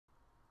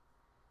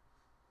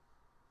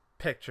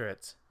picture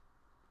it.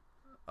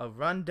 A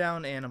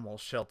rundown animal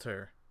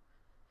shelter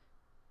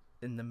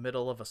in the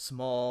middle of a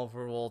small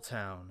rural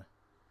town.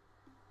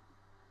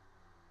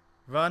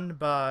 Run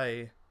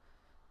by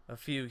a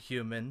few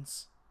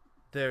humans.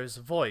 There's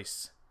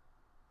Voice,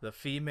 the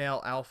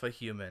female alpha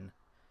human.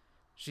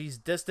 She's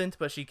distant,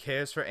 but she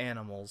cares for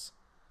animals,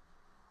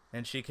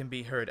 and she can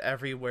be heard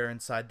everywhere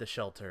inside the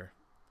shelter.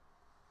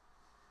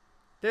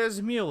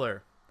 There's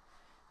Mueller.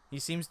 He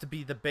seems to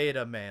be the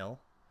beta male,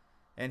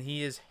 and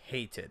he is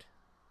hated.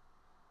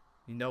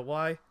 You know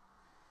why?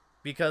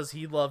 Because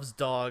he loves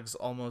dogs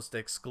almost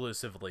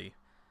exclusively,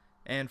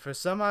 and for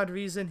some odd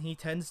reason he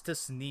tends to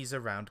sneeze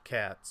around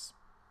cats.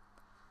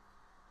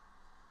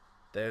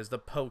 There's the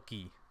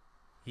Pokey.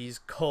 He's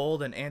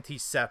cold and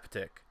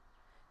antiseptic,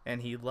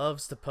 and he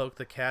loves to poke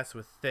the cats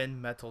with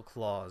thin metal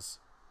claws.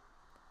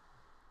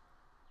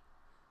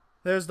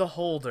 There's the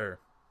Holder.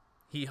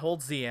 He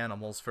holds the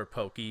animals for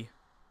Pokey,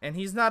 and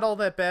he's not all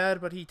that bad,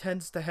 but he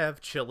tends to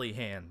have chilly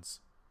hands.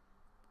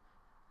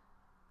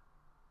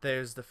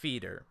 There's the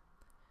Feeder,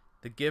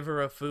 the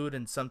giver of food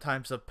and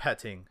sometimes of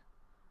petting.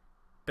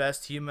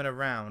 Best human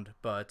around,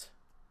 but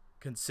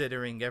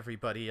considering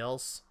everybody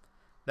else,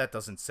 that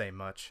doesn't say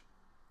much.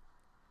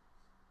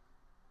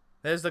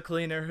 There's the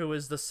Cleaner, who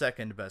is the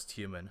second best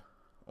human,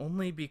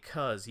 only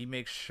because he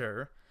makes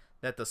sure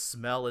that the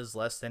smell is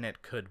less than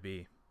it could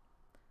be.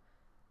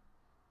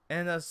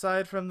 And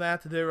aside from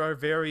that, there are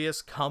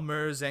various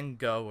comers and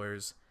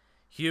goers,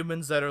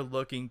 humans that are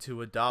looking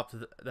to adopt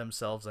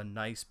themselves a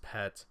nice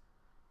pet.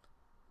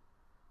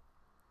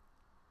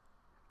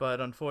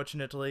 But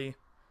unfortunately,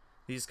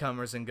 these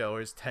comers and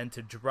goers tend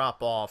to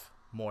drop off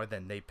more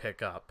than they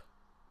pick up.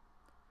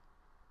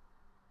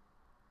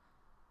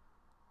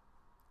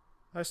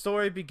 Our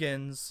story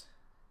begins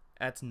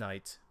at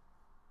night,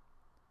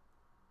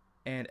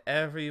 and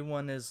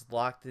everyone is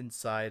locked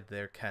inside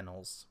their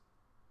kennels.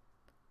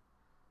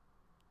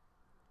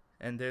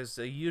 And there's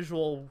a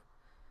usual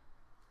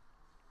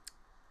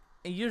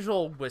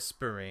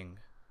whispering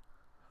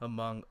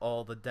among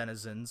all the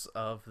denizens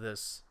of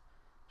this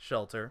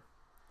shelter.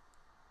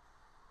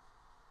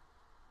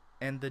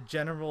 And the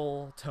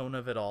general tone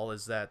of it all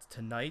is that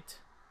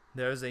tonight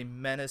there's a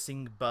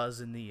menacing buzz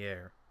in the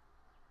air.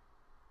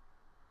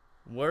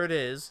 Word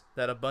is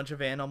that a bunch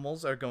of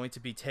animals are going to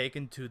be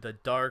taken to the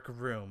dark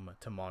room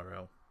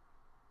tomorrow.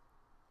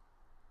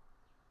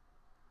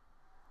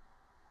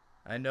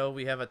 I know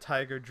we have a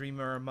tiger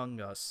dreamer among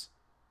us,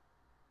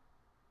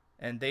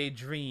 and they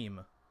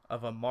dream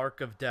of a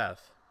mark of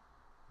death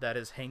that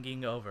is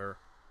hanging over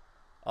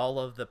all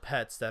of the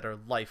pets that are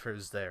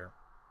lifers there.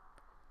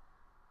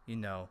 You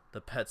know,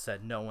 the pets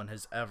that no one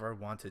has ever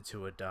wanted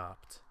to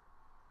adopt.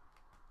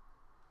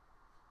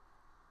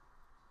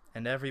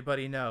 And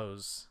everybody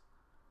knows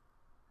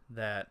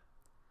that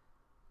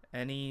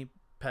any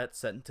pet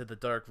sent into the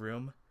dark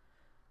room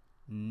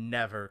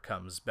never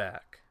comes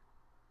back.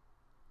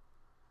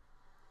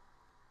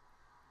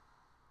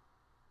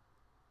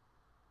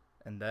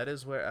 And that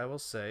is where I will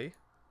say,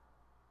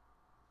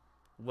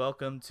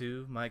 welcome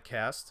to my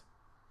cast.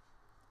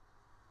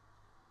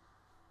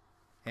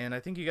 And I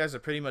think you guys are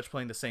pretty much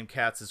playing the same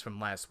cats as from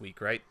last week,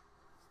 right?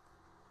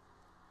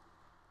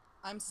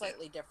 I'm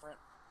slightly different.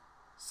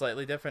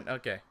 Slightly different?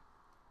 Okay.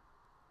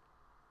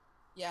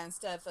 Yeah,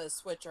 instead of a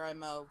switcher,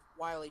 I'm a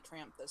wily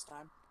tramp this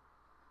time.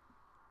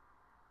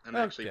 I'm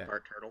actually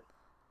part turtle.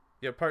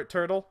 You're part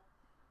turtle?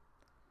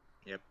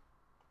 Yep.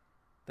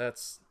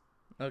 That's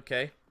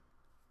okay.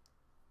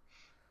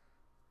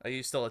 Are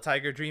you still a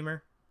tiger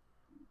dreamer?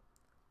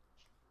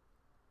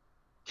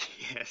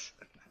 Yes.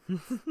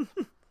 Instead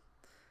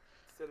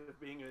of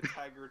being a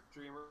tiger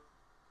dreamer,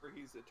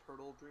 he's a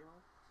turtle dreamer.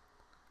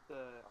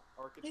 The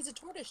archetype. He's a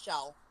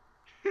tortoiseshell.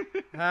 Ha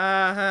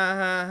ha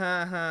ha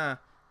ha ha.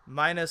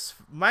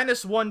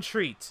 Minus one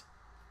treat.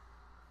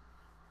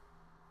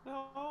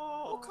 No.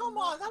 Oh, come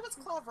on, that was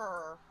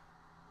clever.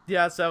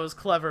 Yes, that was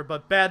clever,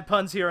 but bad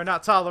puns here are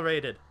not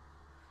tolerated.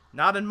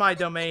 Not in my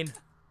domain.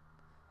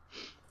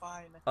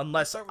 Fine.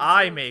 Unless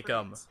I make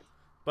them.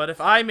 But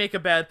if I make a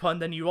bad pun,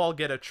 then you all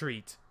get a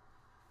treat.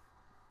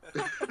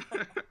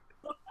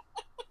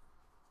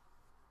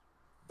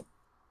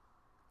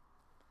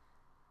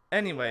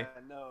 Anyway.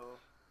 Yeah, no.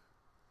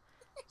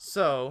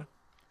 So,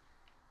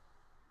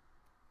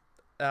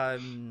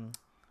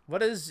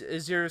 what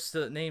is your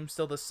name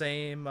still the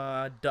same?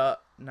 Not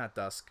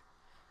Dusk.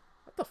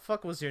 What the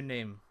fuck was your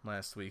name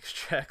last week,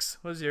 Trex?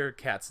 What was your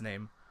cat's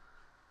name?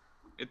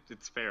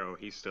 It's Pharaoh.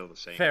 He's still the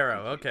same.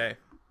 Pharaoh, okay.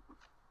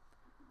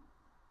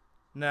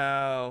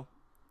 Now,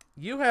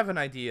 you have an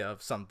idea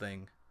of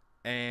something,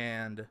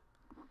 and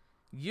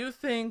you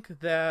think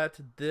that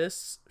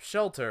this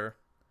shelter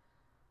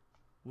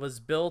was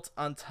built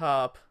on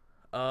top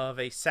of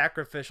a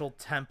sacrificial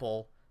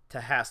temple to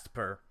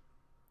Hastper.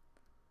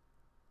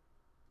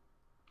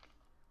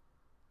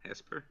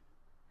 Hesper?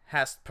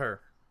 Hastper.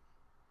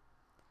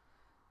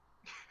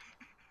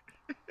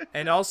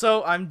 And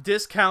also, I'm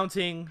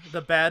discounting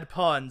the bad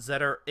puns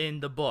that are in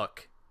the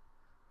book.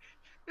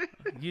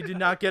 You do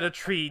not get a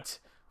treat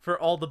for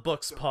all the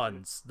book's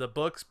puns. The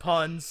book's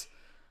puns,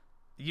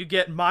 you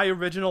get my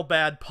original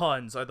bad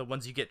puns are the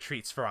ones you get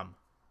treats from.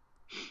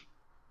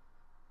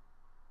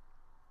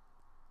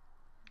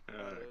 Gosh.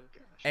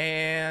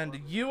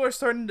 And you are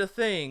starting to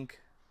think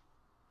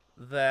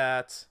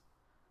that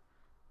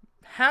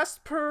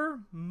Hasper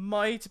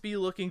might be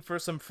looking for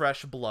some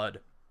fresh blood.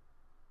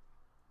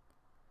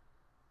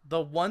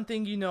 The one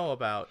thing you know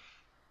about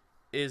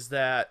is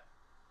that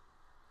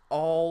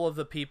all of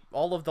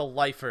the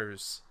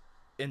lifers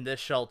in this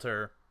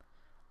shelter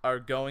are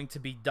going to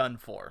be done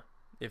for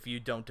if you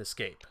don't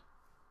escape.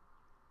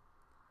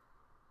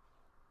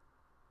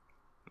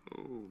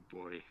 Oh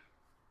boy.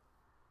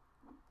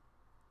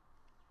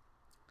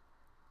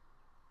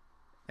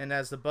 And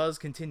as the buzz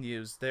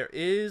continues, there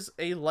is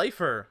a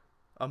lifer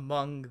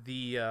among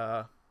the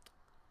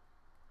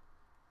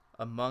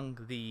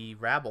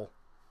rabble.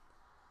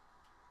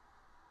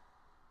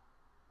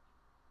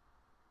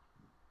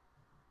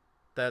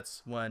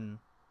 That's when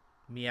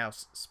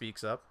Meows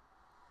speaks up.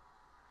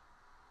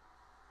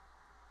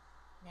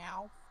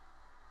 Meow.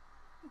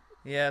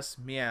 Yes,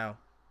 Meow.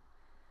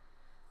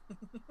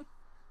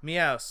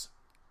 Meows.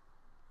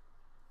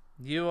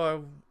 You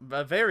are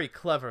a very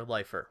clever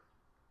lifer.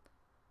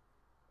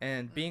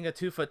 And being a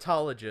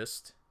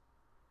two-footologist,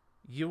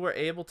 you were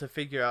able to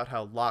figure out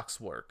how locks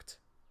worked.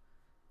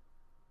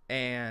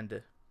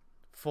 And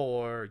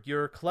for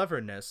your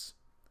cleverness,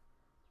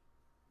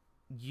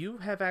 you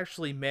have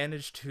actually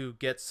managed to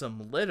get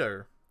some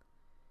litter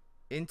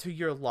into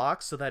your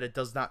lock so that it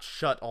does not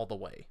shut all the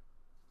way.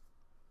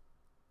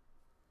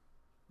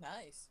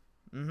 Nice.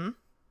 Mm-hmm.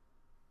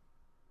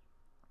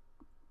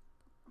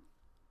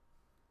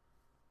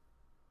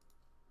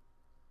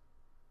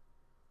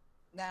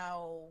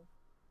 Now,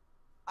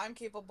 I'm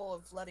capable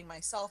of letting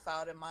myself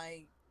out, am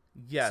I?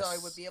 Yes. So I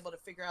would be able to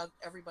figure out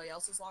everybody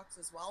else's locks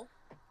as well?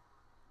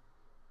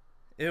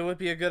 It would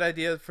be a good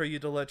idea for you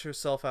to let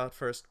yourself out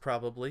first,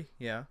 probably,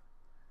 yeah.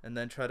 And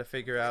then try to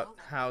figure out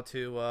how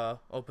to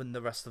open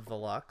the rest of the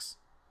locks.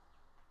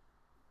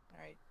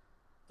 Alright.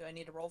 Do I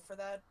need to roll for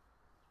that?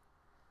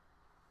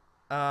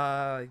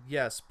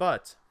 Yes,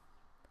 but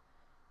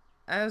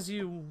as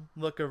you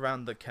look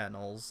around the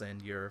kennels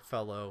and your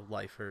fellow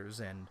lifers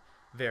and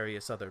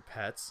various other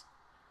pets,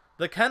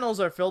 the kennels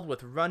are filled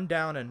with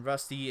rundown and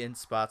rusty in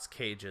spots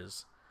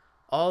cages.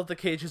 All of the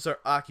cages are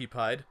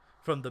occupied,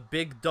 from the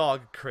big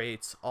dog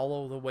crates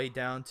all the way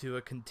down to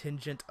a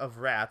contingent of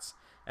rats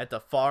at the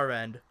far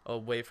end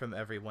away from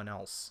everyone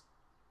else.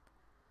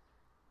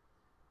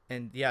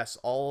 And yes,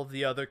 all of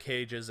the other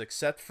cages,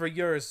 except for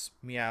yours,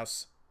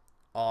 Meows,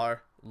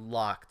 are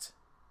locked.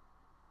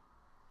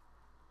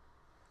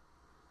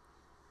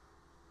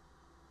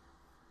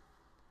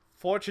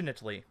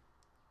 Fortunately,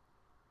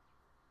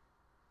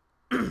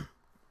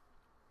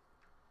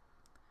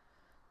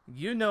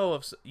 you know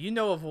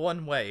of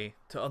one way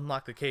to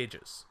unlock the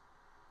cages.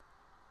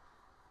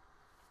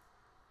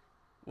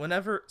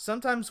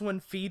 Sometimes when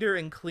feeder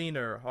and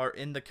cleaner are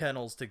in the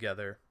kennels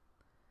together,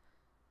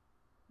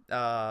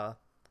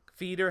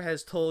 feeder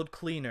has told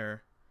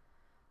cleaner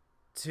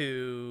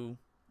to,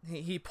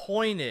 he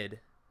pointed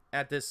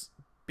at this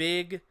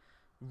big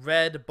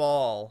red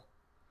ball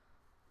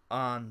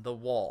on the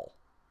wall,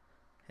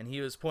 and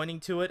he was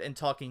pointing to it and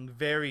talking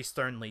very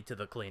sternly to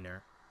the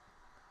cleaner.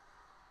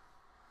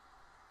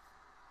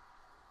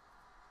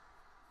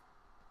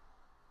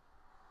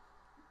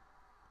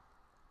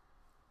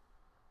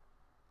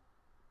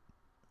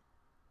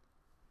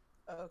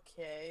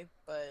 Okay,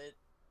 but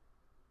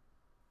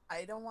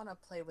I don't want to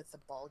play with the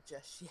ball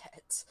just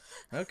yet.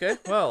 Okay,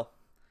 well,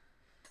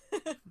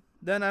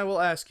 then I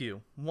will ask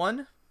you.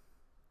 One,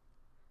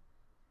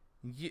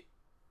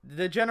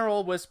 the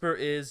general whisper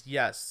is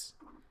yes.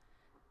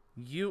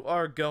 You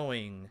are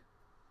going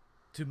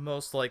to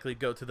most likely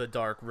go to the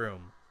dark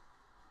room.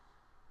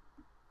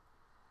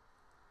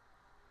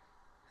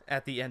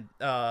 At the end,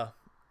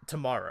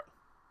 tomorrow.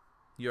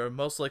 You're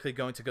most likely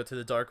going to go to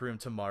the dark room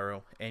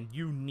tomorrow, and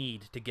you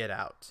need to get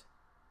out.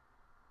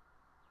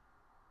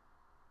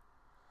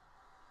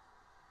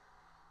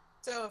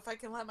 So if I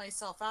can let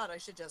myself out, I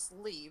should just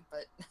leave,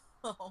 but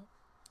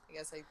I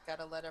guess I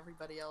gotta let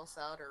everybody else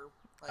out, or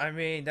like, I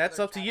mean, that's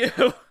other up to cats.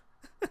 you.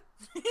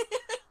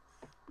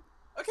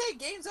 Okay,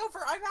 game's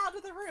over. I'm out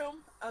of the room.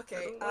 Okay.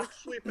 I don't like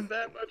sleeping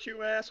that much,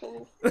 you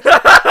asshole.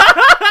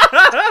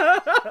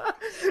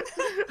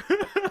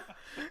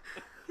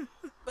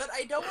 But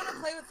I don't want to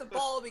play with the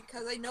ball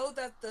because I know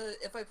that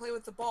if I play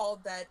with the ball,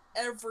 that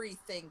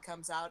everything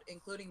comes out,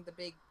 including the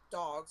big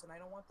dogs, and I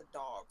don't want the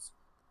dogs.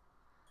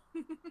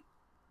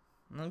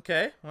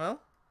 Okay,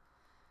 well,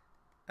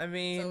 I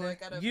mean,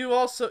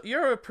 So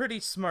you're a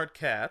pretty smart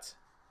cat,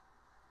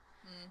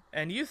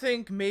 and you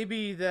think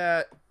maybe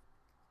that,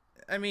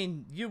 I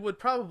mean, you would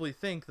probably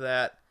think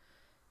that,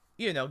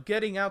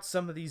 getting out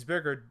some of these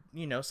bigger,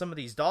 some of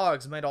these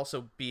dogs might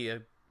also be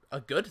a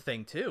good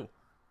thing too.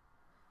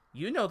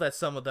 You know that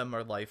some of them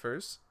are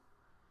lifers,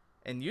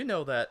 and you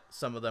know that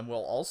some of them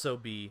will also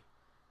be,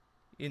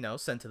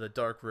 sent to the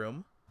dark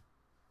room.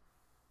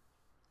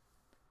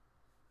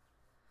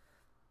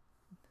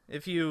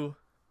 if you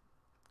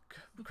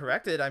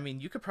correct it, I mean,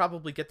 you could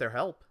probably get their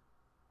help.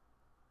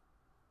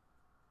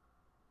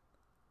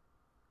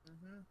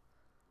 Mm-hmm.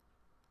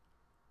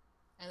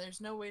 And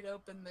there's no way to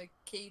open the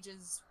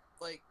cages,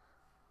 like,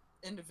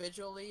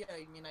 individually.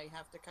 I mean, I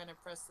have to kind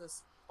of press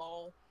this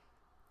ball.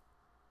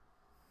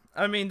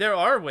 I mean, there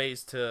are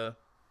ways to...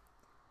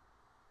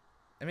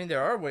 I mean,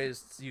 there are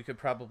ways you could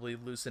probably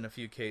loosen a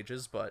few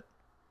cages, but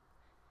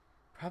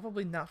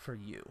probably not for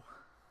you.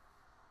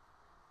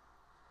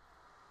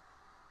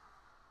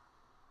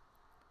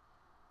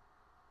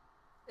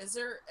 Is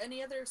there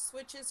any other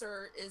switches,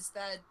 or is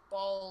that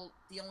ball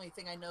the only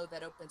thing I know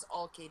that opens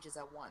all cages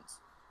at once?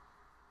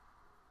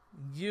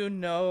 You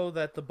know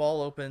that the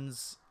ball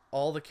opens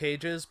all the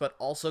cages, but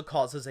also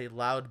causes a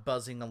loud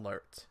buzzing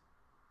alert.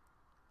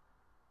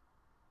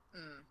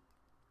 Hmm.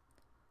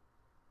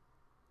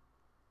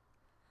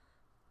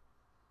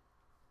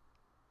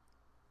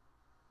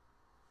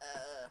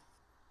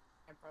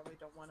 I probably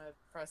don't want to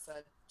press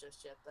that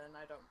just yet, then.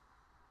 I don't...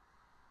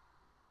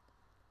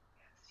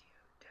 Yes, you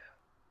do.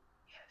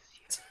 Yes,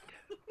 you do.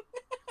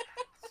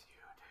 Yes,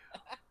 you do.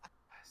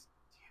 Yes,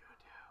 you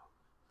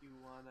do. You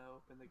want to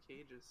open the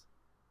cages.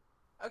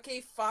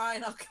 Okay,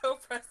 fine. I'll go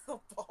press the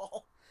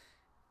ball.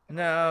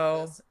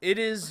 No, it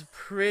is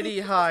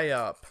pretty high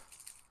up.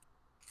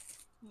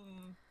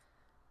 Hmm.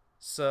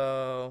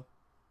 So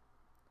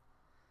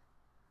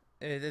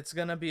it's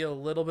gonna be a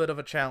little bit of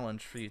a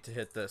challenge for you to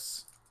hit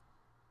this.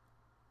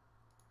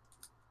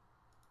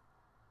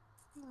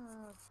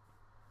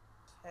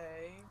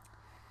 Okay.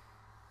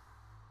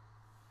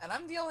 And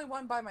I'm the only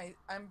one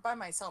I'm by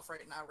myself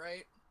right now,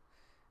 right?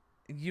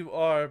 You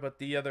are, but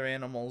the other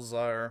animals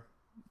are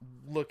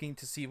looking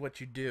to see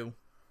what you do.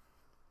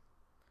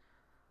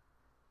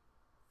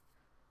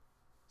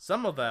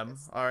 Some of them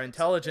are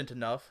intelligent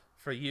enough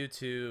for you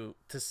to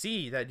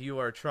see that you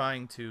are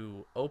trying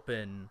to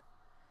open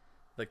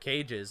the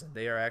cages, and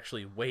they are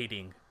actually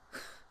waiting.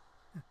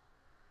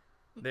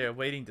 They are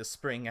waiting to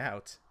spring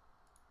out.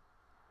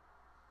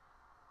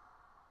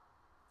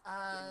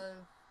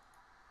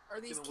 Are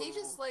these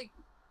cages like...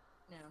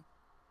 No.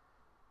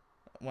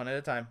 One at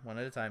a time, one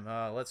at a time.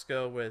 Let's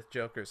go with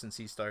Joker since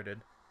he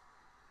started.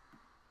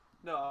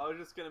 No, I was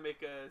just gonna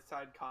make a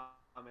side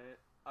comment.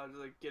 I was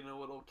like getting a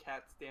little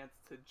cat stance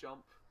to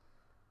jump.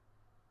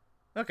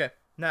 Okay,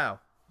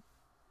 now.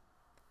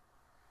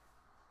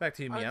 Back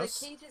to you, Are Meows.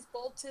 the cages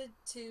bolted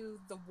to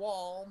the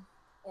wall,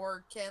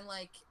 or can,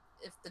 like,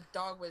 if the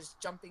dog was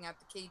jumping at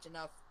the cage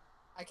enough,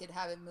 I could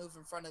have it move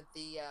in front of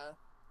the,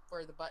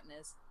 where the button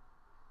is?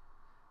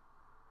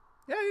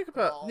 Yeah, you could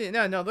put...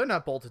 No, they're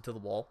not bolted to the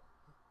wall.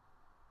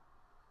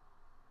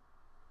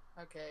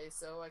 Okay,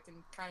 so I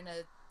can kind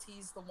of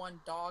tease the one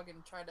dog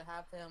and try to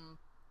have him,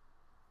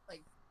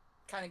 like,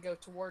 kind of go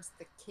towards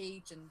the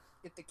cage and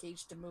get the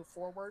cage to move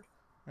forward.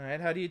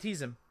 Alright, how do you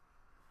tease him?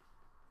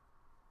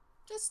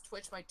 Just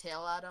twitch my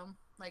tail at him.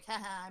 Like,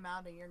 haha, I'm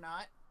out and you're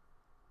not.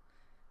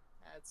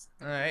 That's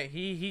Alright,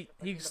 he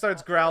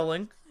starts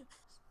growling.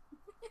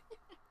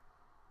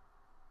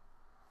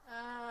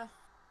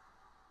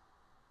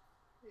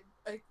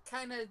 I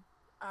kind of,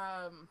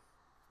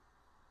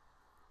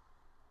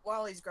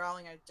 while he's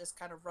growling, I just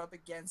kind of rub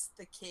against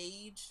the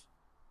cage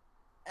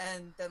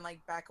and then,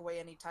 like, back away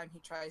anytime he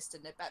tries to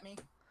nip at me.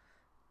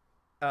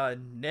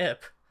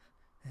 Nip?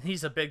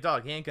 He's a big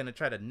dog. He ain't gonna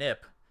try to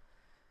nip.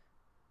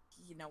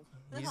 You know,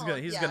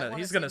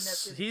 He's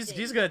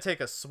gonna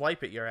take a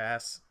swipe at your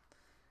ass.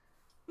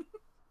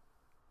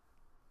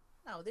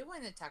 No, they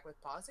wouldn't attack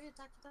with paws. They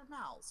attack with their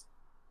mouths.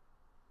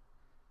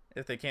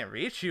 If they can't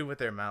reach you with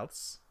their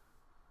mouths.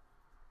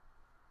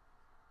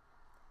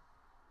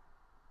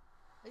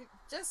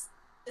 Just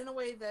in a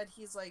way that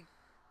he's, like,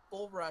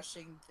 bull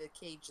rushing the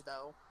cage,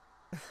 though.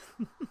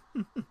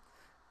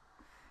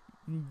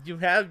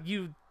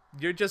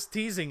 You're just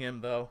teasing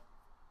him, though.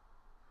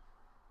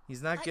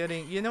 He's not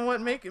getting... You know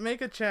what? Make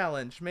a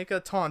challenge. Make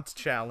a taunt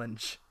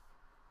challenge.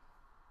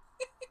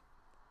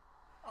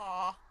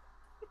 Aw.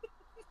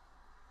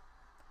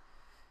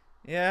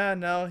 Yeah,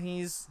 no,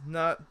 he's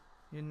not...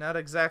 You're not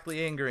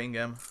exactly angering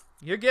him.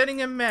 You're getting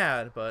him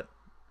mad, but...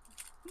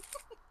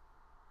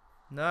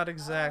 Not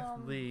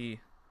exactly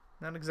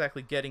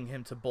getting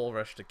him to bull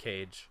rush the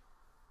cage.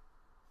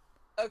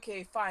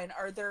 Okay, fine.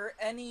 Are there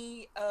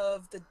any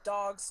of the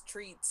dog's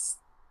treats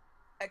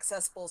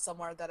accessible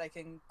somewhere that I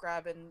can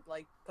grab and,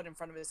 like, put in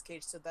front of his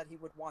cage so that he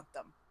would want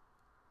them?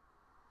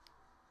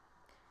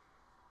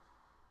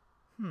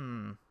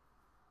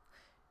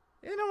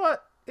 You know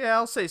what? Yeah,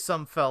 I'll say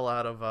some fell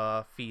out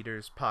of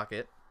Feeder's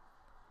pocket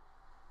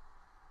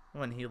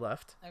when he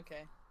left.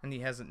 Okay. And he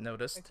hasn't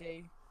noticed.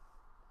 Okay.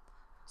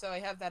 So I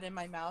have that in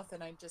my mouth,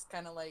 and I just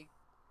kind of, like,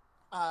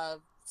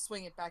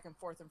 swing it back and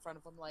forth in front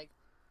of him, like,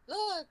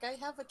 look, I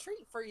have a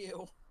treat for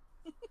you.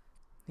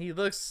 He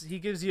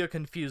gives you a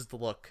confused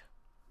look.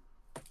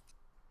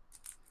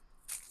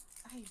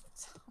 I don't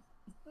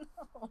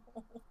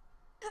know.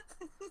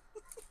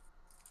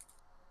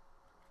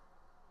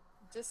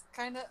 Just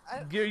kind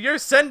of... You're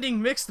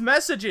sending mixed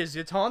messages.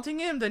 You're taunting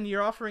him, then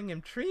you're offering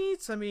him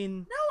treats. I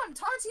mean... No, I'm I'm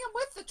taunting him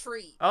with the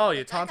treat. Oh, Like,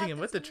 you're I taunting got him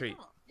this with the and you treat.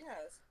 don't.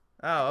 Yes.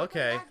 Oh, Look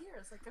what I okay. got here.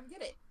 It's like, come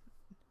get it.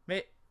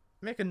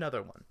 Make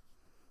another one.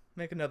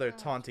 Make another Oh.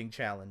 taunting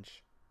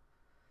challenge.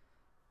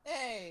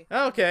 Hey.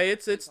 Okay,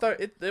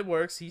 it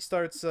works. He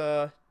starts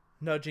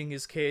nudging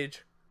his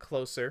cage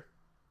closer.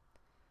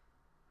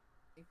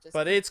 He just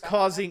But keeps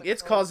backing up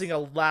it's and causing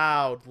goes,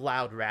 a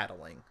loud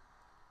rattling.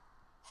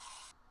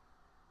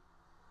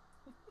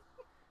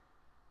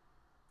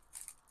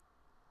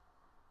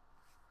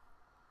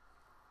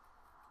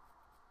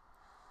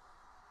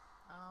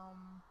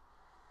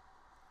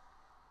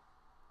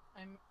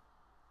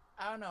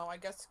 I don't know. I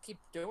guess keep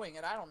doing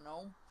it. I don't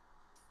know.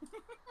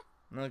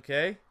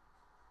 Okay.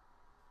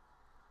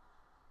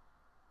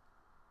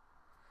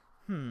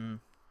 I'm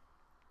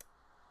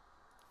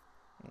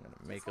gonna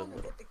make Just a want to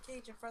little. get the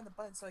cage in front of the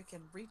button so I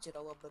can reach it a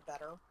little bit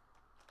better.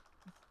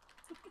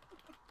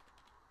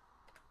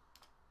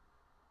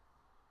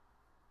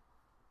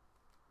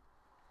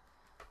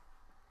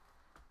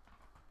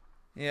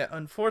 Yeah,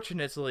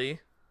 unfortunately,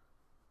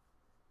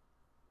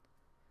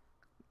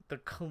 the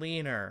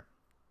cleaner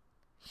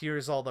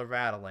hears all the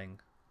rattling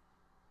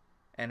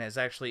and has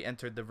actually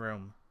entered the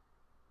room.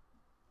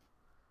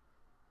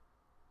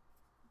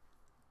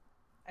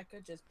 I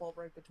could just bolt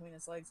right between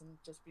his legs and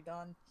just be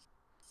done.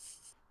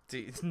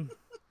 Do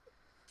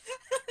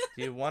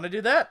you want to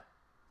do that?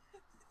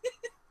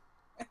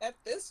 At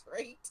this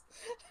rate.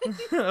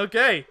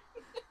 Okay.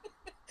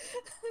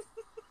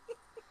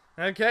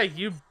 Okay,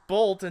 you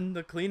bolt and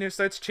the cleaner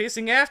starts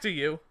chasing after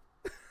you.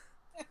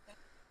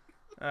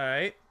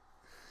 Alright.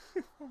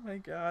 Oh my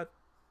god.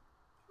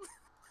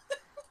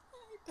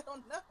 I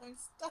don't know. I'm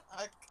stuck.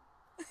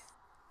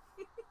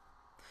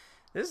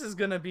 This is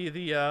gonna be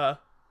the,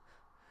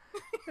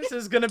 This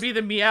is gonna be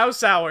the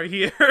Meows Hour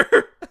here.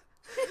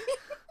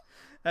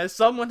 As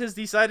someone has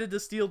decided to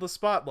steal the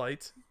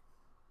spotlight.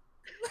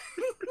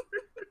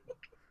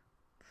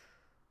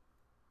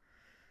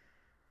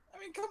 I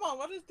mean, come on.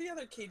 What is the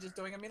other cages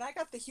doing? I mean, I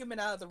got the human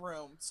out of the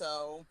room,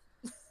 so...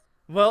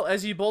 Well,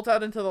 as you bolt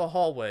out into the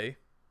hallways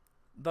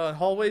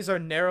are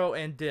narrow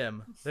and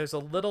dim. There's a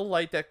little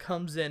light that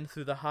comes in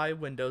through the high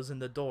windows and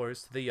the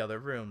doors to the other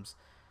rooms.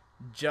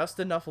 Just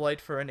enough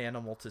light for an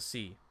animal to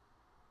see.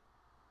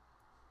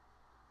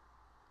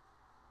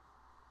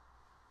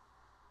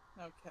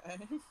 Okay.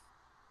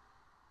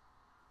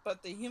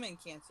 But the human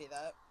can't see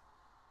that.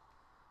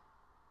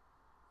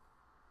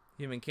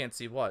 Human can't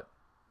see what?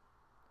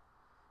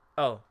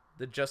 Oh,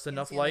 the just Can't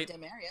enough see in the light?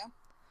 dim area.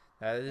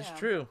 That is Yeah.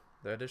 true.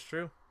 That is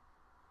true.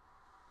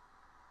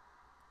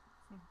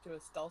 Do a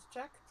stealth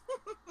check.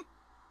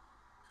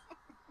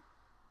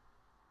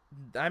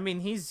 I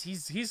mean,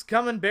 he's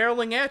coming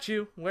barreling at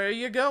you. Where are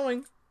you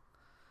going?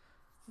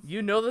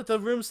 You know that the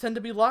rooms tend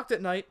to be locked at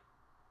night.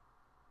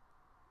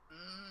 I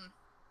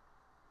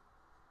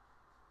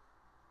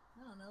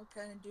don't know.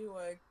 Kind of do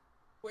a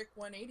quick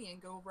 180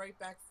 and go right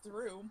back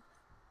through.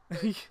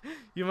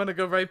 You want to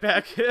go right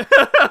back?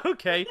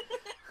 Okay.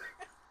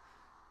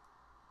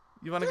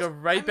 You want to go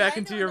right back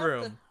into your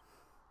room.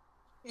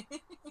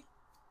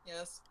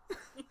 Yes.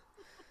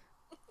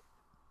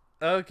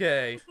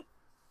 Okay.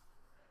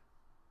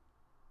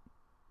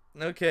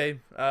 Okay,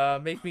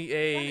 make me Trying to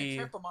a...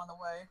 trip him on the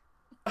way.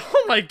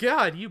 Oh my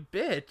god, you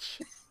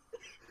bitch!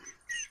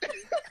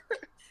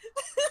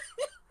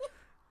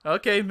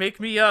 Okay, make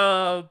me,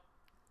 an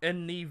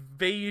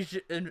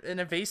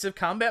evasive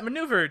combat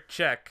maneuver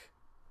check.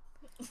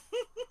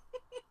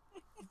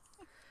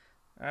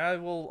 I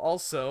will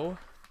also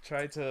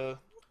try to...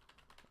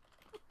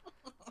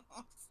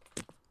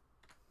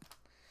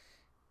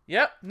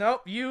 Yep,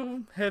 nope,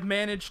 you have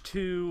managed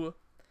to...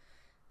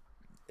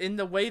 In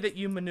the way that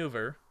you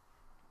maneuver...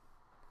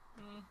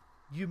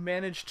 You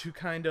managed to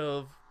kind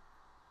of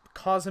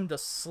cause him to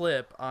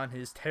slip on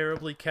his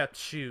terribly kept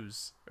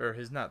shoes. Or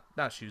his, not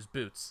shoes,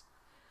 boots.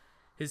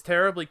 His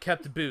terribly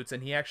kept boots,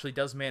 and he actually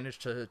does manage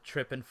to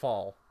trip and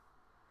fall.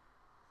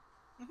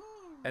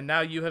 And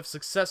now you have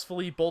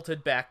successfully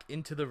bolted back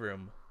into the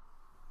room.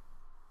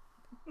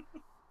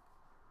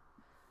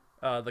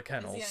 The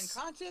kennels. Is he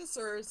unconscious,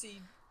 or is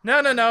he...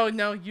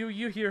 No,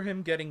 you hear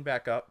him getting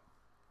back up.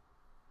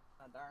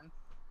 Oh, darn.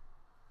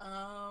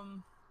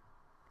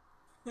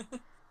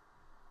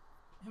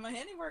 Am I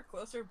anywhere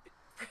closer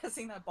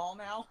pressing that ball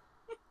now?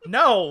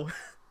 No!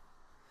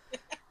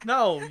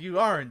 No, you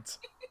aren't.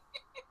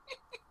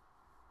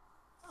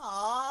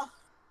 Aww.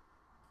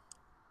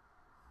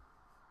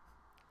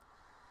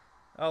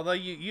 Although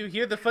you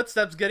hear the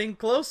footsteps getting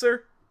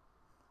closer.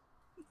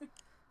 I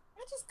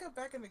just go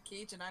back in the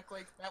cage and act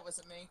like that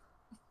wasn't me.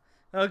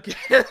 Okay.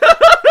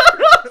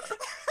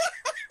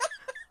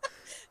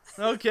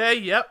 Okay,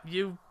 yep,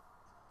 you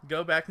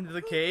go back into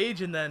the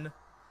cage, and then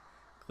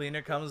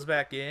cleaner comes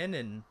back in,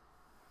 and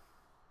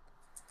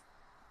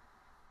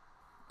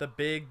the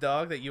big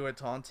dog that you were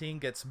taunting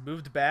gets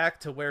moved back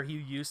to where he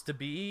used to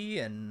be,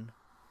 and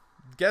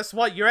guess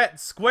what? You're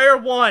at square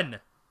one.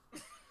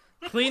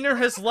 Cleaner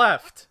has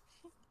left.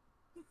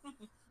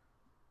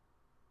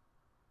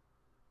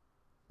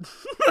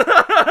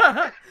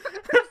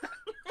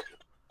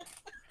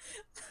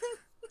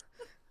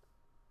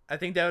 I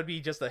think that would be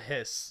just a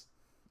hiss.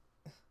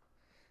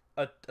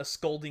 A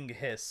scolding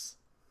hiss.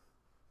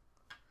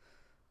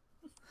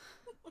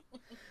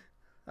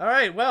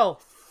 Alright,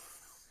 well.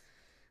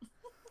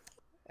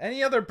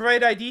 Any other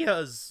bright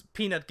ideas,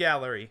 Peanut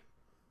Gallery?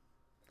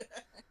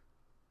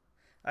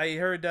 I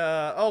heard,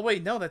 oh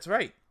wait, no, that's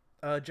right.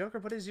 Joker,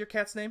 what is your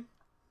cat's name?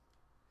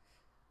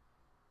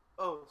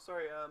 Oh,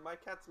 sorry, my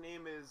cat's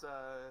name is,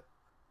 I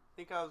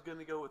think I was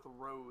gonna go with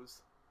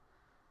Rose.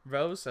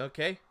 Rose,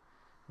 okay.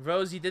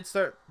 Rose, do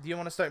you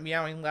want to start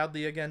meowing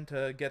loudly again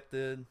to get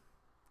the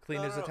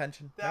cleaner's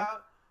attention?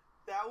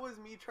 That was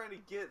me trying to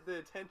get the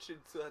attention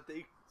so that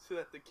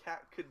the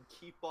cat could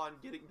keep on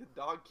getting the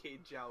dog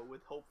cage out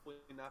with hopefully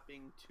not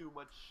being too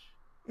much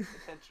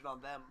attention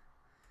on them.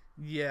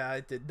 Yeah,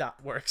 it did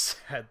not work,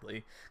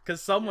 sadly.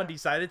 Because someone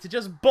decided to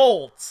just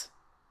bolt!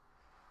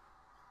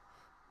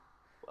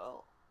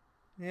 Well.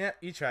 Yeah,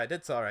 you tried.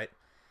 It's alright.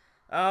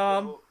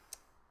 So,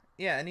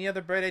 yeah, any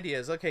other bright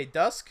ideas? Okay,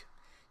 Dusk.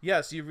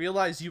 Yes, you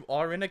realize you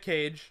are in a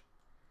cage.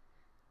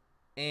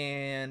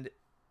 And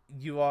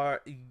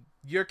your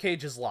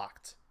cage is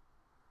locked.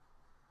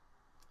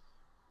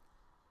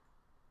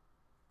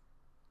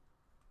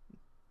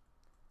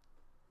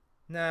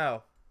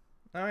 Now,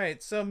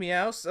 alright, so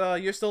Meows,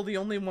 you're still the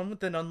only one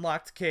with an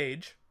unlocked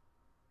cage.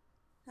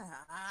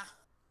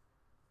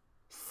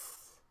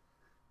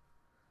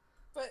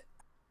 But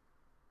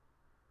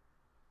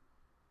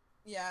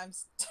yeah,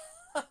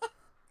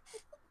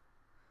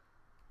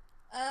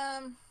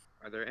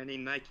 Are there any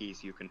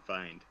Nikes you can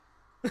find?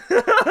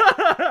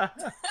 gosh,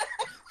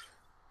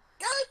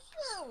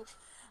 no.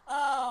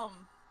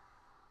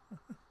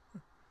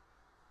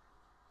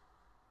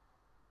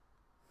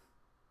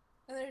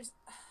 And there's,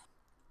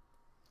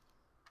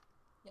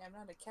 yeah, I'm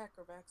not a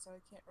catacrobat, so I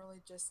can't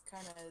really just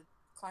kind of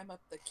climb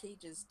up the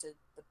cages to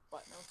the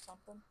button or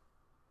something.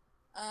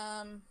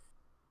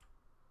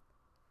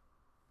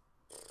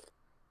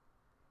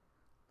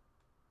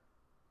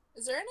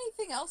 Is there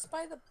anything else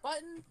by the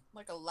button,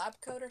 like a lab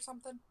coat or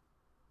something?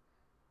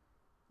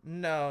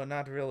 No,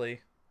 not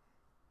really.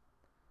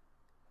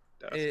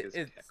 Dusk is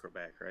a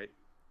acrobat, right?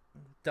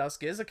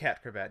 Dusk is a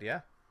catacrobat,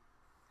 yeah.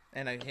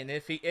 And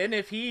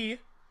if he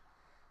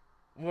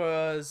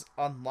was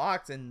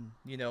unlocked and,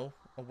 you know,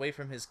 away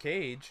from his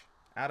cage,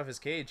 out of his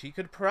cage, he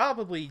could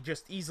probably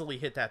just easily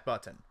hit that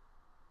button.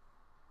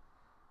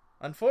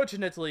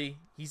 Unfortunately,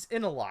 he's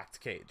in a locked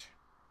cage.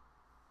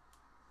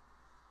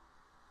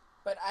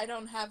 But I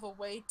don't have a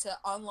way to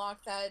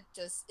unlock that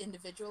just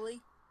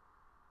individually?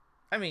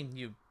 I mean,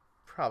 you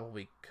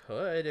probably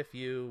could if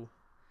you,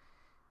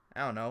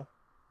 I don't know,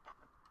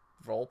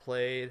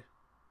 roleplayed.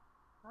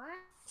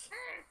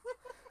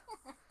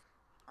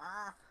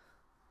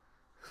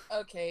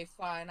 Okay,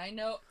 fine.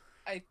 I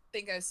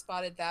think I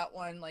spotted that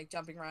one, like,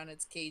 jumping around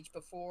its cage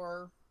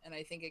before, and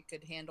I think it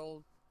could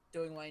handle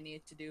doing what I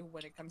need to do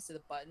when it comes to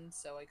the button,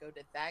 so I go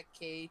to that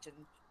cage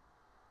and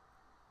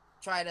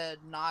try to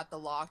knot the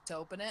lock to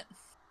open it.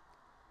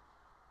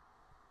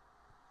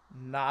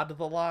 Nod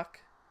the lock?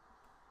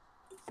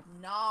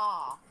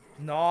 Nah.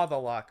 Gnaw the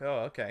lock.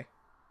 Oh, okay.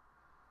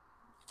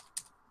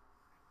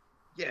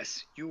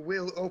 Yes, you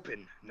will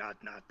open. Not.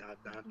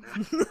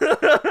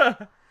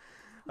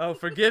 Oh,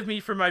 forgive me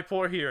for my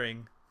poor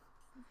hearing.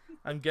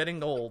 I'm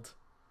getting old.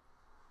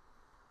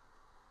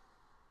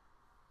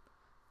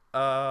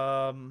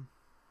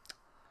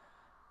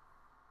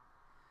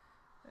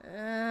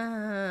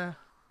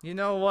 You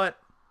know what?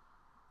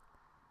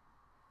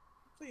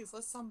 Please,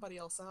 let somebody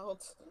else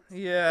out.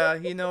 Yeah,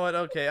 you know what?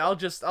 Okay, I'll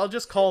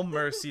just call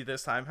Mercy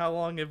this time. How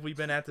long have we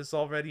been at this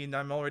already? And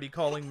I'm already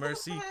calling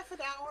Mercy. Half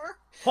an hour.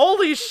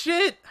 Holy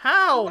shit!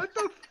 How? What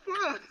the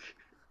fuck?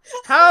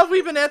 How have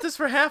we been at this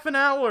for half an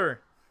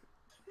hour?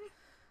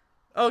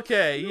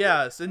 Okay,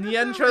 yes. In the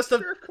interest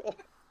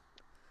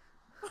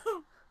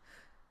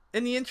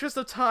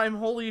of time,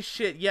 holy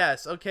shit,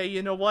 yes. Okay,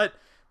 you know what?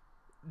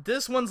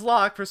 This one's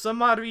locked for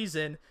some odd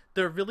reason.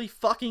 They're really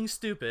fucking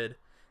stupid.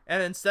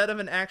 And instead of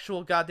an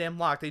actual goddamn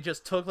lock, they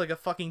just took like a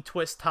fucking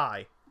twist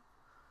tie.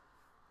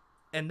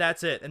 And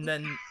that's it. And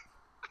then...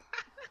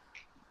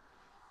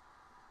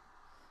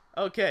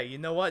 Okay, you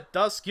know what?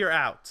 Dusk, you're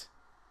out.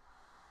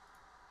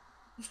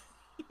 I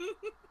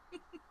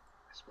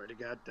swear to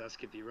God,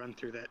 Dusk, if you run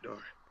through that door.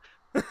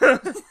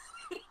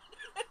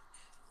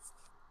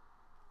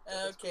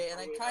 Okay, and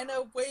I kind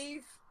of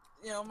wave,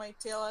 you know, my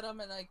tail at him,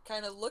 and I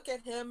kind of look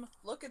at him,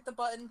 look at the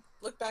button,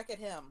 look back at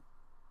him.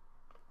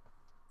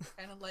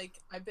 Kind of like,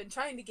 I've been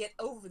trying to get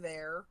over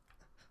there.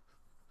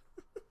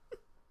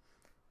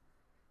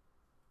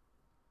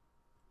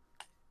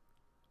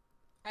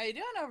 How you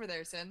doing over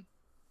there, Sin?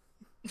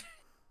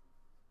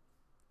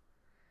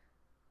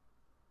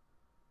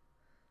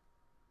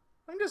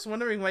 I'm just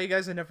wondering why you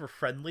guys are never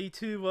friendly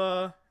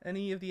to,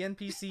 any of the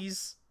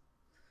NPCs.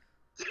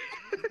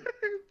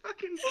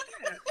 Fucking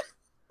cat.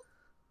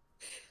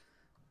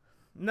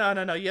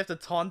 No, you have to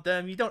taunt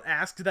them. You don't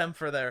ask them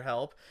for their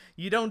help.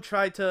 You don't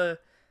try to,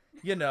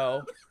 you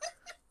know...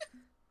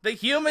 The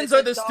humans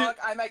are the dog,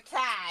 I'm a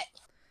cat.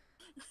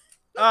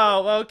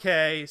 Oh,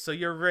 okay. So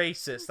you're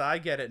racist. I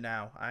get it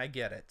now. I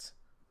get it.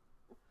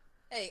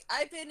 Hey,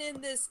 I've been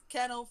in this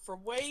kennel for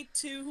way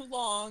too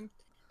long,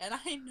 and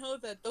I know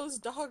that those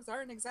dogs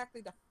aren't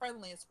exactly the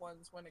friendliest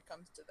ones when it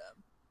comes to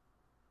them.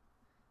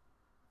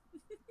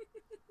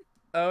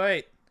 Oh,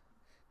 wait.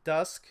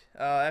 Dusk,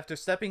 after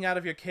stepping out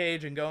of your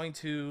cage and going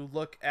to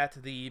look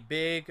at the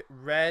big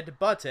red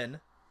button,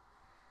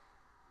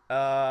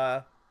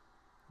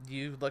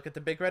 you look at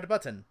the big red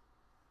button.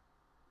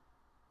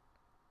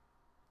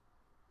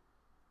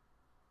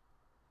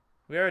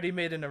 We already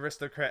made an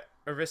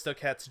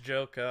Aristocats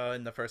joke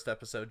in the first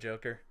episode,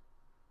 Joker.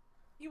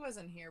 He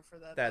wasn't here for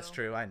that. That's though.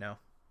 true, I know.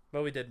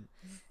 But we didn't.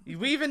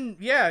 We even,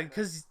 yeah,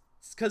 because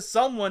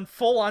someone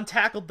full on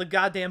tackled the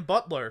goddamn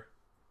butler.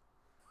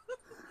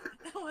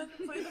 I wanted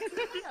to play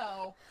the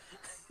piano.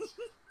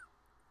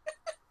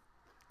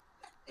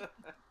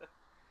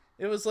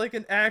 It was like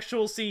an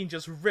actual scene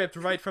just ripped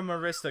right from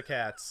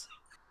Aristocats.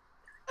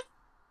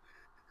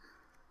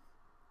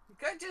 You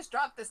could just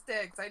drop the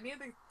sticks. I need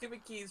the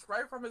stupid keys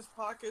right from his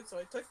pocket, so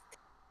I took.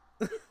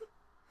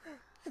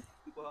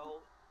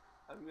 Well,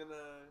 I'm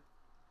gonna,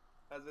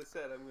 as I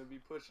said, I'm gonna be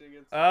pushing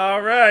against.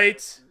 All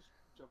right.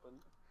 Jumping.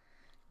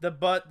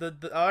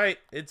 All right.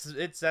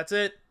 That's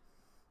it.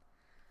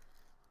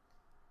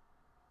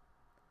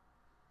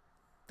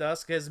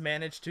 Dusk has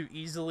managed to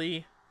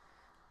easily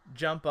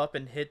jump up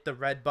and hit the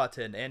red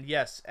button, and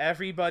yes,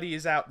 everybody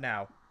is out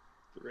now.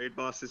 The raid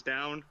boss is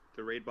down.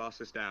 The raid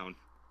boss is down.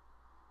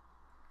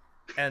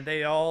 And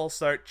they all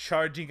start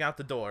charging out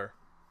the door.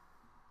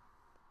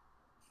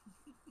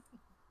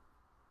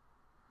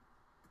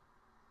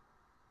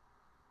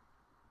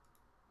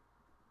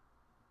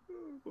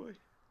 Oh boy.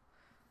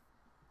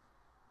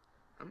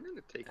 I'm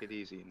gonna take it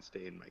easy and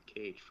stay in my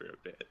cage for a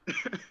bit.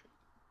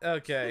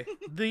 Okay.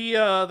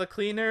 The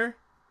cleaner,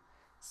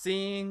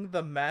 seeing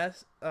the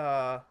mess,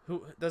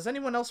 who does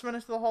anyone else run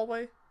into the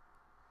hallway?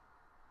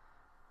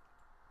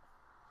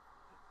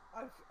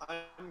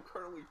 I'm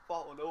currently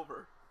fallen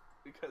over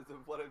because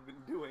of what I've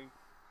been doing.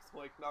 It's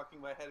like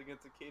knocking my head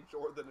against a cage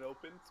door, then it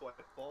opens, so I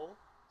fall.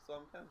 So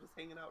I'm kind of just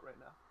hanging out right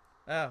now.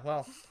 Ah,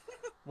 well,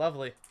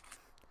 lovely.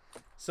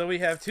 So we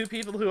have two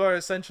people who are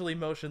essentially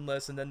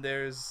motionless, and then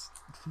there's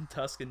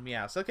Tusk and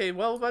Meows. Okay,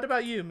 well, what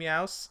about you,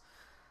 Meows?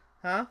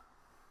 Huh?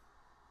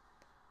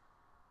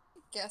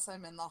 Guess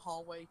I'm in the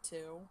hallway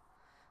too.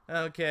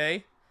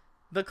 Okay.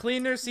 The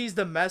cleaner sees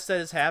the mess that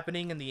is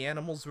happening and the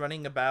animals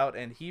running about,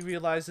 and he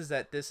realizes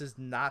that this is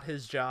not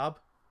his job.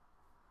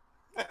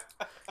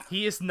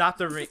 He is not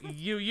the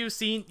you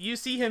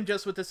see him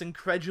just with this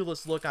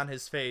incredulous look on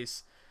his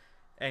face,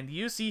 and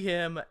you see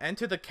him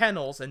enter the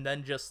kennels, and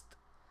then just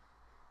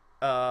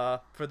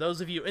for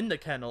those of you in the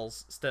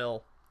kennels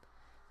still,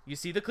 you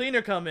see the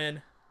cleaner come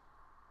in.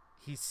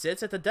 He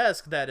sits at the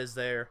desk that is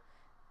there,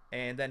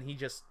 and then he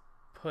just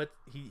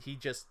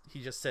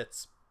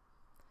sits,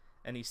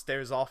 and he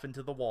stares off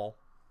into the wall.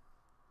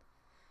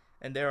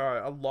 And there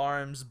are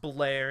alarms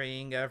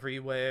blaring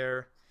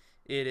everywhere.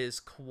 It is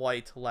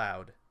quite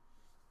loud.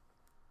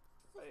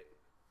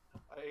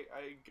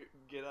 I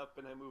get up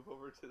and I move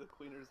over to the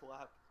cleaner's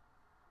lap,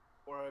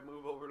 or I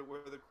move over to where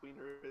the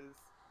cleaner is.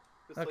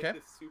 Just Okay. like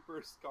this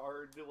super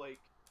scarred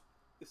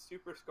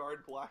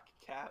black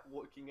cat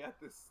looking at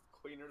this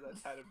cleaner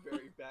that's had a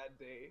very bad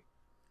day.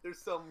 There's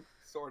some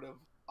sort of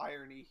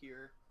irony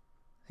here.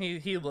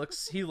 He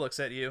looks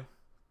at you,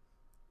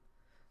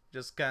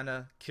 just kind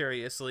of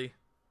curiously.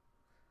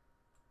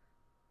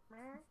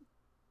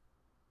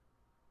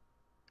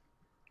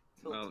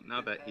 Well, now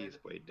that he's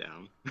weighed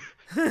down,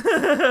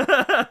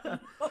 Okay.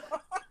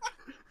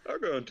 I'll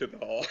go into the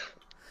hall.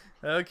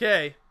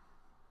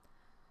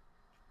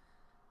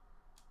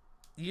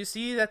 You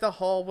see that the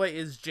hallway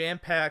is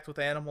jam-packed with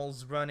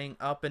animals running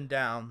up and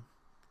down,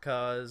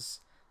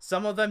 because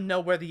some of them know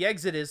where the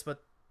exit is,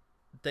 but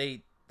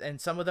and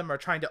some of them are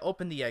trying to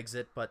open the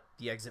exit, but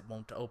the exit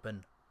won't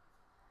open.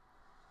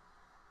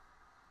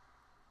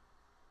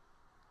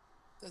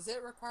 Does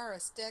it require a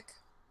stick?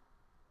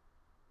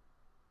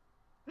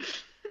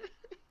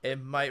 It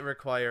might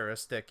require a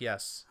stick,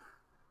 yes.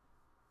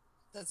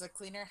 Does the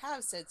cleaner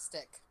have said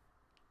stick?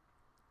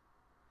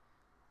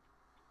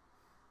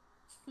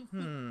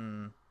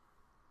 Hmm.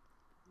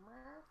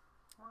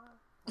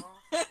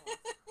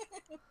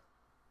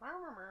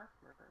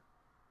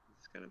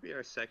 It's gonna be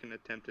our second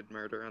attempted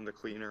murder on the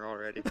cleaner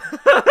already.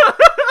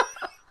 I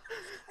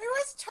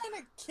was trying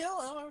to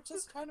kill him. I was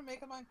just trying to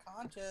make him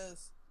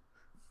unconscious.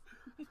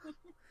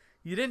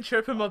 You didn't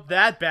trip him up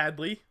that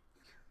badly.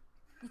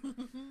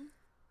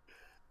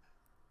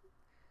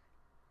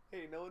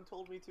 Hey, no one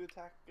told me to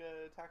attack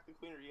the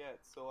cleaner yet,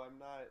 so I'm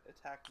not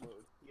attack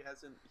mode. He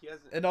hasn't.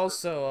 And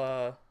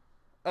also,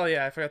 oh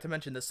yeah, I forgot to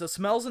mention this. The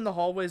smells in the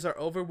hallways are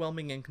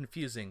overwhelming and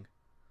confusing.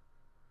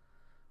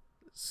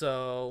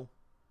 So,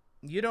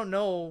 you don't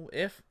know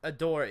if a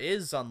door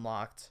is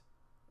unlocked,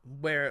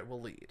 where it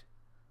will lead.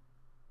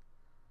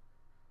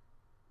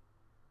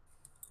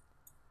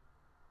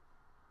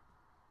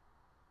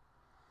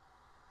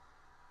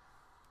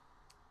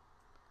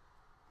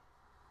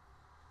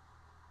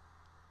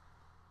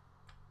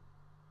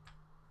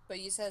 But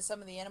you said some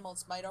of the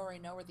animals might already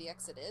know where the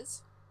exit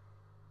is?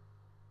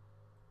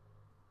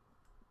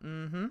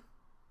 Mm-hmm.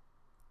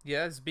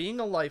 Yes, being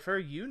a lifer,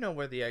 you know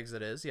where the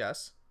exit is,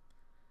 yes.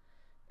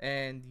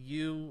 And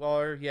you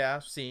are, yeah,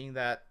 seeing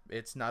that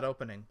it's not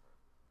opening.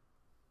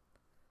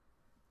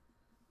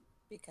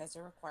 Because it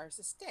requires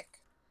a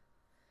stick.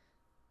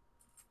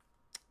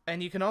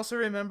 And you can also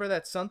remember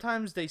that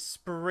sometimes they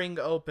spring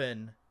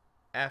open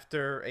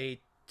after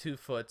a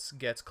 2-foot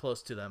gets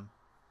close to them.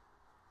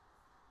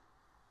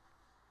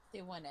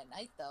 They went at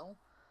night, though.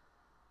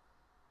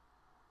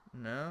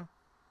 No?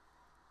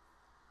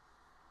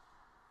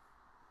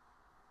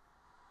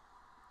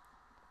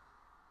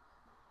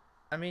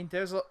 I mean,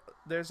 there's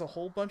a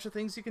whole bunch of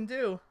things you can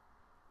do.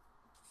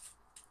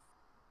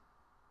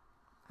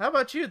 How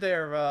about you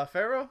there,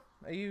 Pharaoh?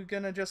 Are you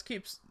gonna just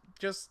keep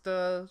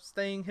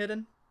staying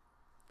hidden?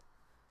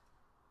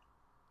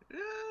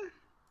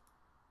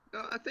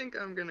 No, I think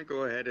I'm gonna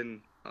go ahead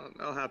and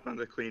I'll hop on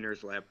the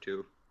cleaner's lap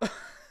too.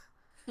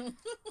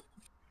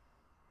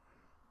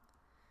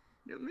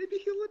 Yeah, maybe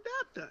he'll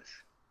adapt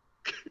us.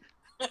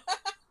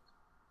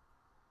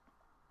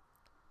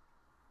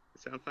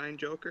 Sound fine,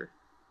 Joker?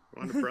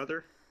 Want a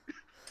brother?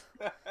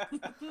 I'm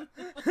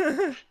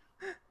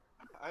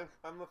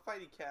a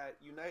fighty cat.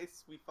 You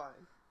nice, we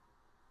fine.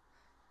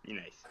 You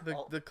nice.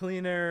 The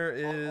cleaner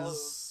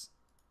is...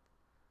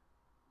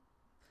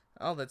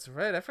 Oh, that's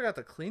right. I forgot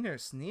the cleaner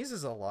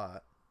sneezes a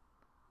lot.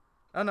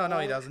 Oh, no,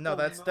 he doesn't. No,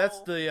 that's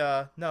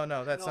the,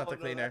 no, that's not the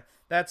cleaner.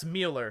 That's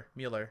Mueller.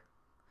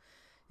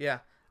 Yeah.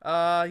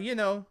 You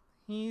know,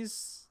 he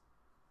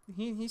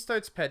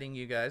starts petting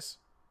you guys.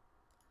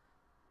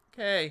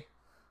 Okay.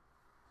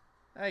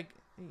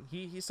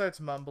 He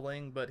starts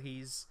mumbling, but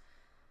his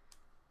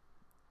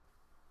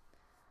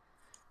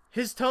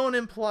tone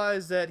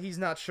implies that he's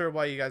not sure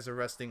why you guys are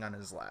resting on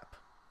his lap.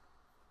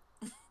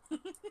 The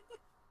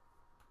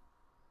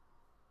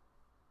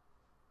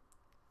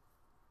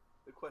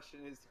question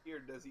is here,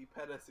 does he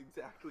pet us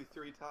exactly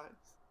 3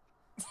 times?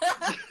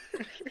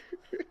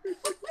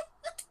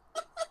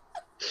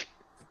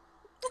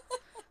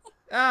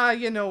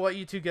 You know what?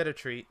 You two get a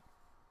treat.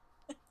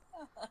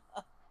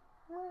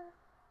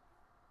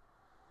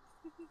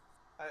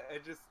 I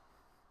just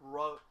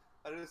rub.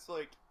 I just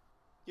like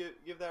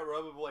give that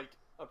rub of like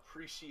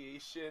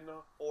appreciation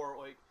or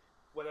like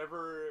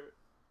whatever.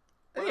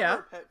 Yeah.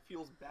 A pet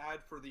feels bad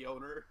for the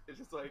owner. It's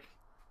just like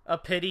A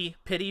pity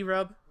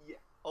rub. yeah.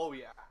 Oh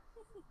yeah.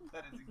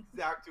 That is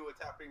exactly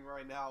what's happening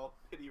right now.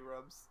 Pity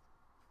rubs.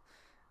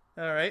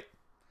 All right.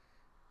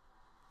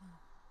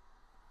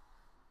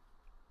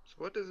 So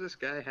what does this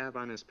guy have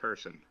on his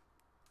person?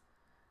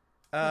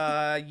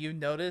 You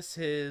notice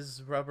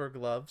his rubber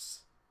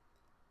gloves.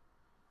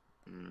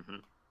 Mm-hmm.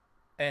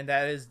 And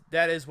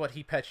that is what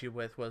he pet you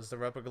with, was the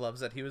rubber gloves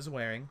that he was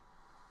wearing.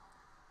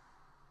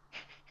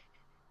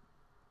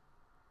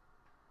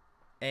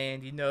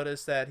 And you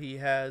notice that he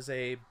has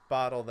a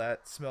bottle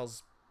that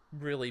smells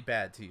really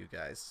bad to you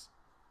guys.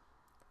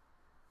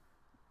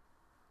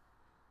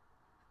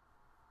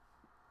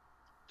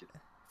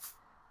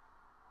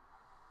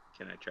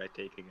 Can I try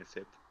taking a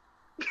sip?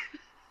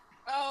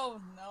 Oh,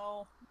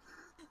 no.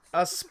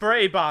 A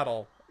spray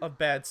bottle of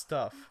bad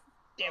stuff.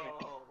 Damn it.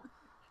 Oh.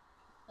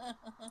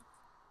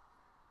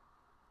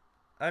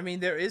 I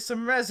mean, there is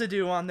some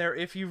residue on there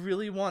if you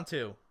really want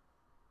to.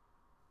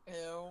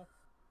 Ew.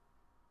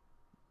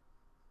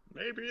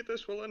 Maybe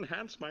this will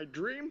enhance my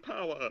dream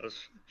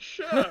powers.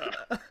 Sure.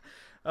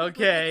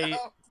 Okay.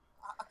 Oh,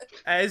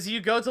 As you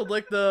go to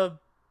lick the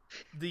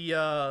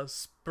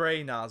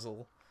spray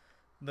nozzle,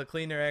 the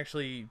cleaner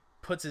actually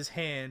puts his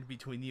hand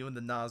between you and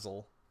the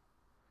nozzle.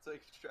 It's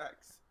like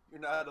Strax.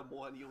 You're not a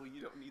millennial.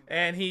 You don't need that.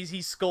 And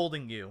he's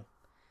scolding you.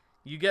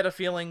 You get a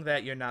feeling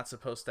that you're not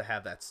supposed to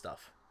have that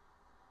stuff.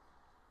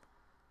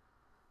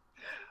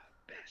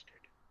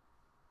 Bastard.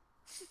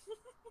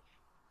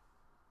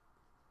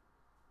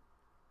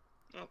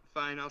 Oh,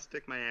 fine. I'll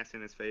stick my ass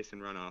in his face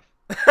and run off.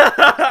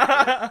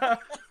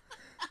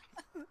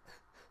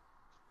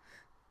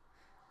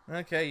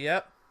 Okay,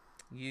 yep.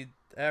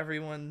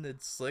 Everyone,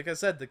 it's like I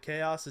said, the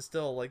chaos is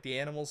still, like, the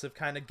animals have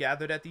kind of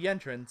gathered at the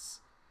entrance.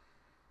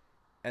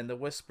 And the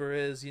whisper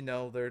is, you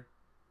know,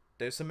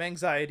 there's some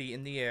anxiety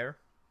in the air.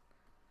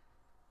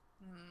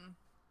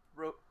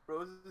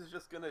 Rose is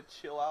just gonna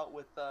chill out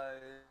with the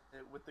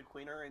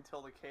cleaner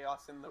until the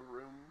chaos in the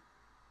room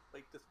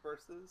like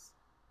disperses.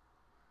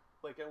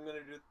 Like I'm gonna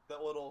do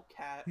that little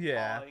cat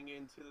falling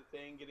into the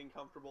thing, getting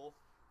comfortable.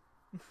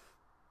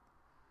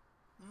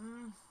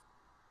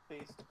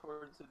 Face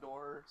towards the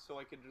door so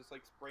I can just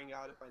like spring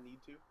out if I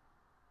need to.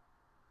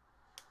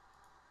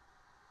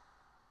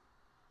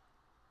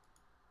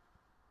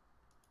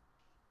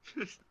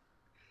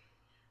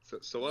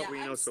 So what we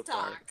know so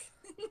far?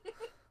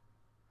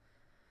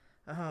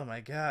 Oh my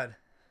god.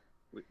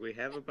 We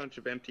have a bunch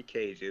of empty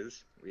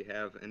cages. We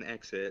have an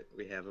exit.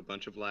 We have a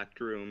bunch of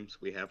locked rooms.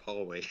 We have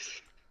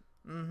hallways.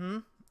 Mm-hmm.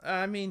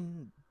 I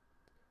mean,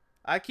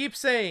 I keep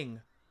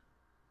saying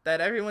that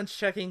everyone's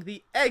checking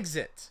the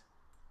exit.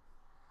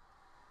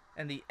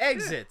 And the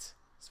exit,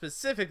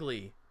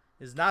 specifically,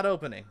 is not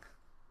opening.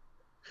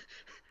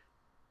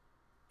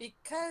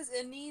 Because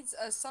it needs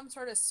some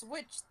sort of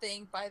switch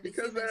thing by the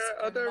Because there humans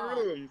to are turn it other on.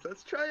 rooms.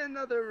 Let's try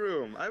another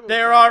room. I will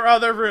There find are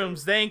another other room.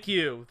 rooms. Thank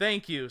you.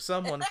 Thank you,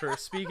 someone, for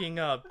speaking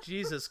up.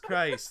 Jesus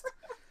Christ.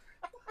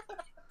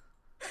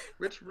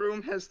 Which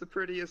room has the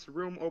prettiest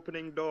room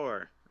opening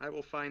door? I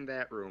will find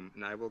that room,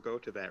 and I will go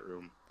to that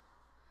room.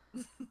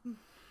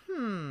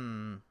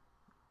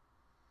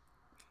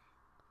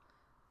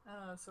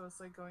 Oh, so it's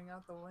like going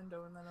out the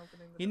window and then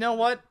opening the You door. know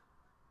what?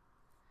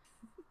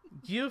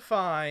 You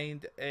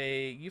find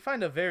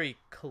a very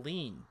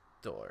clean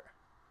door.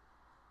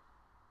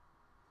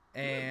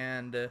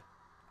 And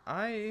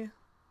and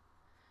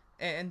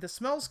the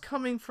smells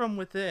coming from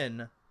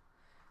within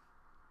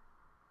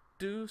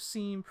do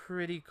seem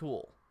pretty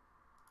cool.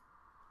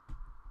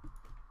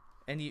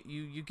 And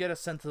you get a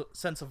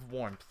sense of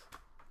warmth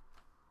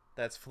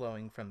that's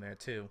flowing from there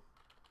too.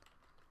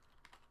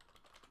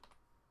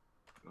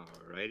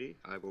 Alrighty,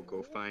 I will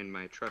go find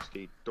my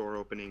trusty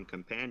door-opening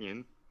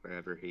companion,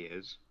 wherever he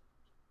is.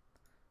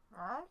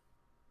 Huh?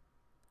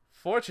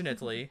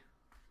 Fortunately...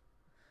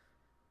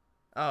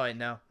 Oh, wait,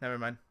 no. Never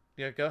mind.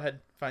 Yeah, go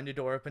ahead. Find your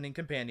door-opening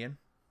companion.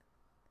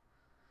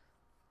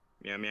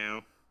 Meow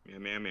meow. Meow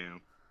meow meow.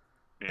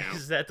 Meow.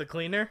 Is that the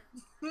cleaner?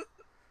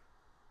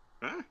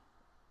 Huh?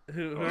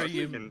 Who Oh, are I was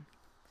you? thinking-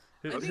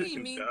 I I was think he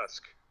thinking means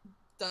Dusk.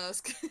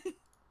 Dusk.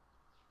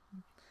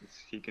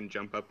 He can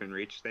jump up and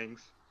reach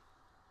things.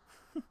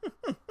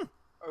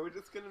 Are we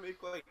just gonna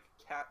make like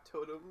cat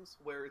totems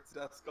where it's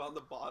Dusk on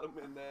the bottom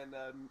and then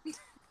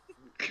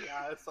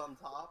Meows on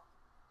top?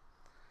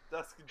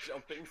 Dusk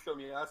jumping so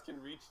Meows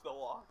can reach the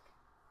lock.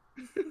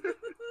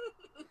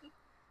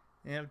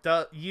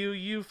 Yeah,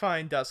 you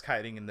find Dusk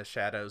hiding in the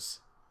shadows.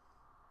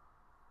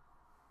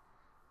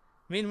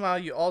 Meanwhile,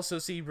 you also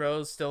see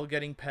Rose still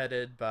getting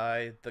petted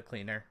by the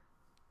cleaner.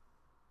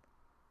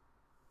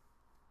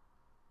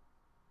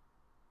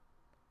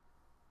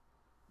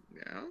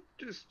 Yeah, I'll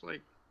just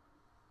like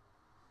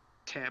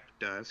tap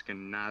Dusk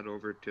and nod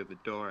over to the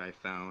door I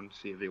found,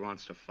 see if he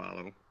wants to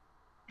follow.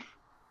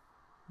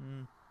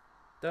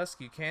 Dusk,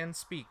 you can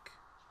speak.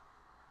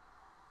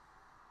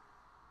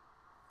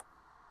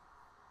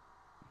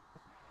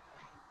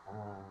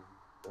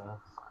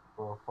 Dusk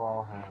will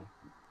follow him.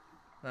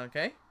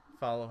 Okay,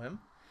 follow him.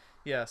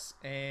 Yes,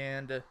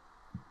 and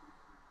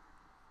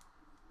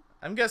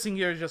I'm guessing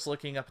you're just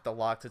looking up at the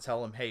lock to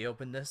tell him, hey,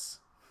 open this.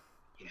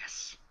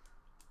 Yes.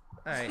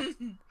 Alright.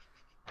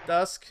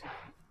 Dusk,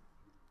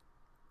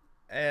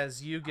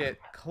 as you get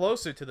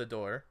closer to the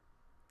door,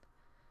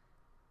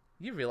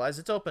 you realize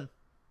it's open.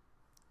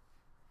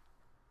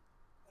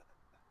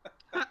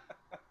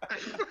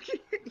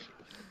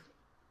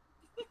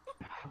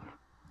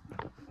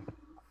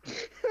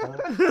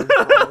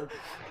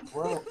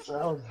 Well,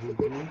 that was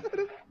easy.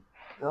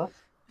 That's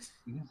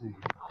easy.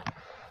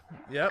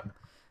 Yep.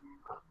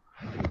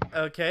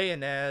 Okay,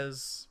 and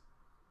as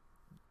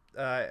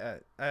I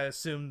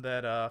assume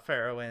that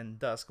Pharaoh and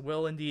Dusk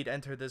will indeed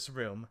enter this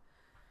room,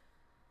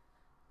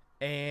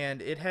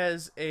 and it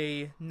has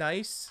a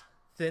nice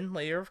thin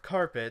layer of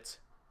carpet,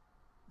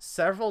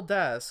 several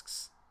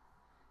desks,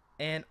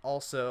 and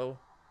also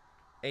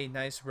a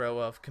nice row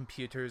of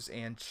computers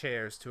and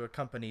chairs to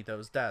accompany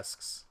those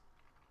desks.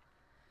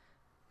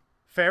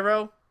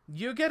 Pharaoh,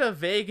 you get a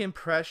vague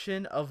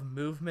impression of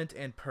movement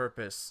and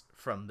purpose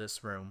from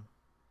this room.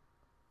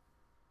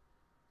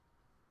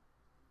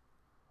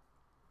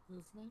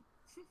 Movement.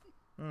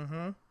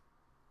 Mm-hmm.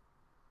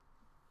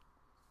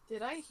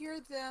 Did I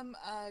hear them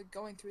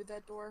going through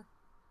that door?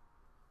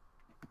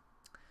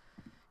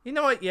 You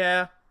know what?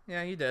 Yeah,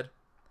 you did.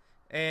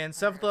 And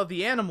several of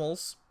the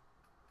animals,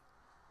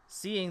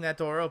 seeing that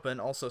door open,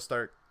 also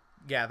start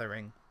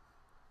gathering.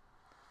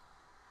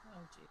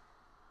 Oh, gee.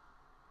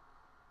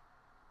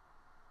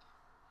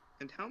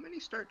 And how many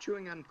start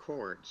chewing on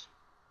cords?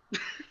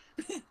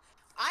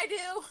 I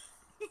do.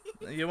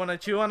 You want to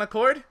chew on a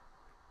cord?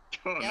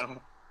 Oh Yep.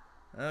 no.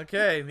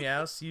 Okay,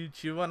 Meows, you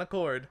chew on a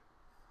cord.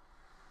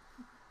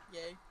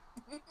 Yay.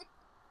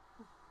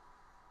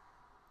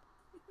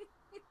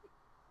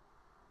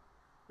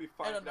 We I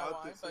find don't know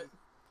out why, this but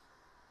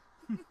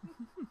is.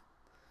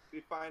 We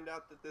find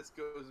out that this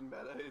goes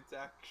meta. It's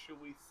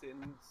actually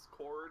Sin's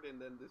cord, and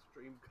then this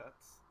dream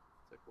cuts.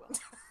 It's like, well,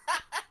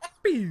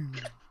 Pew.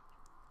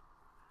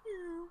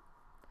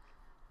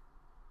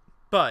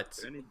 But,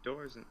 Are there any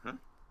doors in?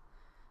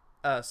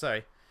 Huh?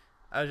 sorry,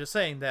 I was just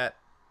saying that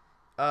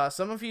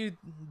some of you,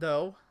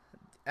 though,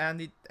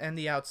 and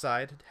the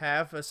outside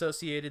have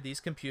associated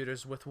these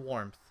computers with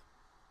warmth.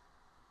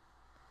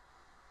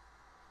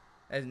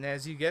 And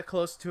as you get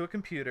close to a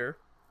computer,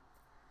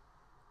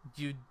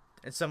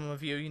 and some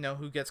of you,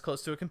 who gets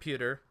close to a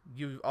computer,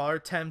 you are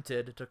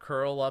tempted to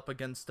curl up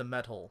against the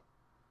metal.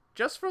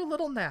 Just for a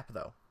little nap,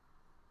 though.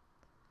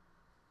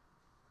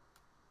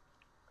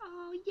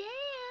 Oh yeah.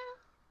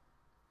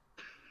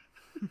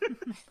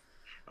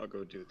 I'll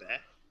go do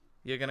that.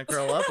 You're gonna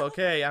curl up?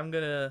 Okay, I'm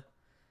gonna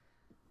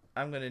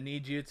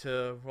need you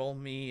to roll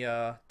me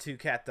 2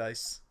 cat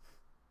dice.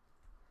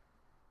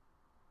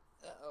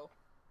 Uh-oh.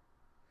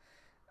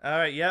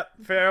 Alright, yep.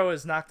 Pharaoh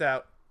is knocked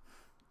out.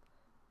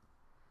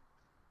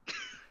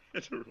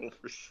 That's a roll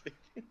for saving.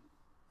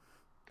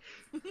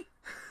 It's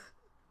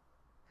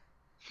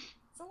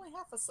only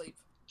half asleep.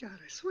 God,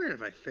 I swear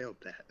if I failed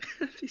that,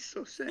 I'd be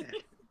so sad.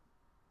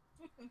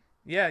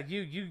 Yeah,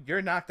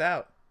 you're knocked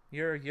out.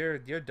 You're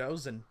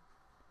dozing.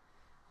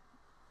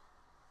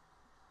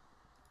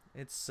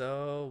 It's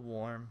so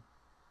warm.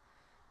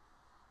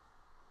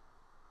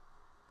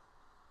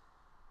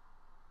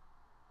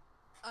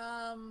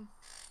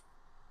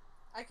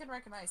 I can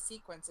recognize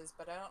sequences,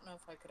 but I don't know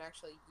if I could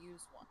actually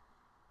use one.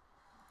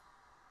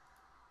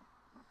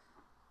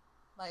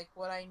 Like,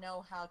 would I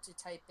know how to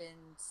type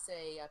in,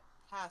 say, a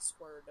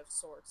password of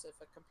sorts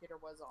if a computer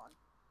was on?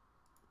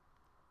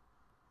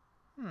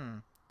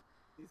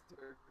 These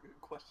are good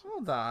questions.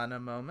 Hold on a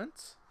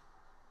moment.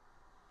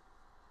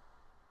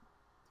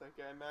 It's like,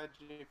 I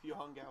imagine if you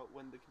hung out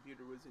when the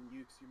computer was in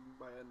use, you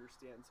might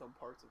understand some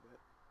parts of it.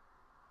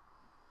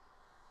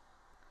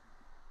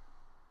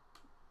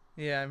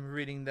 Yeah, I'm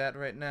reading that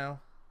right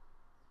now.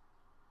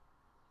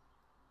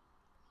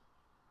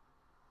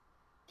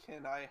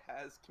 Can I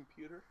has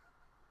computer?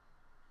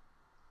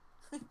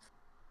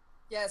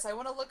 Yes, I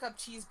want to look up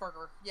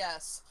cheeseburger.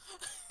 Yes.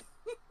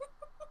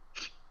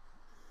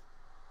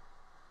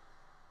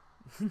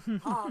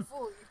 Ah,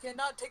 fool, you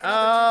cannot take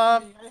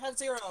another cheese from me. I have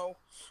 0.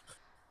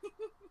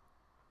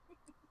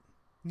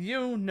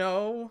 You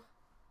know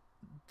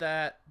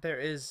that there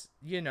is,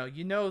 you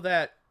know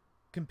that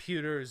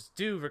computers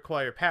do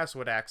require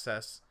password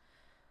access,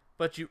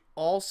 but you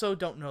also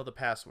don't know the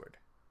password.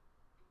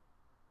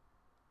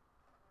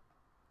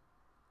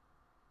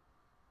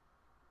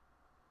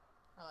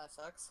 Oh, that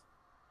sucks.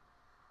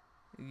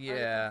 Yeah. Are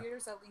the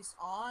computers at least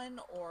on,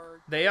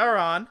 or... They are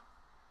on.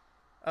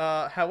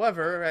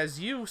 However, as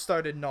you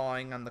started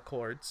gnawing on the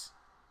cords,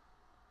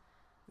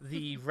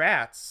 the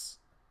rats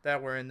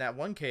that were in that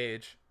one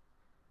cage,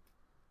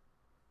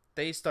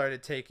 they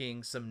started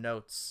taking some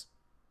notes,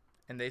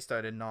 and they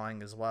started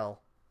gnawing as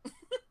well.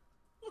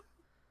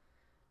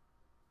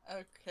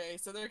 Okay,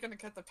 so they're gonna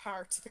cut the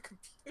power to the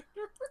computer.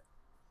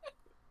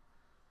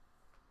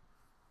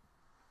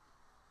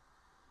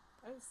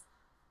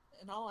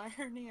 In all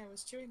irony, I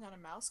was chewing on a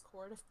mouse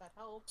cord, if that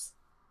helps.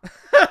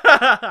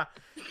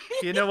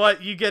 You know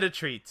what? You get a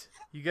treat.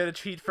 You get a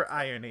treat for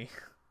irony.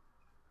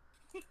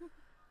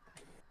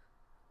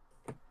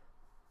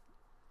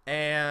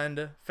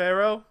 And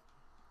Pharaoh,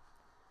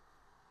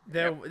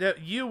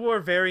 you were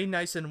very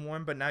nice and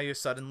warm, but now you're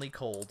suddenly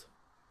cold.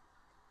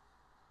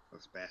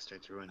 Those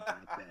bastards ruined my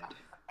bed.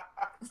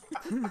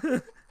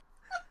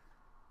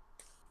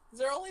 Is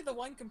there only the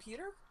one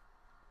computer?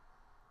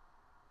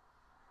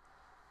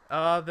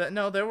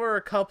 No, there were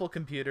a couple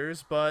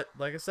computers, but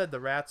like I said,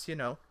 the rats, you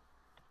know.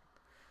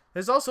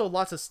 There's also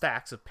lots of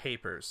stacks of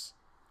papers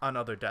on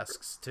other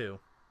desks, too.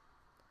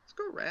 Let's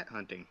go rat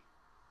hunting.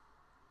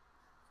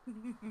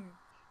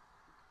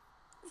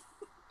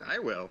 I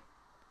will.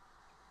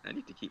 I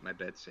need to keep my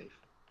bed safe.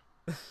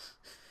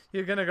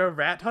 You're gonna go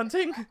rat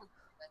hunting?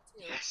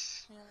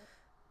 Yes. Yeah.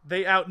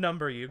 They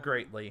outnumber you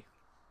greatly.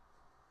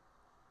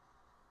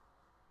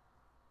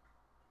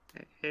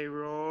 Hey,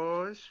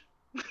 Rose.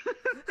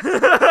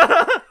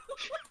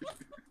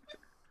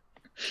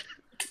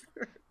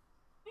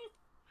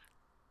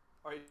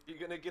 Are you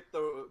gonna get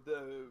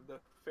the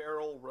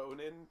feral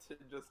Ronin to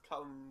just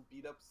come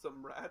beat up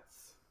some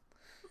rats?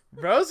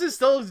 Rose is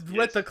still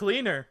with the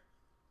cleaner.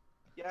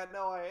 Yeah,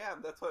 no, I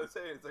am. That's what I'm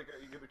saying. It's like, are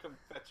you gonna come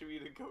fetch me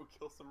to go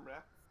kill some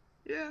rats?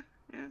 Yeah.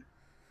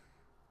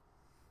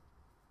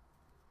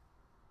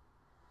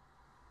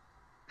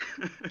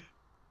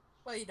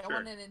 Well, you don't Sure.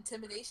 want an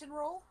intimidation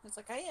roll? It's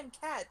like, I am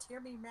cat, hear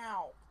me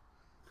meow.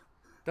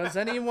 Does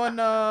anyone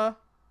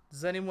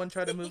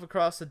try to move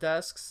across the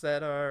desks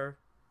that are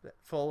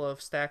full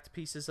of stacked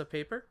pieces of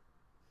paper?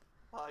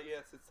 Ah,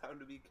 yes, it's time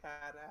to be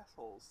cat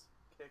assholes.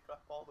 Kick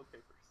up all the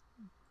papers.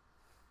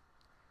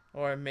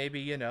 Or maybe,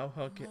 you know,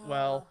 okay, No.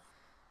 well,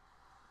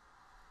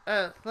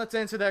 let's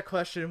answer that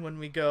question when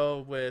we go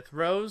with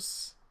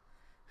Rose,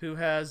 who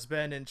has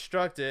been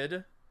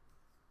instructed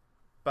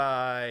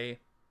by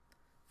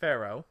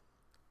Pharaoh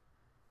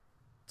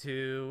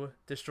to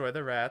destroy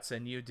the rats,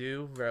 and you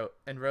do,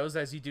 and Rose,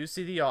 as you do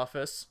see the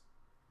office,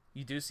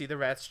 you do see the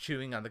rats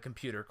chewing on the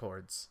computer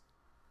cords.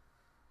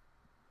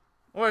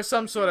 Or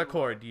some sort of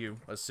cord,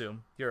 you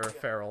assume. You're a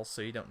feral,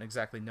 so you don't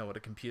exactly know what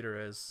a computer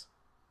is.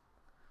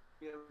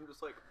 Yeah, I'm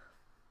just like,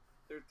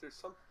 there's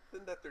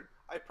something that they're...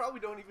 I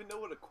probably don't even know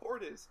what a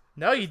cord is.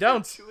 No, you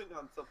don't. They're chewing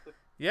on something.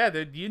 Yeah,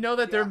 you know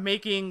that they're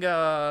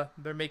Yeah.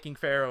 making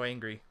Pharaoh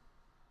angry.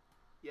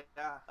 Yeah,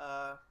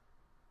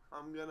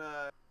 I'm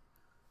gonna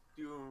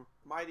do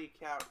Mighty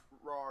Cat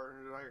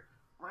Roar.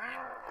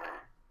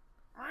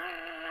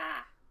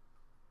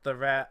 The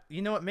rat.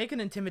 You know what? Make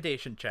an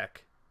intimidation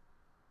check.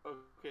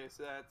 Okay,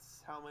 so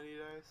that's how many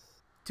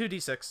dice?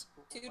 2d6.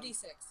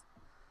 2d6.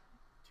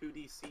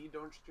 2DC,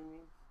 don't you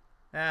mean?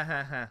 Ah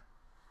ha ha.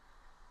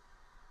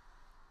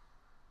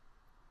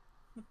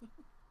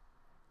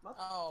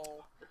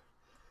 Oh.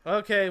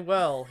 Okay,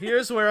 well,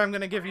 here's where I'm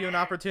gonna give you an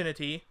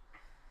opportunity.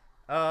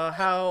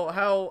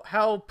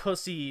 How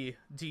pussy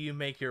do you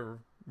make your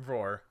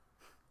roar?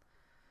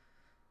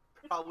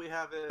 Probably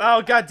have it.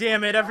 Oh, god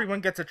damn it,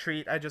 everyone gets a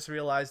treat. I just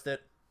realized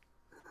it.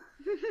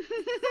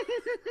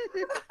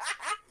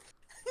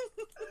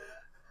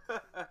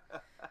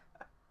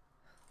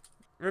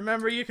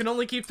 Remember, you can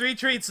only keep 3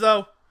 treats,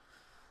 though.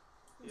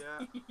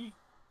 Yeah.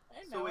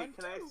 So wait,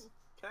 can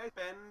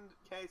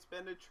I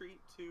spend a treat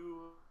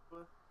to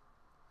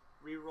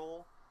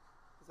re-roll?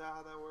 Is that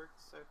how that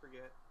works? I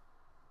forget.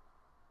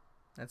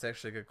 That's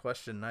actually a good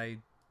question. I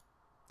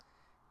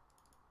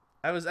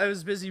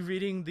was busy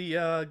reading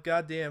the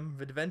goddamn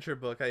adventure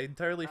book. I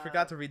entirely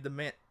forgot to read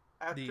the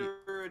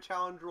After a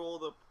challenge roll,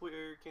 the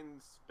player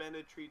can spend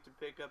a treat to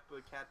pick up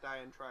a cat die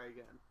and try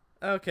again.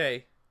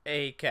 Okay,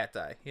 a cat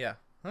die. Yeah.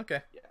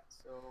 Okay. Yeah.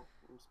 So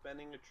I'm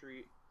spending a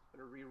treat.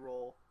 Gonna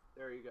re-roll.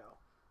 There you go.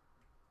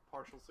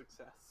 Partial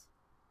success.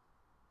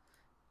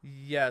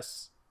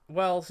 Yes.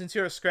 Well, since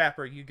you're a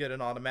scrapper, you get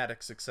an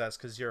automatic success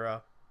because you're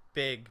a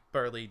big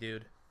burly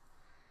dude.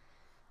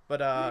 But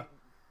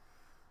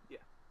yeah,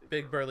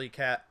 big burly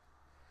cat.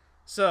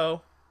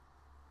 So,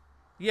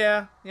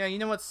 yeah, you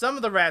know what? Some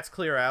of the rats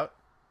clear out.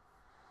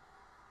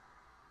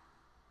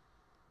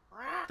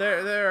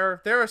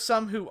 There are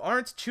some who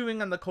aren't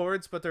chewing on the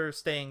cords, but they're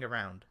staying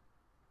around.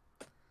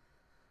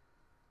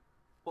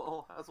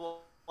 Well, as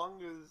long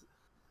as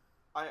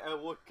I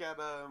look at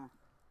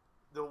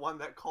the one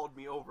that called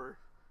me over.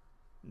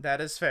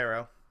 That is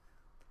Pharaoh.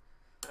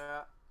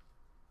 Yeah.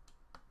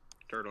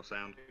 Turtle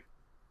sound.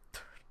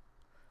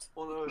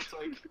 Well, no, it's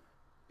like,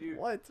 dude,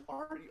 What?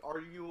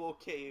 Are you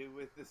okay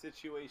with the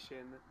situation?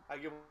 I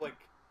give like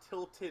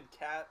tilted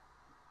cat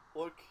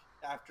look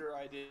after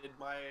I did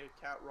my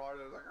cat roar.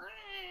 I was like,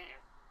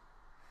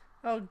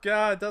 Oh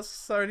god, that's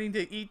starting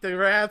to eat the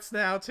rats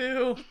now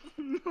too.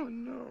 Oh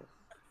no.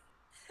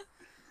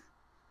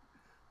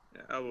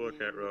 Yeah, I'll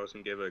look at Rose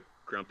and give a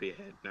grumpy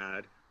head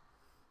nod.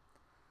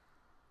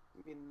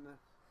 I mean,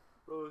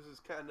 Rose is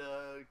kind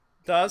of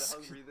Dusk.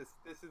 hungry.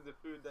 This is the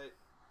food that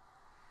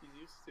she's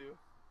used to.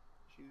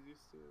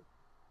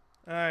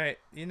 Alright,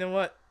 you know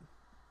what?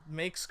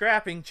 Make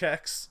scrapping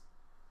checks.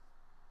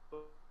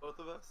 Both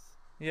of us?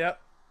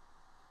 Yep.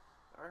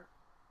 Alright.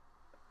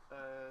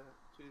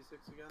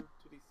 2d6 again?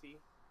 2dc?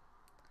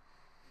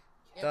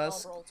 Yep,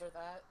 Dusk. all rolls are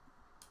that.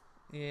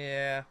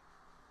 Yeah.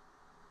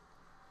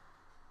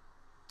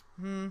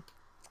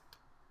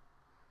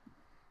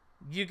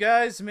 You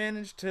guys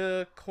managed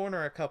to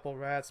corner a couple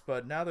rats,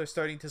 but now they're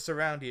starting to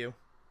surround you.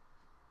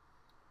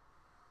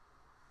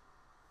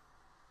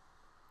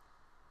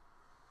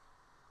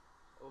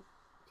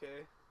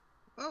 Okay.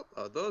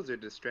 Oh, those are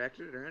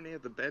distracted. Are any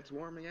of the beds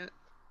warm yet?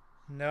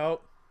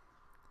 Nope.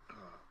 Oh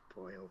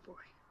boy, oh boy.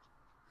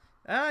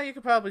 You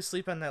could probably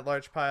sleep on that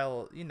large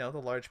pile, you know, the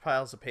large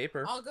piles of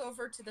paper. I'll go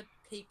over to the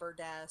paper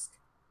desk.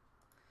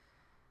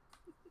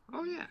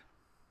 Oh yeah.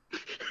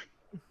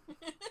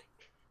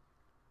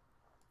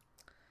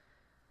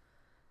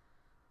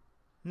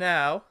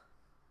 Now,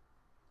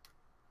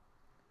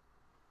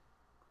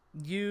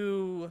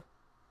 you,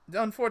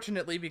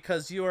 unfortunately,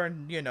 because you are,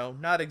 you know,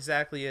 not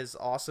exactly as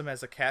awesome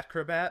as a cat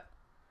acrobat,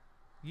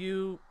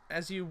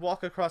 as you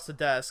walk across the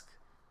desk,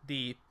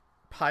 the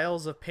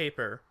piles of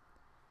paper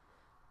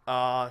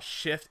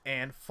shift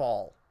and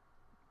fall.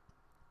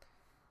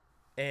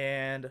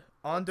 And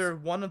under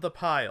one of the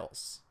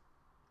piles,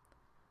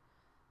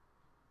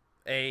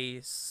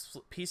 a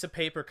piece of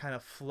paper kind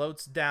of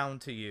floats down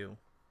to you,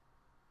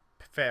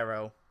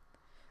 Pharaoh,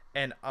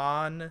 and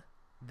on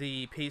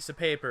the piece of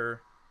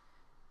paper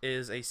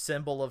is a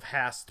symbol of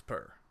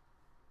Hastper.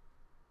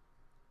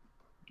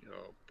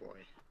 Oh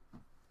boy.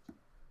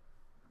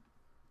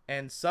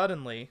 And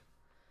suddenly,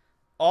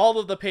 all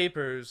of the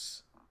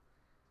papers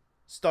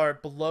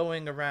start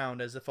blowing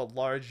around as if a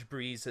large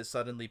breeze has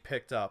suddenly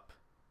picked up.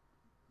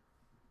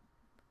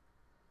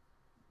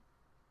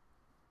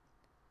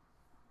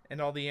 And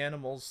all the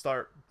animals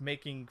start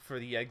making for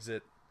the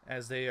exit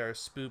as they are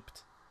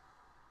spooked.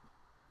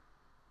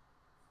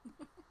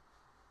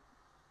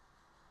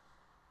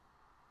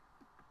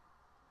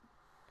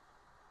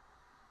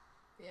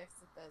 The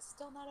exit is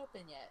still not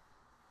open yet.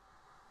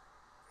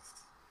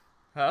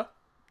 Huh?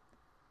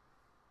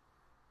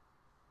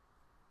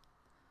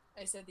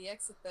 I said the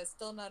exit that's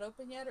still not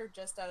open yet, or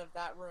just out of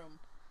that room?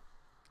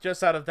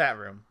 Just out of that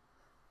room.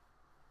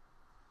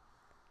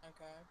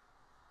 Okay.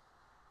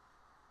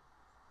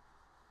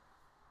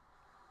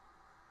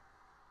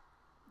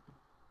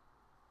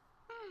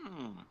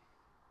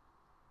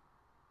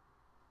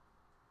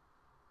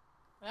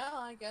 Well,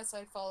 I guess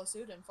I'd follow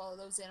suit and follow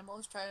those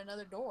animals, try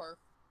another door.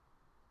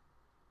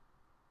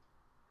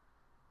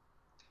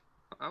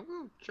 I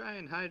will try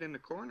and hide in the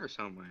corner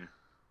somewhere,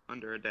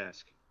 under a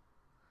desk.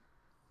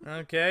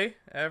 Okay,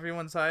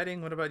 everyone's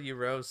hiding. What about you,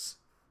 Rose?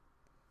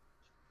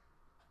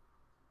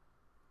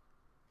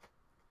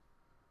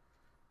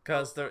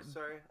 Because the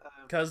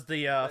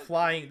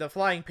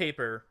flying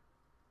paper,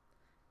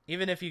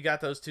 even if you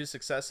got those 2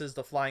 successes,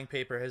 the flying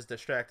paper has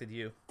distracted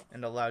you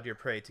and allowed your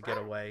prey to get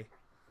away.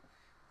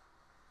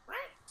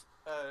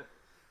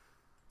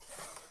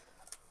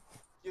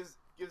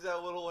 gives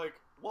that little like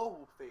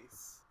whoa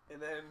face,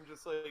 and then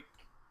just like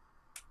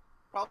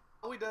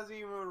probably doesn't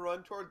even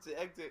run towards the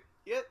exit.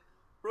 Yet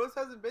Rose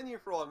hasn't been here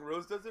for long.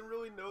 Rose doesn't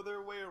really know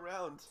their way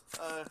around.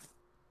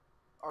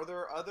 Are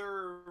there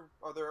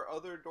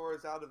other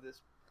doors out of this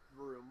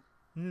room?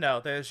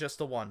 No, there's just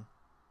the one.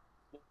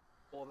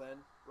 Well then,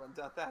 runs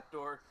out that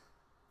door,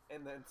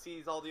 and then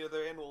sees all the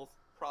other animals.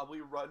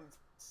 Probably runs,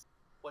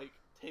 like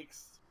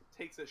takes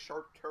a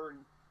sharp turn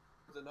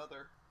towards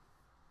another.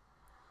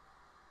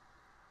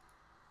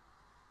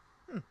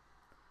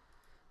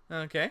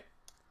 Okay.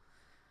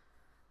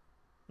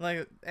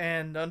 Like,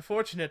 and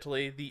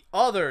unfortunately, the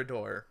other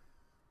door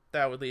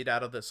that would lead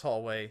out of this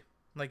hallway,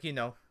 like, you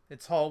know,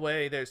 it's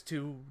hallway, there's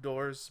two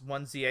doors.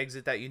 One's the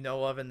exit that you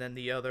know of, and then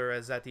the other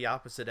is at the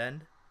opposite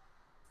end.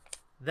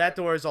 That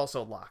door is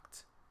also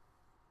locked.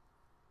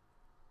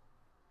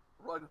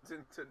 Runs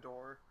into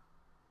door.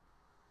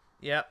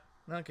 Yep.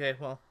 Okay,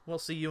 well, we'll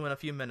see you in a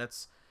few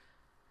minutes.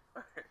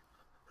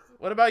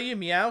 What about you,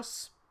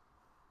 Meows?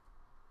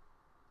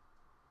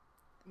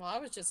 Well, I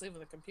was just leaving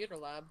the computer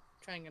lab,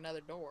 trying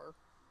another door.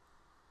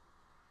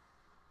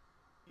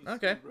 You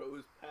Okay. see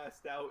Rose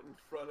passed out in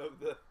front of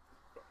the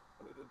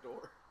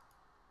door.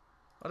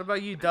 What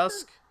about you,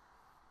 Dusk?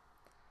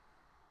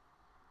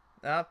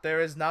 Ah, there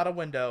is not a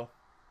window.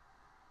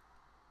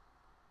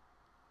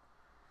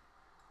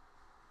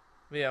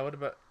 Yeah,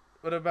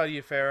 what about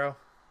you, Pharaoh?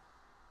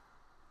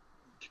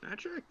 Can I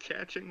try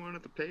catching one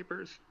of the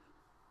papers?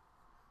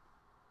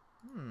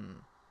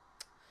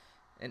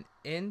 An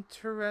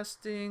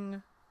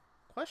interesting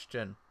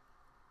question.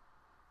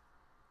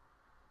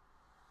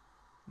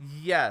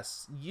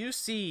 Yes, you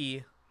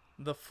see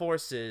the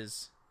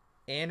forces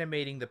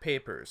animating the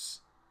papers.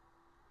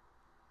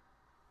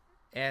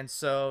 And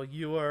so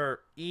you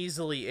are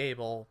easily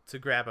able to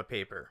grab a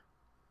paper.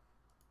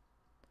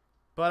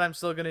 But I'm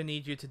still going to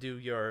need you to do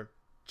your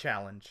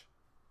challenge.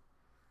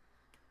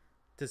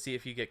 To see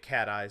if you get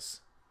cat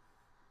eyes.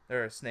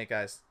 Or snake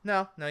eyes.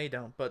 No, you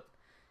don't. But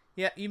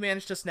yeah, you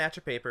managed to snatch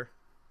a paper.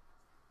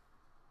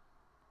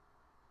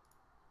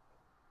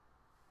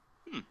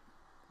 And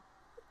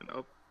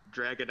I'll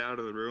drag it out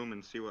of the room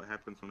and see what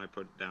happens when I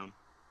put it down.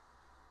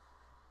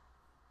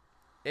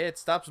 It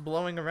stops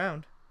blowing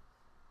around.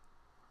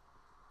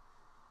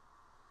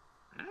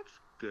 That's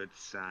a good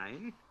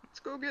sign. Let's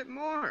go get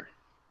more.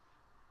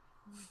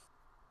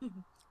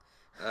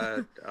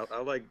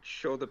 I'll like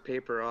show the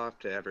paper off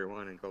to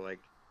everyone and go like,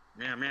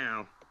 meow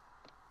meow.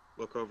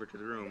 Look over to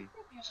the room.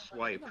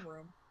 Swipe.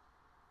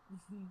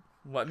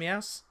 What,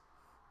 Meows?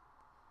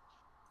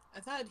 I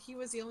thought he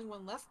was the only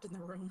one left in the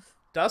room.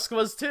 Dusk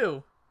was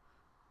too.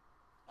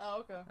 Oh,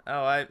 okay.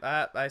 Oh,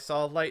 I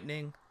saw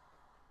lightning.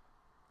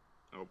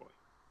 Oh boy.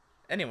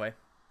 Anyway.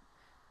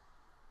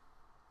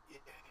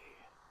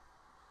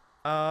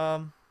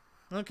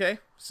 Okay.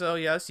 So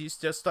yes, you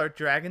just start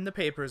dragging the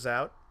papers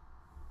out.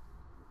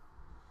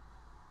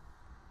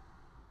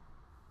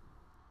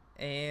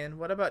 And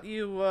what about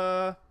you,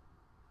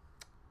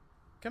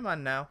 come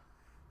on now.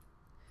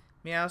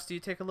 Meows, do you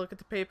take a look at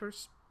the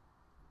papers?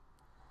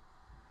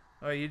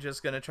 Or are you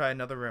just gonna try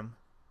another room?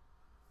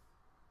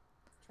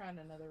 Trying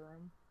another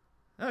room.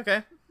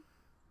 Okay.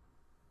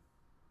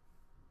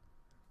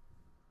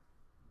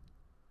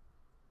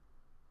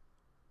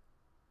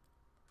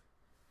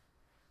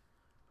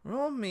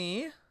 Roll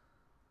me.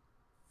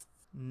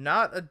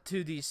 Not a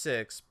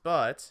 2d6,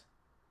 but...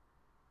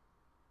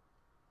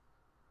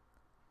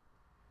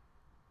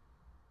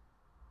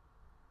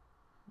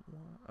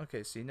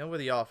 Okay, so you know where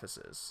the office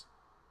is.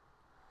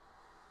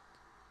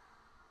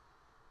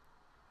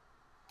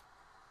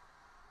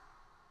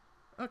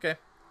 Okay.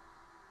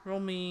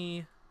 Roll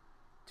me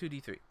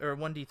 2d3, or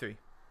 1d3.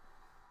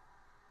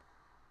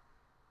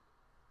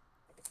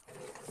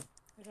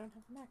 I don't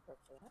have a macro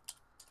for that.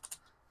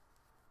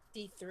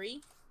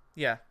 D3?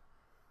 Yeah.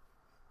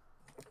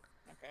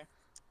 Okay.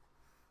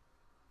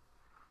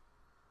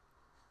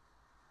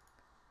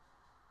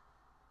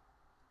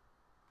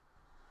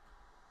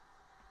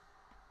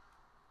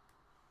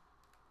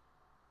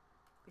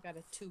 We got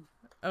a 2.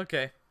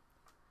 Okay.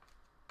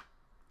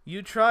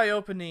 You try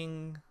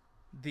opening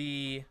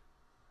the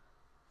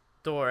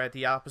door at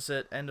the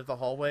opposite end of the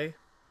hallway,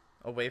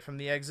 away from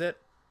the exit,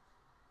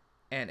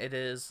 and it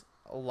is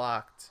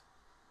locked.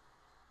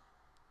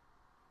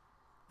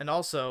 And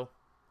also,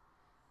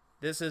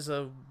 this is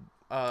a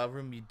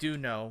room you do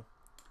know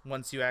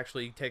once you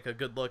actually take a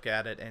good look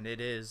at it, and it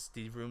is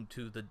the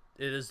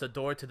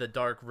door to the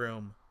dark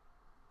room.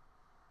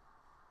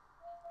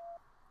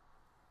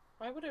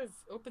 Why would I have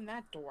opened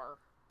that door?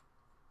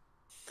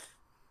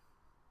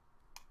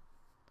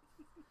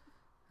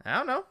 I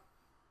don't know.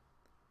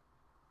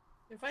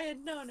 If I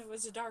had known it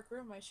was a dark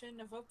room, I shouldn't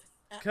have opened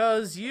that.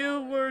 'Cause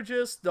you were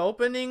just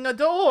opening a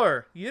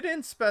door. You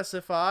didn't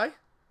specify.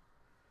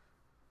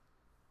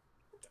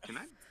 Can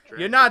I?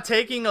 You're not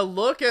taking a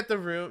look at the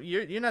room.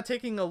 You're not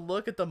taking a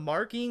look at the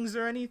markings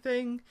or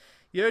anything.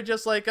 You're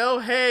just like, oh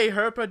hey,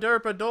 herpa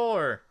derpa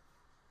door.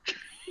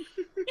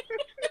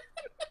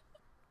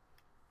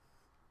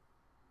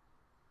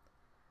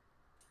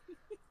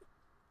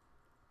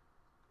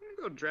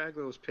 go drag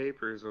those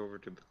papers over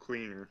to the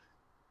cleaner.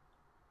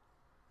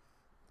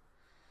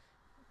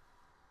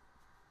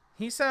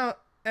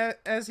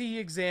 As he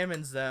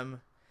examines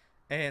them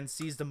and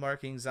sees the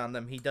markings on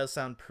them, he does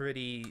sound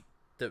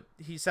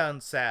he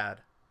sounds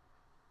sad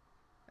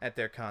at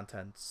their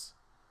contents.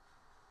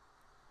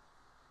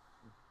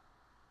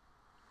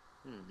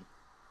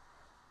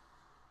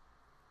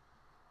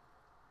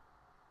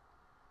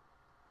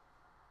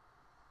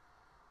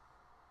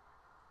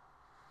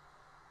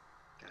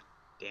 God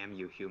damn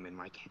you, human.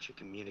 Why can't you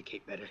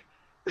communicate better?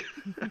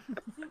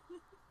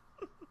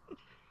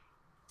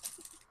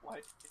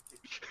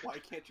 Why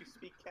can't you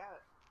speak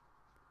cat?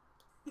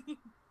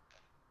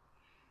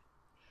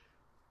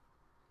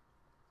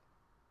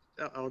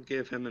 I'll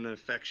give him an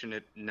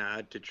affectionate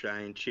nod to try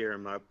and cheer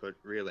him up, but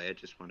really I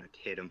just want to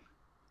hit him.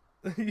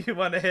 You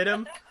want to hit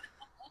him?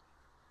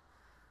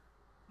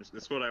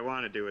 That's what I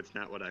want to do. It's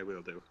not what I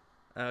will do.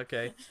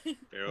 Okay.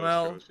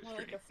 Well,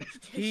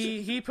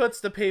 he puts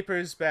the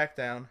papers back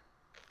down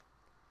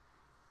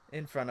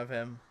in front of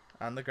him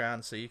on the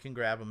ground, so you can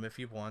grab them if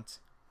you want.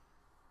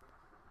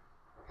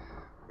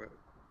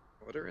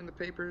 What are in the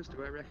papers?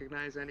 Do I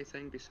recognize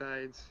anything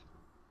besides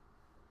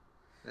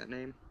that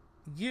name?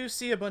 You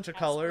see a bunch of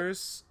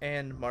colors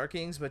and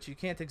markings, but you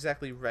can't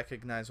exactly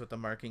recognize what the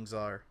markings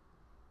are.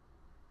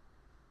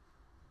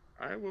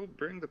 I will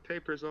bring the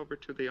papers over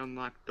to the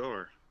unlocked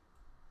door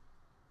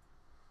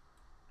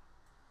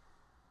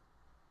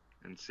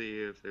and see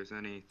if there's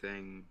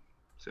anything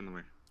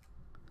similar.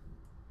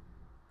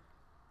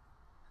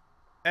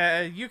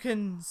 You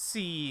can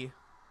see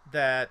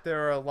that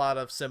there are a lot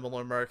of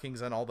similar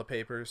markings on all the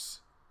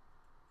papers.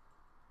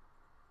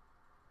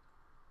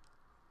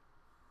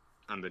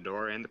 On the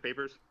door and the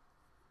papers?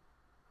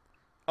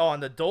 Oh, on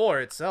the door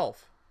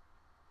itself?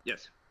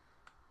 Yes.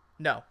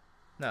 No,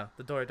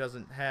 the door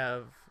doesn't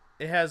have...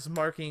 It has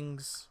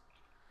markings,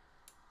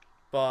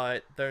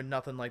 but they're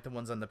nothing like the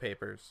ones on the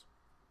papers.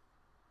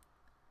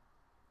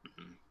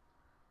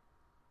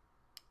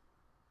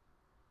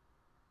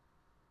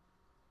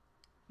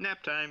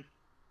 Nap time.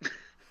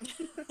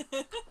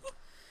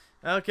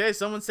 Okay,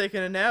 someone's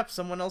taking a nap.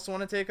 Someone else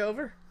want to take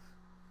over?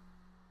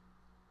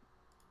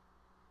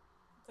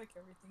 It's like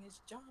everything is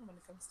John when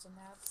it comes to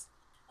naps.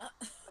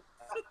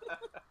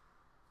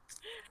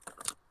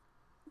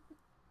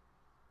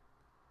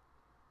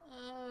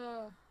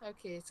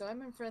 Okay, so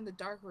I'm in front of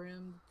the dark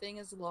room. The thing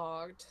is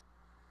logged.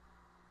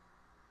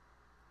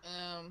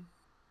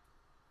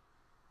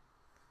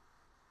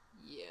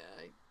 Yeah.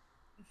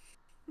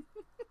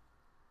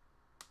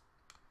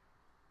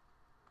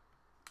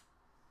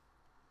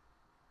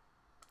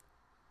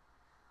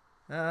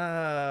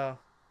 How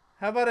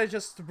about I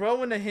just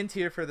throw in a hint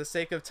here for the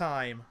sake of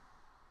time?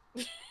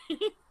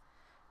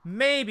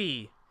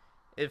 Maybe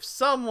if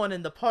someone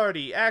in the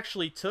party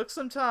actually took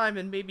some time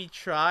and maybe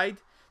tried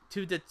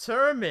to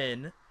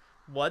determine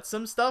what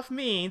some stuff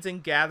means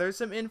and gather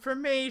some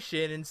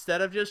information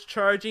instead of just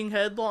charging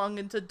headlong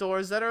into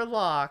doors that are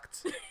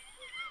locked,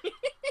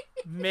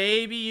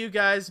 maybe you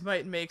guys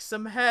might make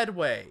some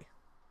headway.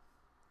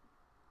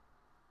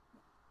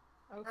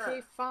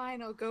 Okay,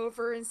 fine. I'll go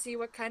over and see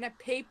what kind of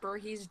paper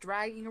he's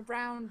dragging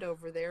around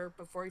over there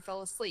before he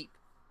fell asleep.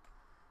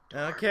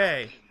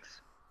 Okay.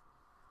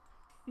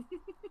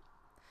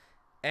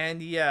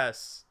 And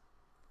yes,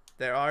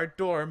 there are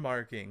door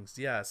markings.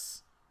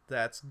 Yes,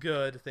 that's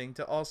good thing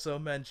to also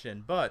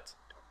mention. But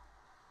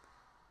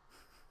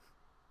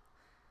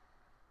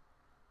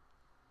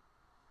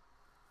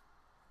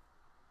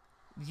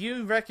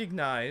you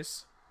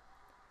recognize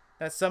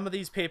that some of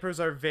these papers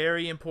are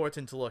very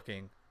important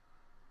looking.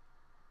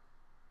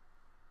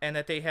 And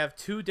that they have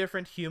two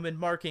different human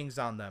markings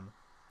on them.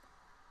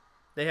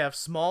 They have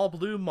small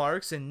blue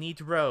marks in neat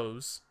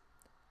rows,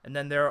 and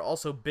then there are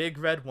also big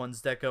red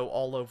ones that go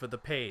all over the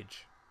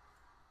page.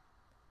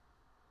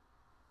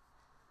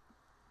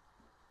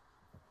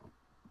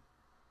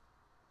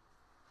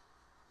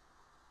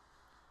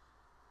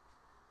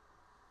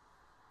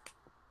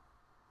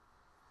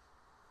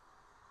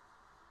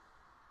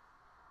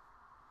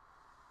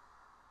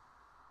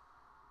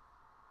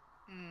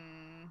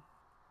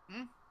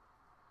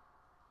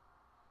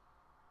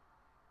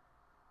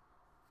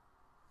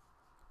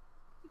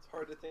 It's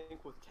hard to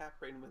think with cat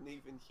brain when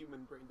even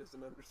human brain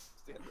doesn't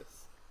understand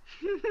this.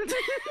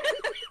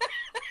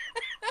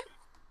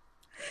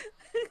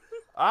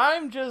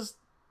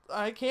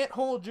 I can't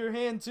hold your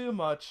hand too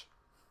much.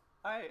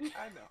 I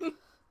know.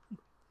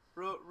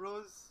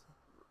 Rose,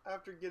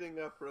 after getting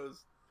up,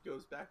 Rose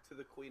goes back to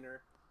the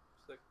cleaner.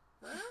 She's like,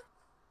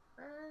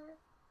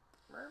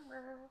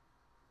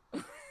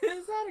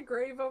 Is that a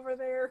grave over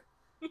there?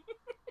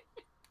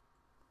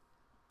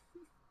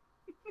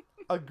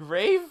 A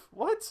grave?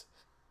 What?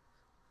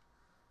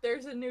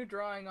 There's a new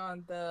drawing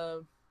on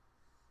the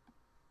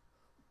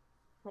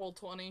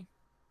Roll20.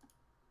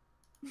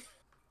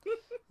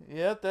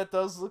 Yep, that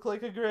does look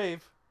like a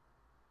grave.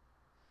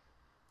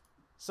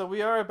 So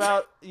we are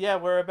about,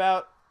 we're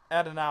about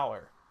at an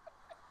hour.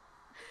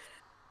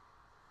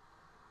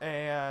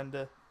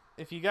 And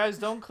if you guys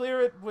don't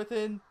clear it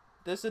within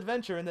this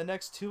adventure in the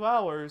next 2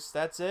 hours.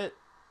 That's it.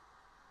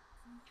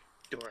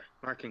 Door.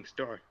 Markings.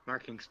 Door.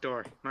 Markings.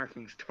 Door.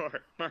 Markings.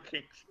 Door.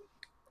 Markings.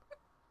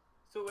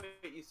 So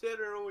wait, you said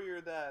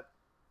earlier that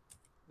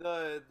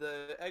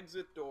the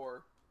exit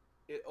door,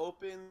 it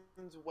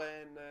opens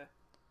when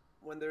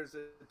there's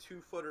a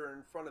 2-footer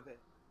in front of it.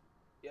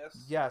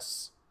 Yes.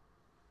 Yes.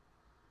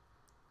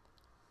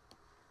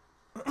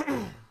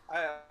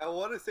 I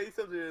want to say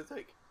something that's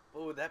like,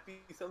 oh, would that be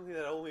something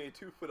that only a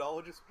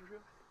 2-footologist would do?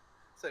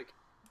 It's like,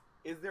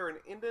 is there an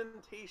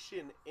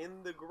indentation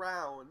in the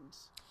ground?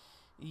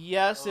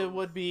 Yes, it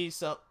would be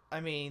some.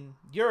 I mean,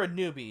 you're a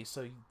newbie,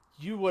 so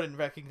you wouldn't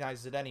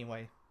recognize it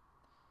anyway.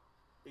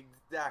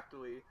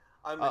 Exactly.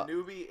 I'm a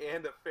newbie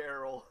and a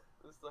feral.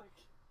 It's like,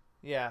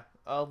 yeah,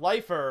 a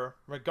lifer,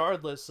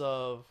 regardless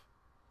of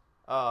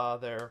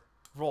their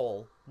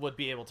role, would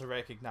be able to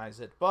recognize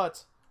it,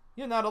 but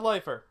you're not a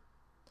lifer.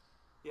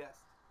 yes.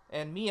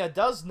 And Mia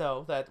does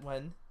know that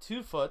when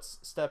 2-foots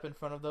step in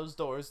front of those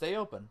doors, they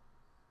open.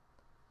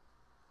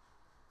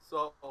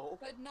 So.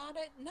 But not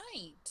at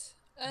night.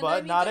 And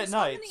But not at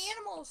night. So many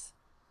animals.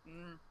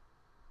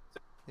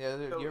 Yeah,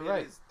 So you're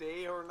right. It is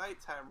day or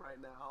nighttime right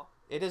now.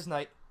 It is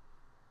night.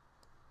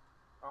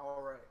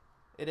 All right.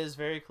 It is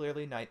very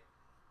clearly night.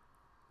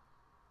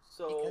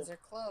 So. Because they're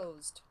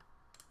closed.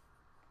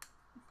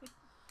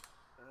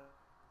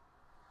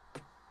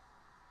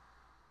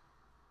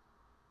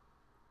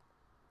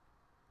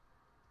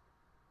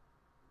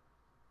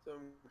 So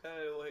I'm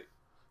kind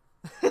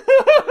of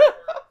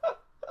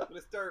I'm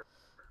gonna start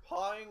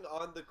pawing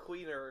on the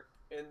queener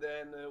and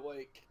then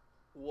like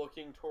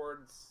looking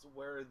towards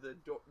where the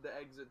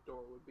exit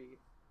door would be.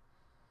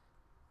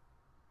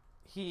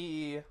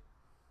 He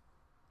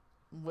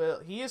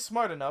is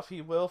smart enough.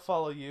 He will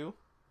follow you.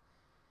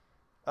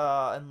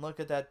 And look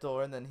at that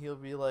door, and then he'll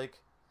be like,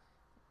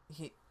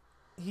 he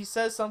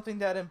says something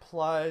that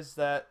implies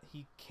that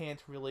he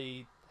can't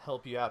really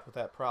help you out with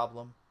that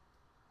problem.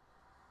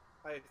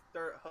 I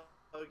start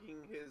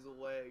hugging his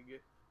leg,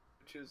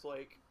 which is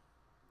like,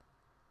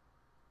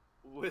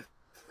 with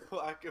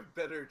lack of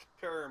better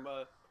term,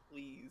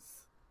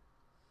 please.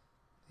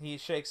 He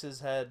shakes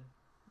his head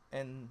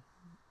and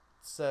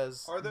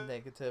says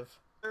negative.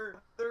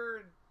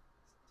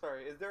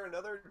 Is there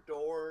another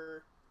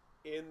door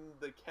in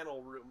the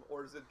kennel room,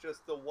 or is it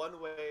just the one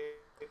way?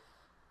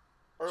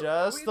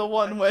 Just the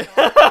one way.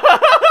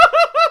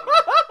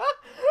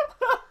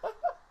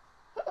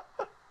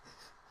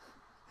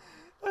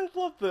 I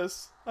love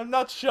this. I'm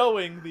not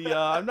showing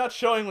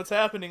what's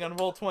happening on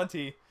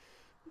Roll20,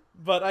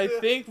 but I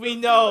think we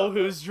know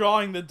who's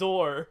drawing the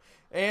door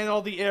and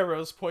all the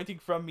arrows pointing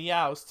from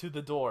Meows to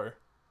the door.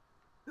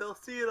 They'll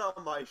see it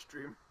on my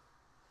stream.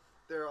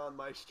 They're on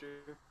my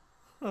stream.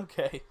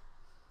 Okay.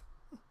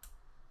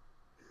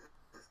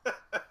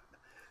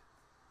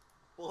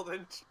 Well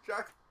then,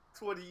 Jax,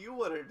 what do you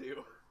want to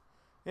do?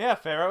 Yeah,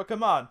 Pharaoh,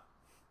 come on.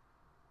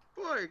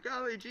 Boy,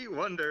 golly gee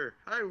wonder.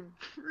 I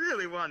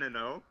really want to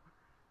know.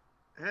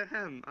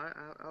 Ahem,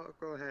 I'll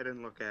go ahead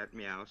and look at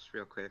Meows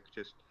real quick.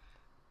 Just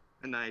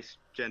a nice,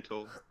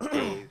 gentle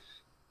gaze.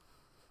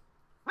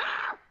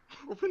 Ah!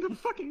 Open the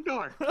fucking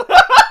door!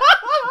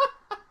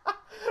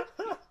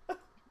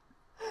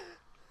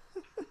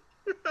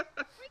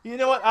 You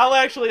know what? I'll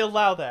actually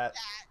allow that.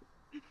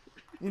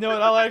 You know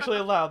what? I'll actually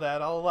allow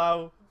that.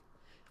 I'll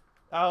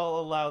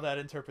allow that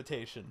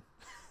interpretation.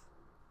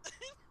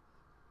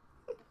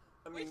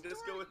 I mean, Which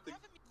just door go with the. are you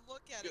having me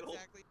look at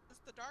exactly? Is this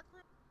the dark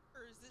room,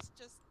 or is this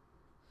just?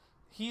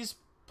 He's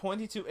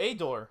pointing to a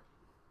door.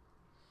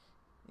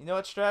 You know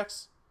what,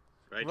 Strax?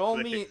 Right, roll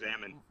click me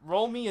examine.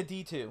 Roll me a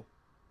D2.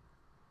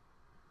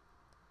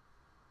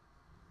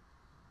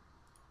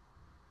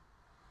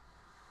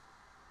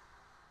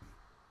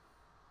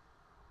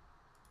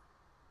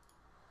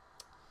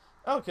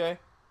 Okay.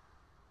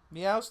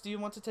 Meows, do you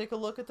want to take a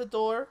look at the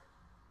door?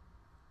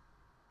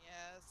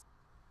 Yes.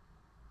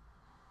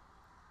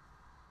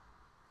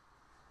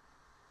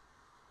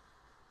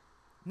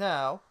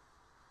 Now,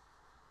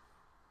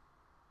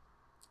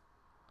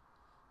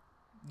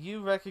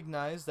 you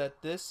recognize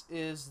that this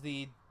is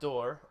the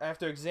door.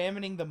 After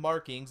examining the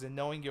markings and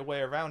knowing your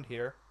way around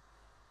here,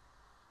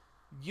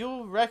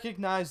 you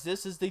recognize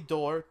this is the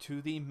door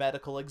to the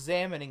medical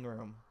examining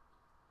room.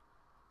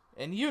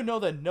 And you know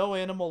that no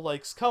animal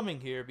likes coming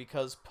here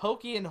because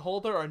Pokey and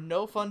Holder are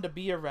no fun to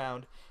be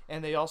around,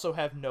 and they also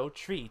have no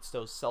treats,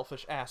 those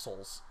selfish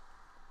assholes.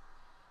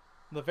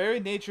 The very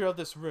nature of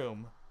this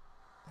room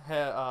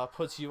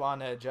puts you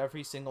on edge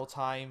every single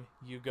time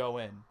you go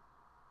in.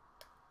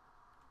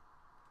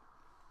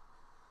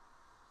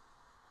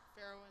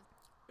 Pharaoh and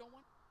don't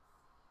want.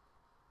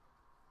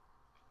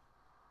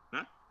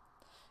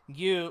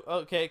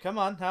 Huh? Okay, come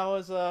on.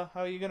 How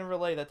are you gonna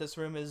relay that this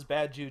room is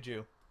bad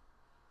juju?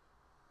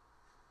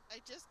 I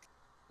just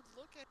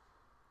look at.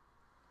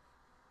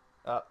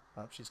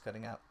 Oh, she's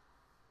cutting out.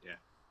 Yeah.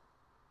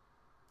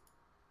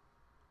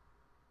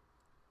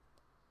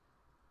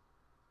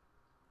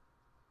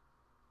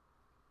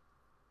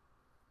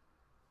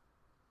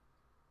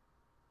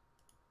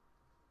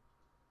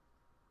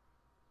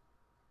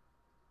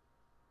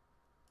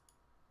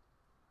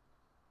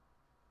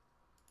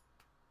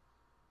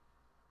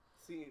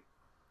 See,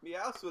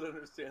 Meowth would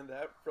understand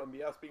that from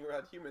Meowth being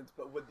around humans,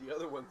 but would the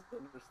other ones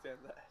understand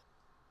that?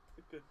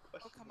 A good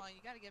question. Oh, come on, you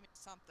gotta give me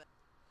something.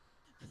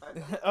 I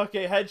know.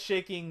 Okay, head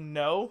shaking,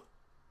 no.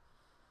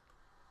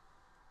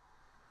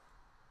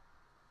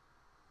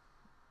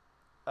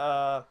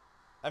 I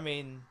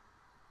mean,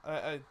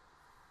 I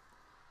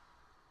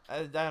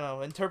don't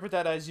know. Interpret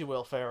that as you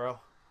will,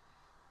 Pharaoh.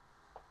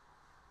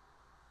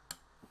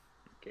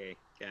 Okay,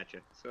 gotcha.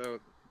 So,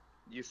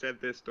 you said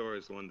this door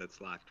is the one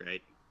that's locked,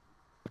 right?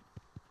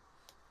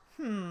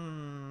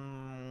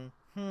 Oh,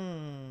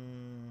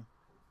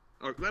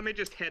 let me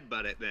just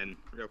headbutt it then,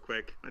 real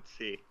quick. Let's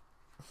see.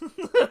 I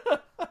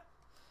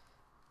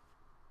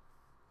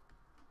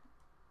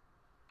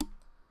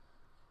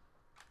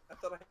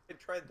thought I had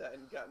tried that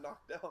and got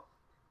knocked out.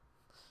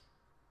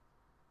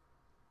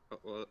 Oh,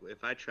 well,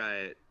 if I try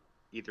it,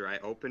 either I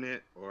open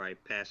it or I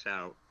pass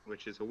out,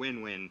 which is a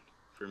win-win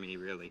for me,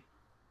 really.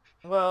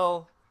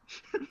 Well,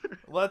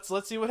 let's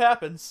see what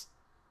happens.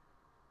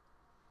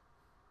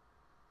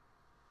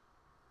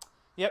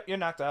 Yep, you're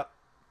knocked out.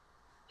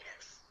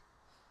 Yes.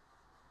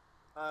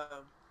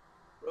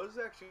 Rose is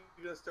actually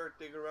gonna start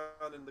digging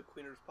around in the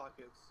cleaner's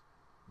pockets.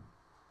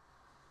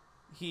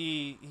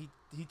 He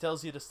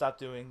tells you to stop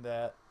doing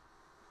that,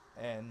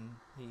 and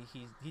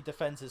he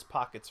defends his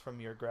pockets from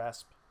your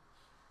grasp.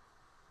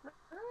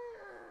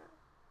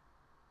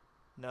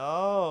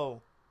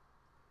 No.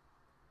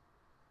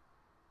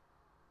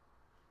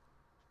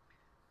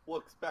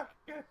 Looks back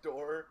at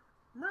door.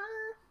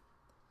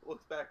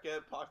 Looks back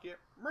at pocket.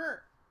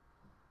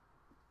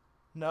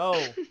 No.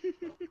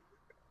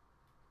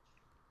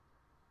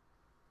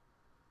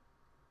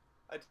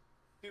 I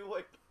do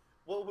like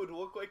what would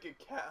look like a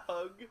cat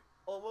hug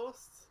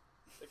almost.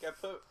 Like I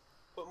put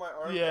my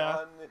arm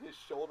on his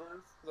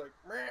shoulders. It's like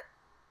meh.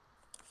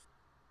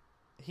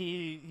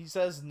 He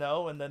says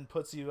no and then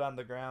puts you on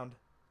the ground.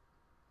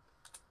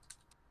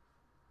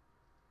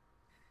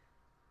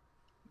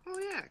 Oh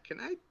yeah, can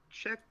I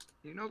check,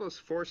 you know those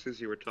forces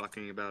you were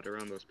talking about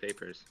around those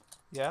papers?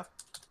 Yeah?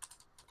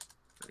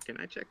 Can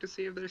I check to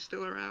see if they're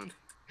still around?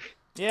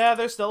 Yeah,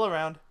 they're still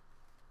around.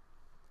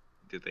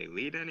 Do they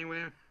lead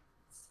anywhere?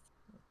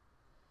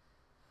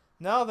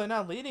 No, they're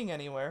not leading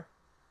anywhere.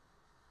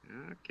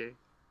 Okay.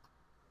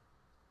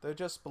 They're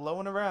just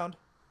blowing around.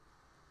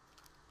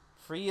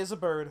 Free as a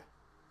bird.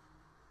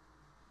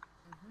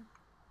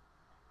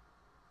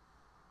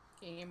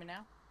 Can you hear me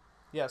now?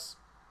 Yes.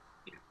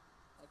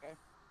 Okay.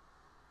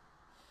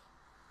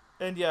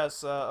 And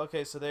yes,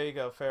 okay, so there you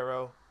go,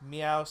 Pharaoh.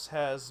 Meowth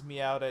has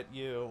meowed at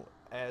you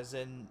as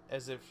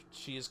if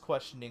she is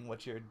questioning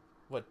what you're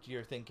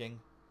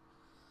thinking.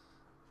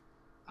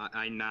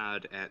 I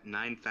nod at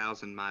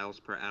 9,000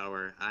 miles per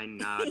hour. I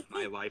nod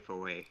my life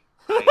away.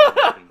 I am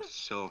working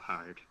so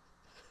hard.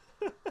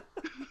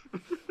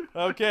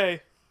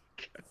 Okay.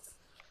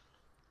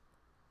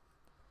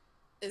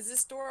 Is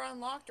this door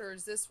unlocked or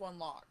is this one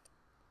locked?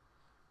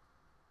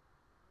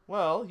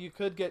 Well, you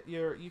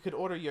could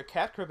order your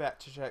Catcrobat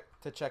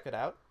to check it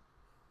out.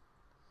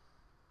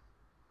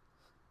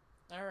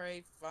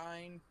 Alright,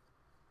 fine.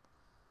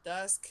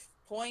 Dusk,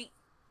 point,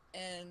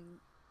 and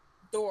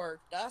door.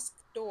 Dusk,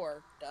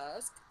 door.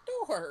 Dusk,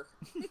 door.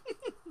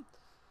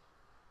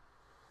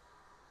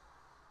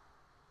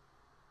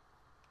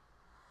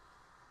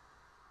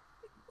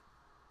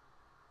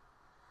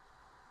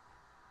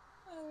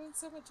 Oh,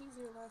 it's so much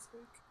easier last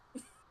week.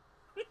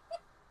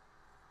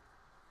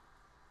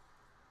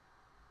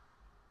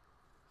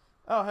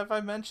 Oh, have I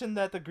mentioned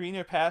that the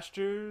Greener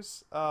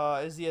Pastures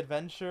is the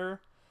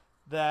adventure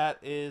that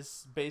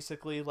is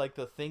basically like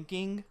the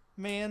thinking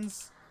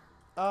man's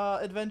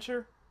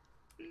adventure?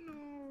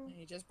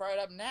 You just brought it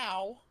up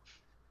now.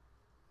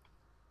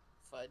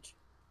 Fudge.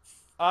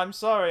 I'm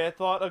sorry, I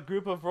thought a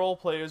group of role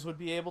players would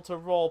be able to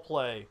role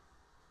play.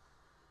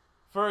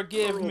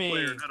 Forgive I'm a role me.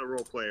 player, not a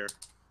role player.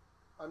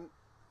 I'm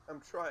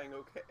trying,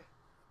 okay.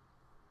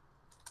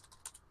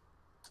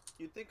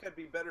 You'd think I'd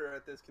be better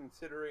at this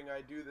considering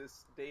I do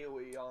this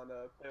daily on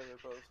Player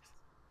Post.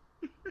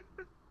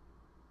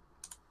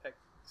 Heck,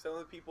 some of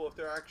the people, if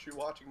they're actually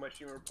watching my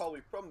stream, are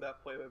probably from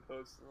that Player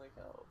Post and like,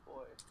 oh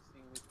boy,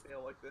 seeing me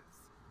fail like this.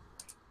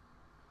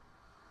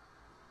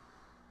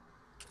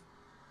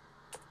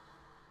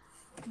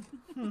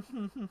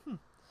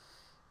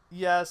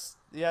 Yes,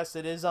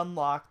 it is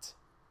unlocked.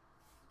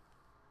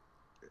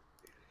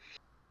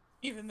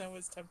 Even though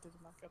it's tempted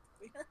to knock out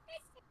the cleaner.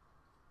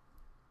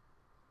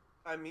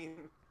 I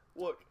mean,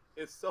 look,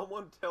 if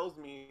someone tells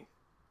me,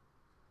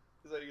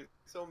 it's like, if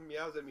someone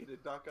meows at me to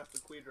knock out the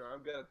cleaner,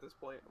 I'm good at this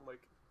point. I'm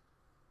like,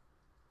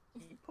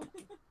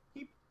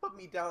 he put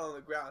me down on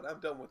the ground.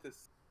 I'm done with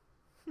this.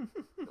 Done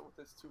with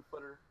this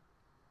 2-footer.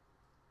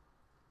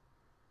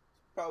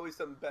 Probably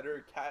some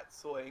better cat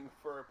slaying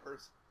for a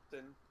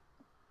person.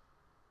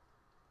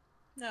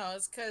 No,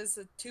 it's because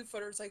the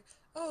 2-footer's like,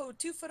 oh,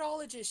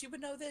 2-footologist, you would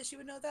know this, you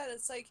would know that.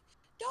 It's like,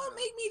 don't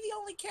make me the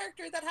only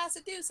character that has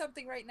to do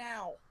something right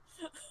now.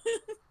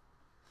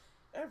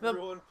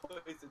 Everyone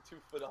plays a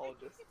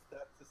 2-footologist.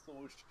 That's the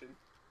solution.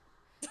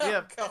 Oh,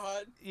 Yeah.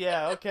 God.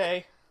 Yeah,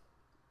 okay.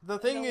 The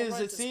thing then we'll is,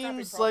 run it into scrapping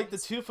seems like the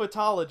problems.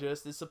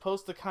 two-footologist is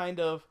supposed to kind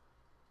of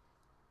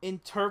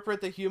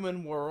interpret the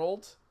human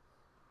world.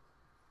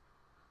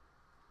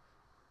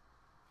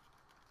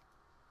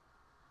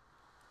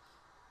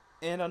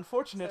 And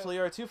unfortunately,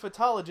 our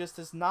two-footologist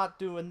is not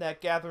doing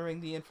that,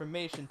 gathering the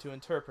information to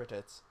interpret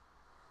it.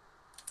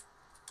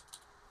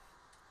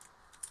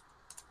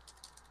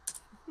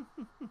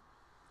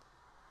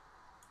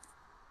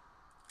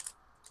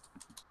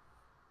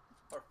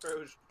 Are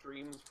Pharaoh's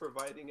dreams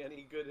providing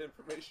any good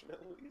information at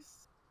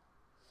least?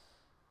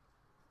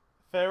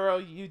 Pharaoh,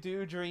 you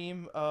do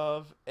dream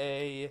of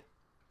a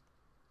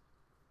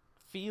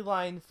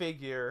feline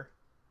figure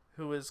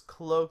who is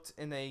cloaked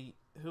in a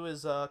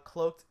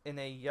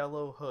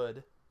yellow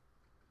hood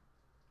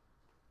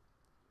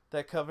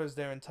that covers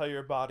their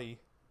entire body.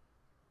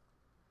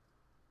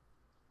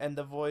 And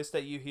the voice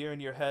that you hear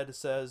in your head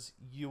says,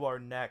 "You are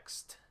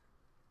next."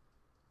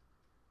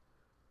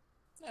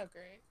 Oh,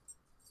 great.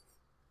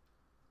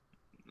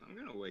 I'm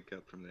gonna wake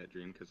up from that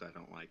dream because I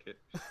don't like it.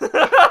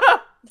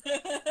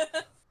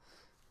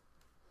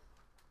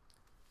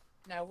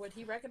 Now, would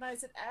he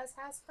recognize it as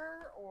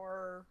Hasper,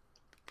 or...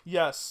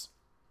 Yes.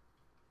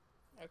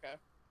 Okay.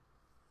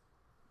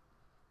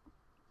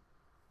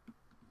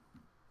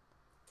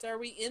 So are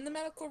we in the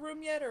medical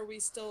room yet, or are we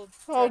still...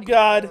 Oh, trying to get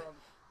God. Laura?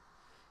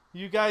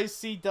 You guys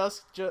see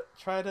Dusk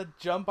try to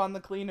jump on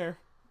the cleaner.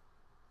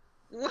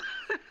 What?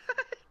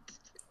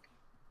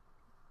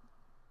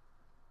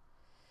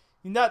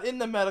 You're not in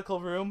the medical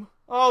room.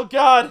 Oh,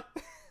 God!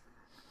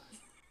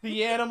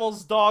 The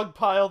animals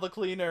dogpile the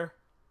cleaner.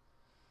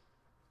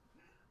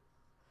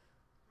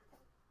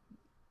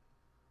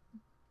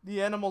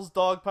 The animals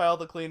dogpile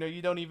the cleaner.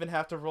 You don't even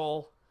have to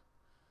roll.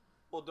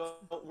 Well,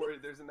 don't worry.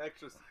 There's an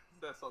extra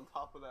success on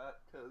top of that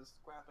because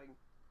scrapping.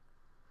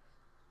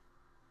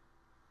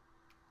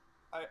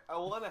 I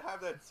want to have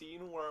that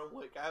scene where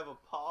like I have a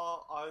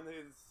paw on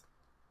his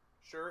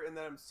shirt and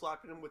then I'm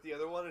slapping him with the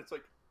other one. It's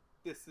like,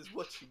 this is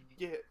what you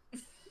get.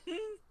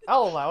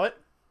 I'll allow it.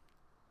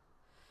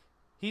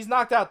 He's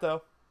knocked out,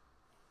 though.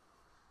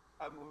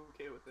 I'm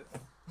okay with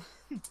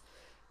this.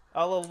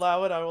 I'll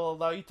allow it. I will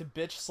allow you to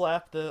bitch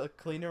slap the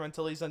cleaner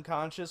until he's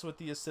unconscious with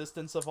the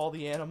assistance of all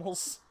the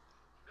animals.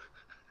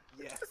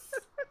 Yes.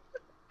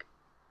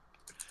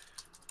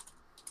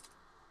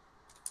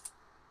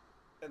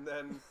 And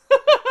then...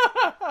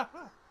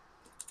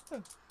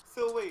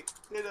 So wait,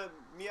 did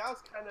Meows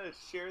kind of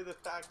share the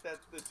fact that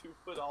the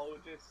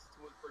two-footologist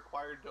was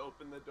required to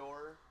open the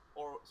door?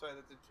 Or, sorry,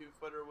 that the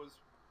two-footer was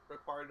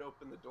required to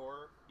open the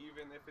door,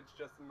 even if it's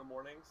just in the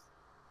mornings?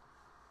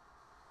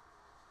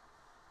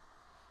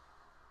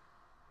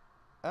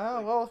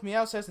 Well, if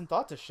Meows hasn't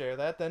thought to share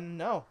that, then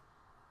no.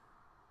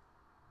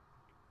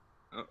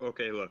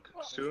 Okay, look.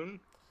 Well, Soon,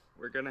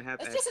 we're gonna have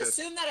Let's access... just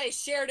assume that I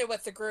shared it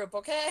with the group,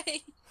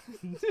 okay?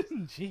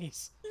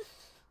 Jeez.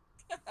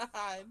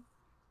 God.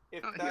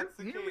 If Oh, that's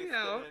the hear case, me then...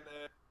 out.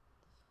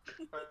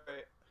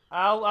 Alright,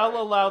 I'll Alright,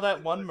 allow that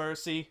listen, one listen.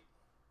 mercy.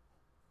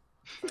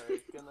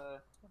 alright,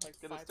 Like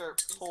gonna 5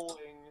 start copies.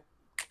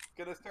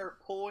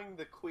 pulling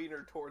the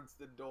cleaner towards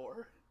the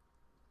door.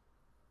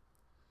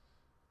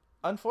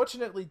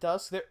 Unfortunately,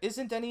 Dusk, there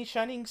isn't any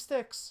shining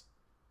sticks.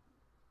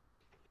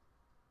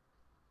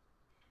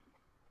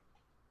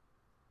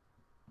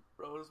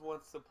 Rose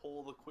wants to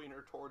pull the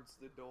cleaner towards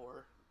the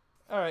door.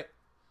 Alright.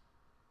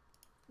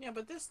 Yeah,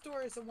 but this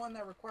door is the one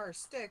that requires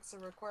sticks.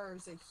 It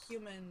requires a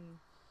human,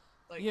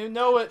 like... You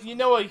know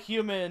a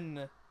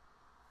human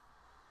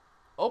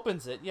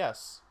opens it,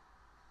 yes.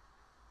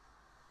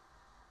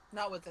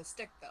 Not with a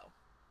stick, though.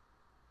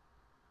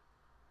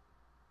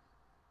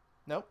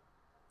 Nope.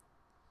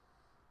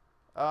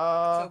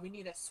 So we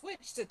need a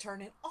switch to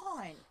turn it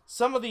on.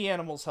 Some of the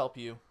animals help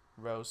you,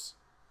 Rose.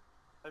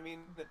 I mean,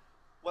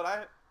 what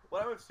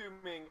I'm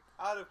assuming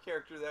out of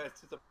character that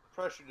it's just a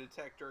pressure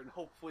detector, and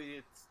hopefully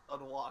it's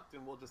unlocked,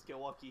 and we'll just get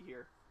lucky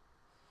here.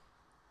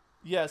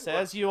 Yes,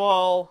 as you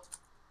all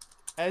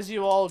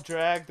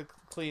drag the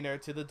cleaner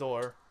to the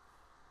door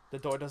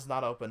does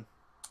not open.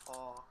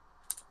 Aw.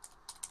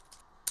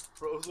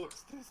 Rose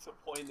looks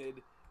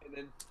disappointed, and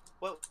then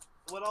what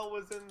all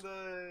was in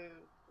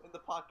the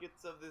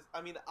pockets of this?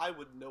 I mean, I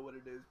wouldn't know what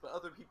it is, but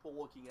other people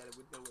looking at it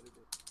would know what it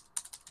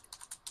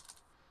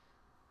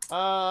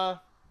is.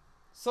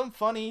 Some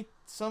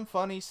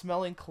funny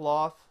smelling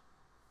cloth,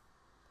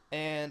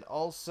 and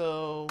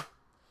also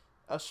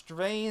a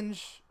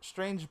strange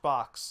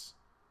box,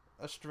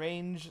 a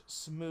strange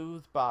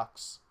smooth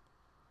box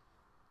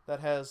that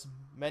has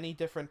many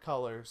different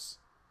colors,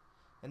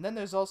 and then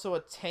there's also a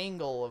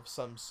tangle of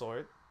some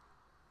sort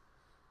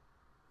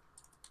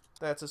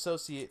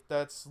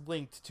that's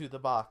linked to the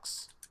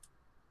box.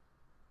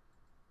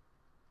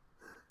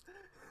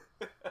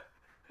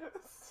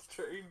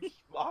 Strange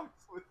box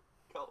with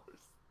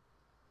colors.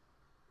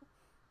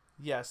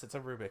 Yes, it's a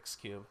Rubik's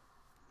Cube.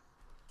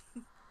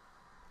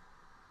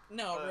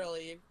 No,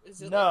 really.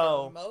 Is it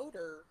No. like a remote,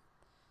 or...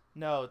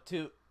 No,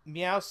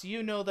 Meows,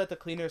 you know that the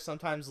cleaner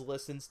sometimes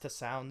listens to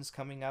sounds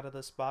coming out of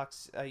this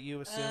box,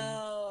 you assume?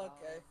 Oh,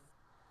 okay.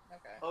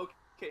 Okay.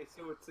 Okay,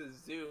 so it's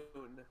a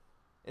Zune.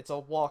 It's a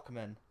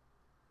Walkman.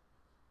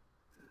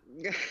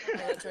 Oh,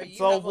 that's right. It's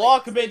You a have,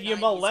 like, Walkman, the you 90s or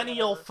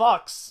millennial whatever.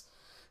 fucks.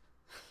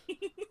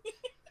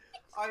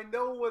 I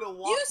know what a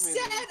Walkman You is.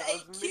 said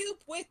I a was cube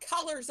with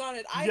colors on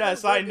it. I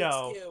Yes, heard I Rubik's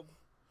know. Cube.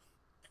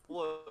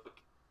 Look,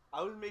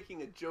 I was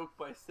making a joke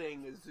by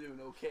saying a Zune,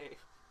 okay?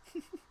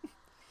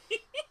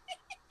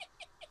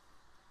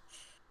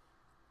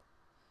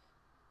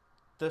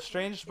 The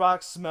strange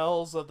box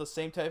smells of the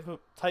same type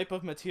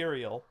of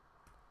material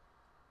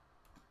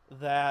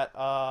that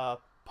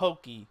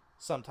Pokey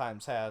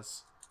sometimes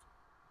has.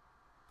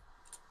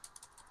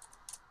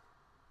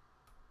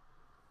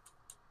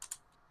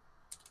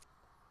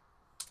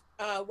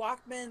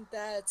 Walkman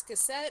that's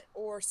cassette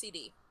or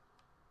CD?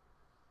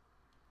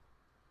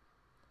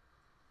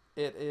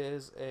 It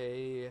is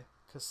a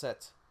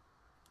cassette.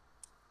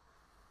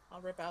 I'll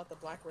rip out the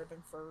black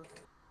ribbon for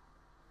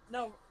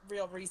no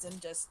real reason,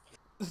 just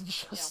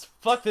Just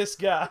fuck this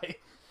guy.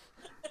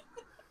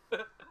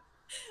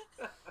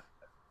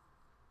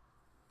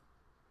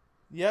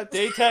 Yep,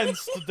 day 10.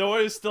 The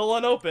door is still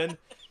unopened.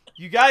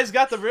 You guys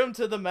got the room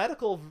to the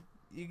medical.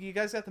 You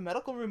guys got the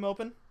medical room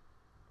open.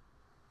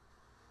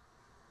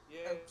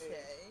 Yay. okay.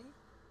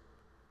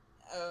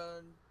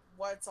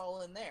 What's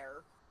all in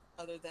there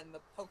other than the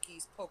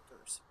pokies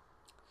pokers?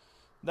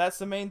 That's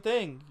the main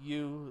thing.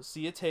 You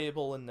see a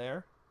table in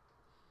there,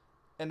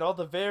 and all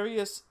the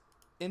various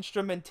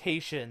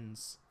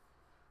instrumentations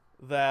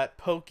that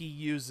Pokey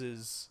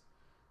uses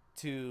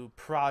to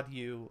prod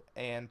you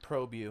and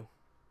probe you.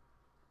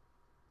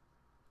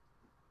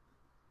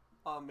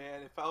 Oh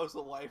man, if I was a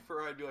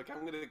lifer, I'd be like,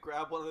 I'm gonna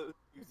grab one of those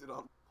and use it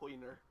on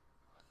Cleaner.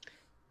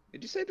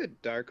 Did you say the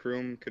dark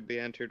room could be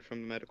entered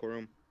from the medical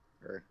room?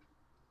 Or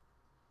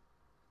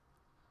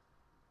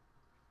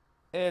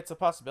It's a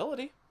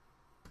possibility.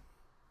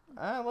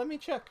 Let me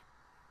check.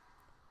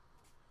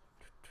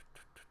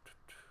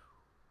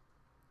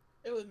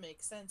 It would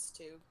make sense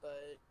to,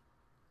 but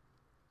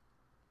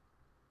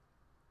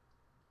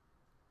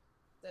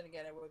then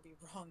again, it would be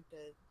wrong to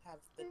have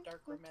the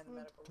dark room and the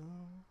medical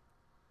room.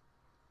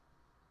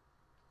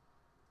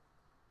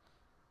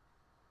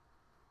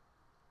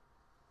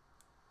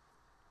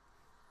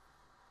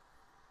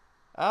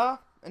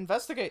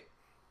 Investigate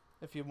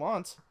if you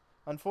want.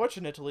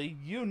 Unfortunately,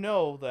 you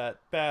know that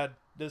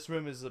this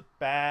room is a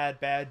bad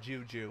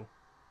juju.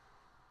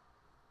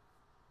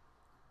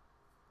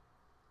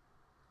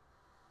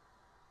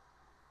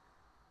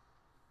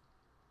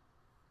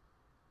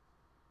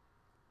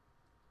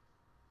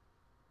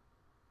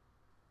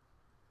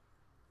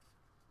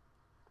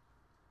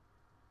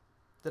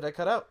 Did I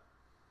cut out?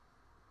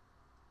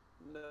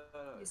 No.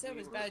 You said it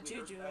was bad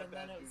juju, and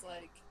then it was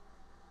like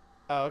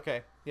Oh,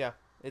 okay. Yeah.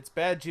 It's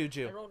bad I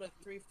juju. rolled a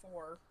 3-4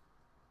 for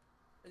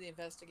the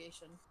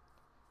investigation.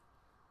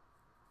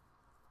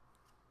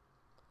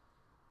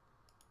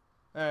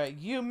 Alright,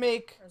 you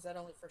make... Or is that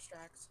only for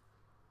Strax?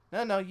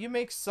 No, you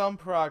make some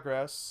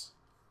progress.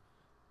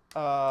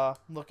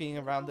 Looking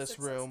around this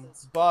room.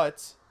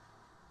 But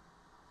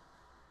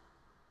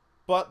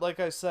like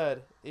I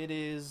said, it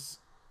is...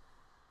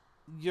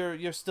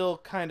 You're still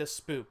kind of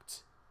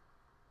spooked.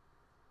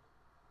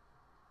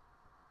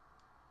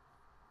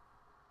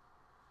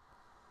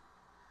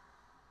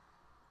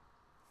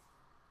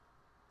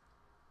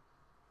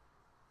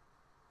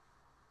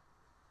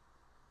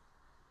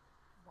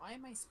 Why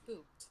am I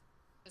spooked?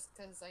 Just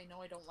because I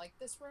know I don't like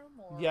this room,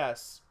 or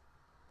Yes.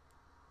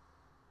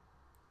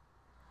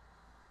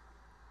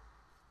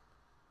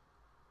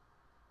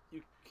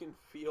 You can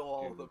feel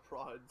all the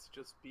prods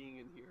just being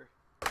in here.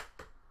 do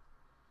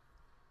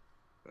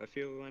I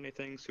feel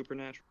anything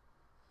supernatural?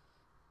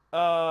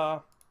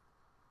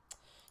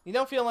 You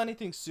don't feel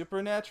anything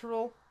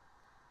supernatural,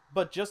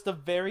 but just the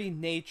very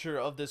nature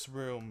of this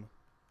room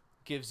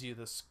gives you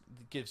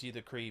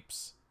the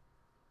creeps.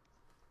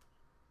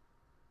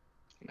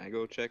 Can I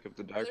go check if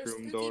the dark there's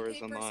room spooky door is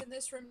papers unlocked? in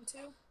this room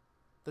too?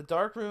 The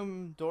dark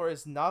room door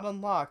is not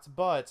unlocked,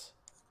 but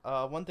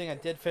one thing I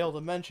did fail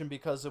to mention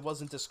because it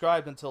wasn't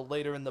described until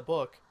later in the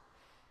book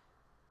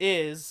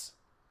is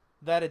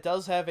that it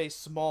does have a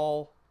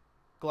small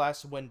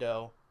glass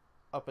window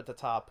up at the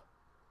top.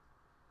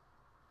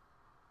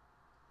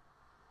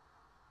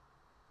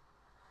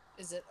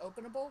 Is it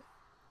openable?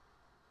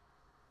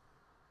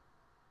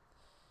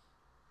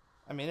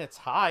 I mean, it's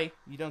high.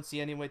 You don't see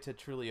any way to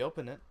truly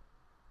open it.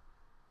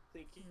 I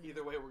think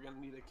either way, we're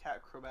gonna need a cat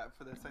acrobat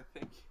for this, I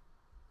think.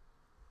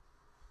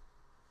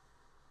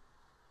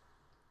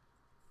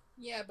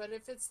 Yeah, but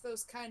if it's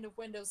those kind of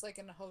windows like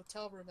in a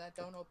hotel room that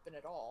don't open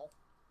at all,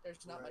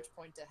 there's not Right. much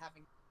point to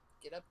having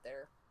get up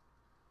there.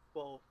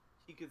 Well,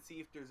 he could see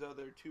if there's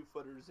other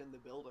two-footers in the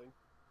building.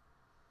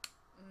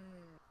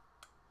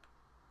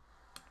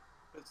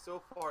 But so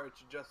far,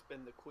 it's just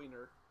been the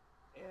Queener,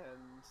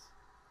 and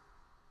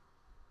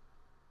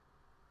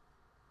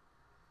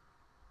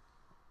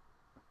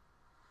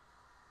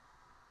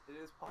it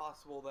is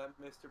possible that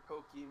Mr.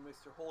 Pokey and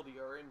Mr. Holdy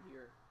are in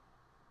here.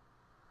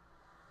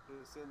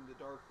 It's in the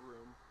dark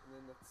room, and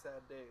in the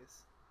sad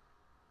days.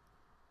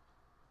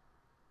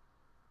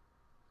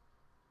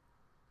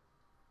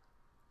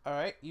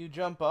 Alright, you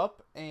jump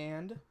up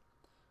and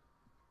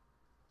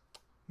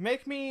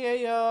make me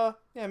a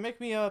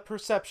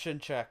perception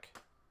check.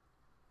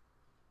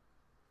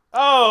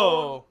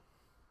 Oh!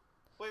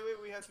 Wait,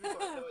 we have to be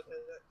quiet.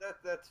 No,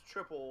 that's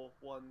triple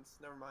ones.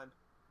 Never mind.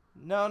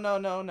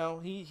 No.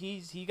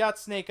 He got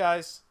snake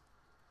eyes.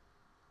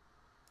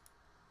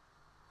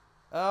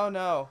 Oh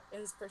no.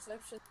 Is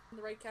perception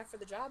the right cat for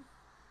the job?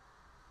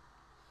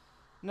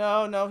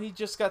 No, he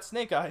just got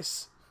snake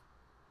eyes.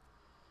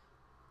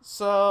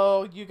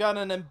 So, you got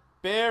an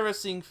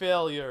embarrassing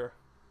failure.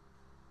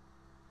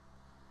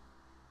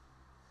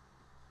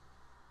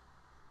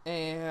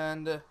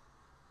 And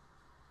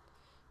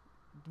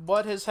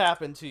what has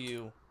happened to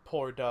you,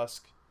 poor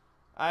Dusk?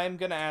 I'm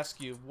gonna ask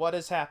you, what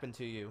has happened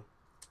to you?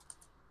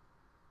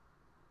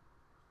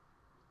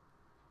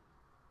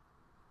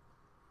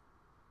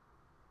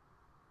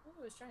 What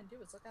he was trying to do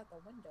was look out the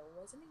window,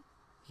 wasn't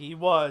he? He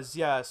was,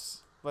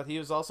 yes. But he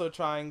was also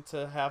trying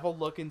to have a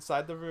look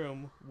inside the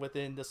room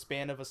within the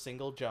span of a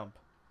single jump.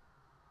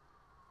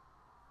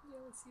 He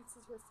only sees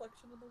his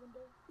reflection in the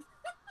window.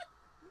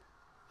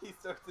 He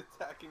starts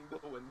attacking the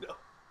window.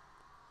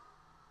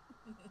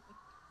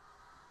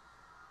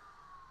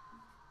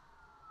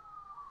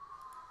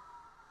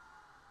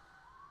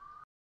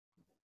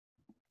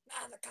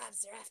 Ah, the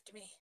cops are after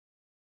me.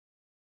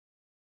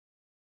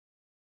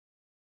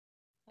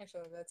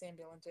 Actually, that's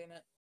ambulance, ain't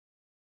it?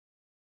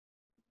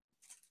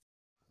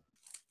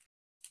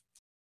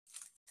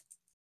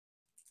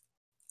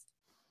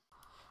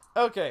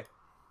 Okay.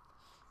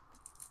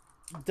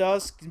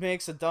 Dusk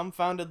makes a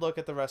dumbfounded look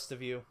at the rest of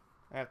you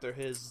after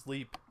his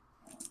leap.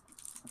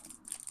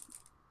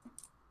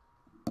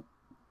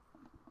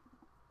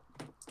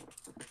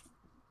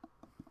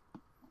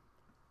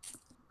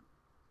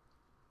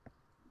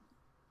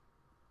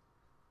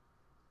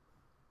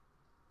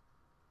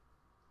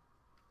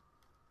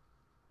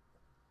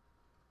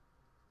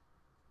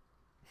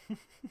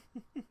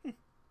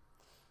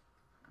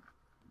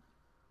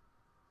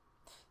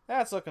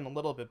 That's looking a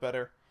little bit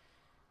better.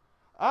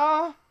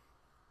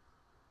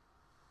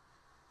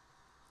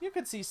 You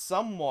could see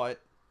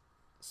somewhat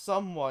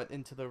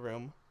into the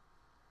room,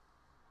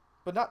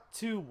 but not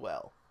too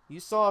well. You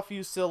saw a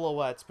few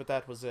silhouettes, but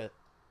that was it.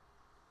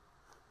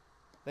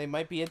 They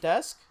might be a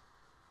desk.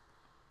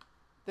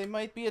 They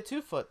might be a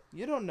 2-foot.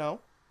 You don't know.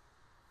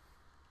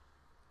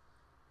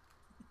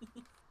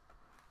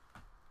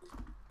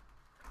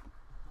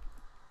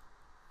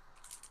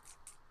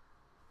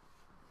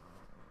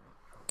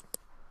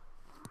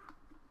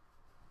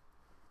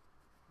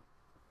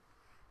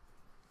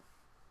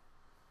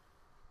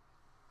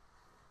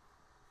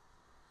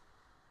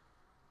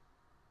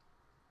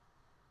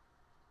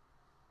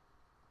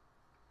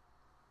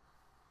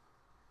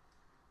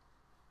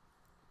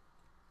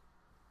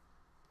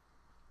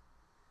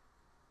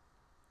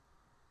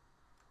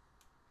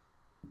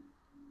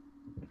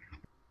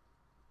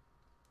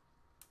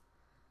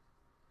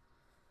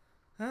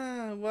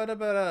 What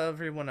about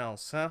everyone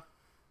else, huh?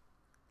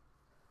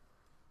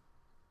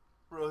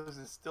 Rose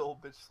is still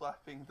bitch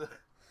slapping the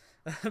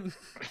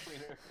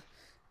cleaner.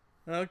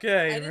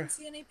 Okay. I didn't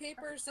see any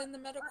papers in the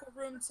medical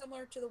room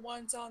similar to the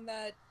ones on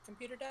that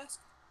computer desk.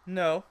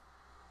 No.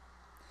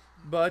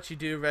 But you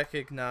do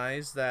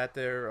recognize that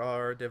there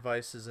are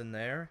devices in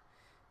there.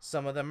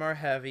 Some of them are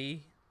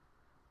heavy.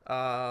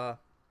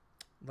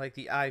 Like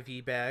the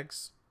IV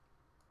bags.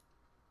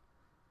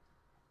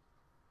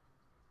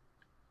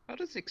 How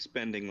does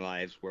expending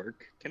lives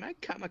work? Can I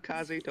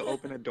kamikaze to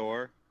open a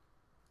door?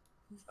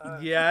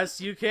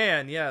 Yes, you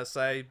can. Yes,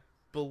 I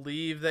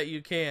believe that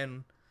you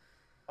can.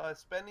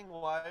 Spending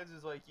lives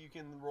is like you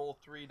can roll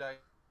 3 dice.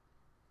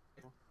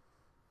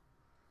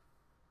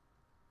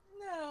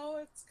 No,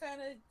 it's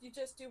kind of, you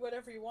just do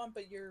whatever you want,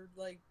 but you're,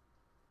 like,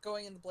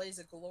 going in the blaze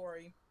of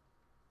glory.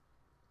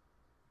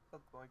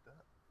 Something like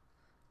that.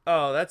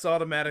 Oh, that's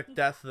automatic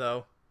death,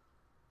 though.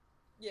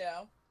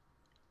 Yeah.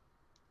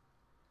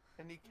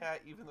 Any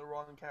cat, even the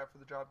wrong cat for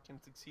the job,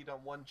 can succeed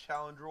on one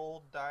challenge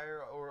roll,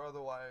 dire or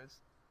otherwise,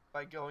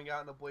 by going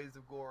out in a blaze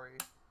of glory.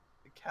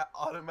 The cat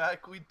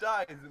automatically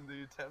dies in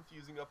the attempt,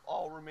 using up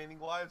all remaining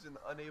lives and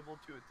unable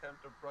to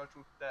attempt a brush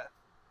with death.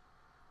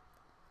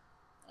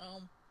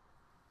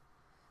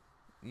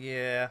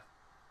 Yeah.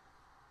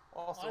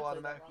 Also Well, I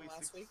played that automatically wrong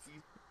last week.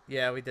 succeed.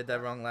 Yeah, we did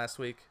that wrong last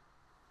week.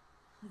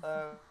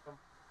 No.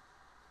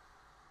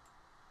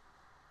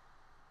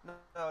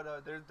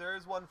 There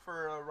is one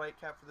for a right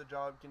cat for the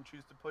job can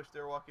choose to push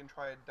their luck and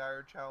try a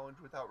dire challenge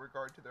without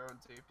regard to their own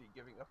safety,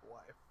 giving up a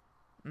life.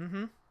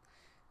 Mm-hmm.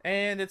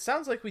 And it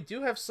sounds like we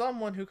do have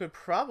someone who could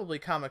probably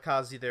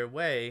kamikaze their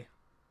way.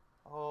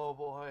 Oh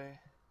boy.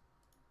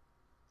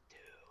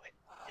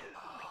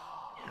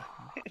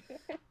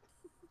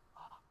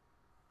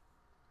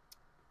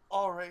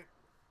 Alright.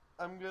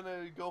 I'm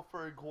gonna go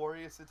for a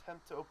glorious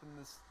attempt to open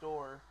this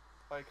door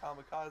by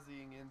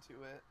kamikazing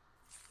into it.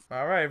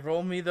 Alright,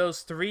 roll me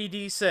those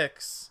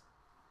 3d6.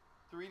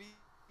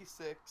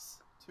 3d6,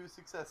 2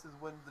 successes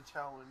win the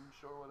challenge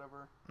or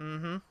whatever.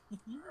 Mm-hmm.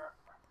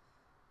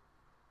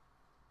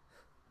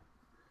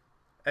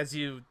 as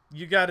you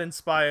got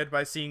inspired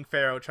by seeing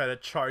Pharaoh try to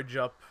charge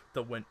up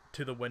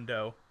to the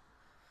window.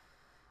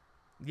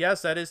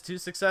 Yes, that is 2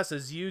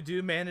 successes. You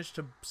do manage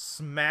to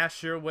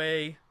smash your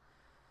way.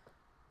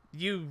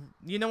 You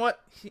know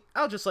what?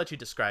 I'll just let you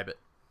describe it.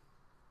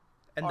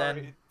 And then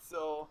Alright,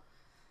 so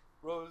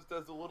Rose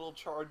does a little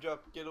charge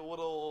up, get a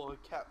little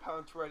cat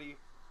pounce ready,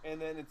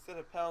 and then instead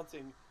of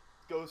pouncing,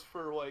 goes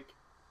for like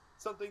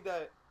something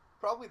that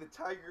probably the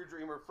Tiger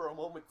Dreamer for a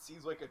moment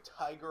sees like a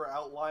tiger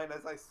outline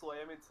as I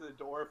slam into the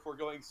door if we're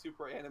going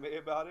super anime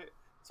about it.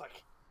 It's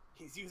like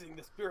he's using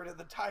the spirit of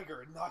the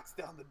tiger and knocks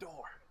down the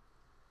door.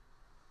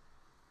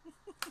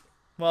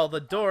 well, the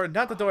door,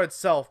 not the door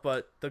itself,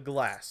 but the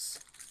glass.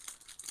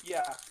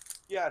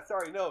 Yeah,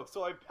 sorry, no.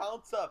 So I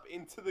pounce up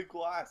into the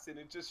glass and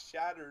it just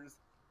shatters,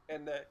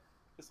 and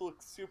this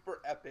looks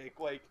super epic.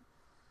 Like,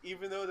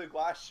 even though the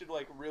glass should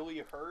like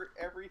really hurt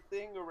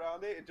everything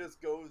around it, it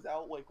just goes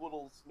out like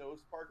little snow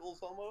sparkles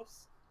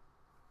almost.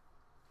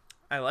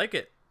 I like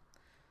it.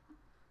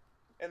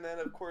 And then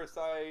of course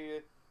I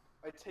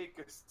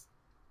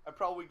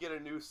probably get a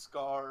new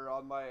scar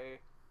on my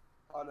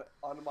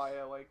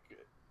like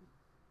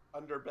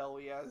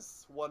underbelly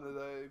as one of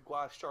the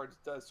glass shards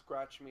does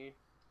scratch me.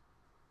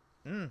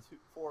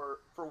 For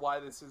why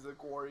this is a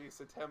glorious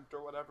attempt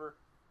or whatever.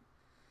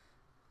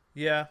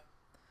 Yeah.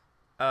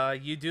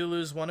 You do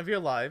lose one of your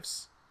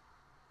lives.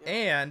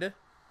 Yeah. And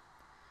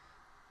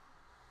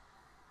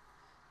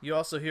you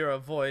also hear a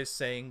voice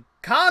saying,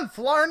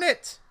 "Conflarn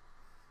it!"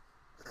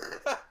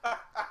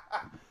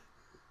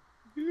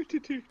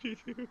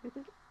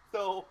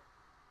 So,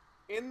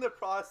 in the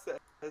process,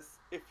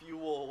 if you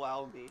will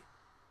allow me,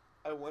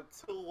 I want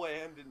to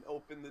land and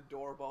open the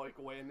door by like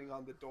landing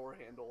on the door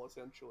handle,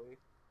 essentially.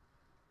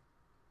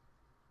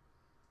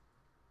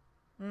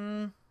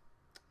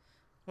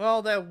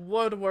 Well, that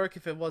would work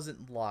if it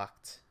wasn't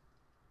locked.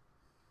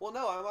 Well,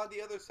 no, I'm on the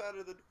other side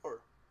of the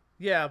door.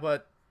 Yeah,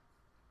 but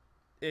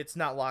it's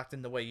not locked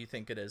in the way you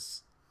think it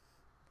is.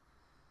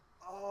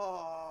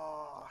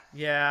 Oh.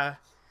 Yeah.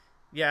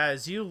 Yeah,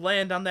 as you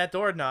land on that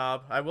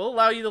doorknob, I will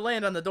allow you to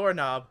land on the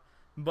doorknob,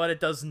 but it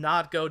does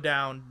not go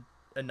down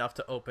enough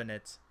to open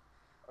it.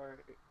 Alright.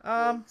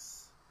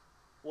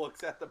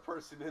 Looks at the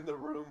person in the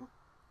room.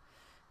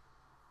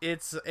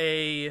 It's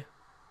a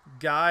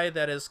guy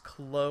that is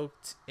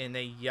cloaked in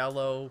a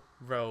yellow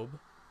robe.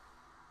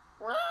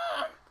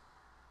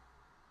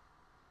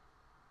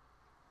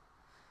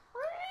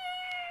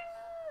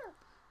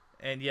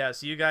 And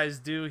yes, you guys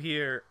do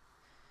hear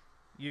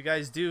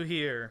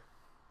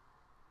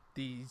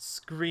the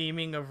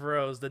screaming of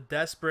Rose, the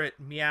desperate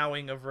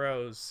meowing of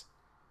Rose.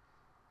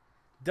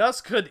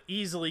 Dusk could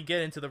easily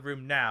get into the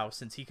room now,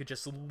 since he could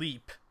just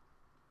leap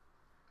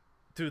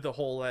through the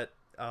hole that,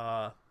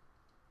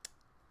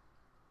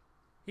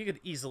 he could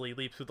easily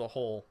leap through the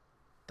hole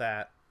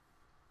that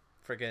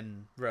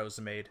friggin' Rose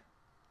made.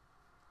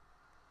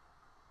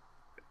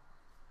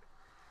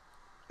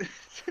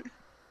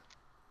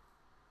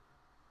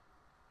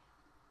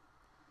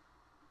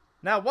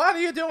 Now, what are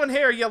you doing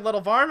here, you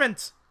little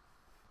varmint?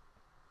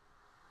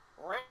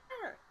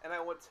 And I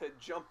want to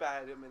jump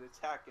at him and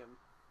attack him.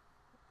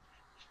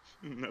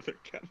 Another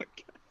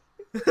kamikaze.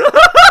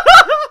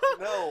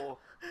 No.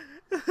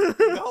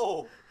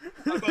 No.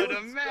 But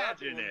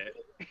imagine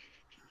it.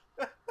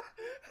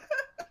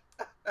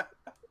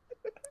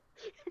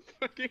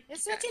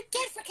 That's what you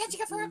get for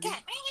catching a fur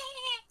cat.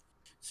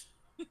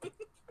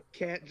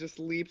 Cat just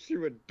leaps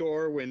through a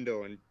door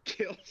window and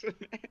kills a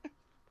man.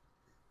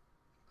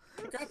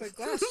 Grab a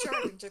glass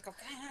shard and took a.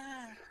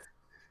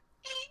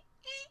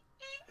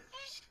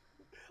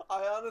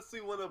 I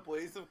honestly want a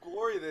blaze of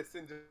glory this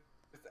and just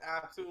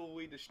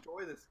absolutely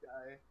destroy this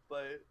guy,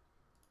 but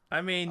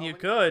I mean, you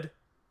could.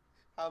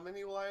 How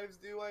many lives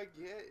do I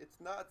get?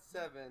 It's not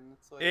 7.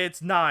 It's like...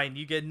 It's 9.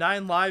 You get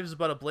 9 lives,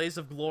 but a blaze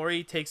of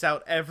glory takes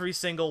out every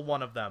single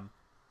one of them.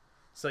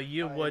 So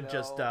you would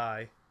just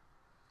die.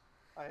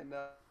 I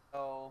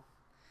know.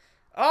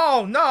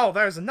 Oh no,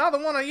 there's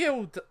another one of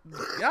you!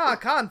 Ah,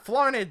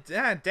 conflarn it!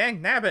 Ah,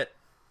 dang nabbit!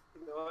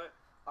 You know what?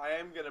 I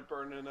am gonna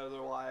burn another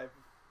life,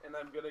 and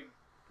I'm gonna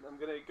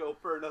go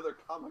for another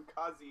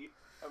kamikaze.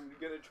 I'm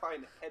gonna try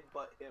and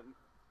headbutt him.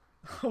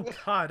 Oh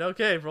god,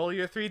 okay, roll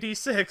your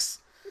 3d6.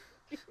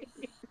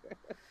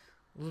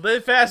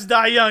 Live fast,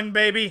 die young,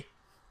 baby!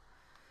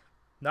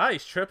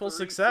 Nice, triple 3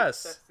 success.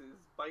 Successes.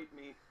 Bite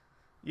me.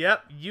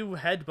 Yep, you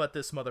headbutt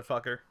this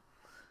motherfucker.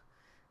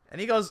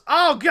 And he goes,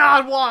 "Oh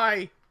god,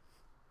 why?"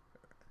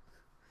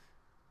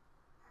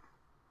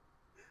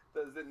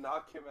 Does it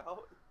knock him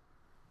out?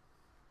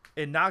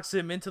 It knocks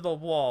him into the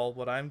wall.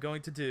 What I'm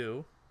going to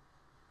do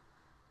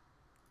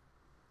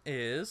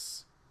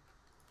is...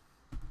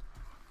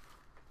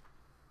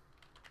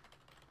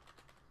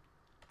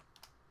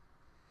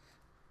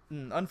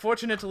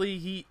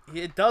 Unfortunately,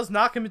 it does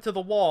knock him into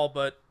the wall,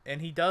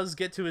 and he does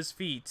get to his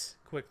feet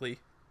quickly.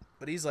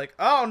 But he's like,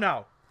 "Oh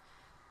no!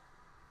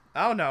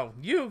 Oh no!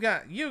 You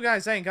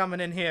guys ain't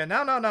coming in here!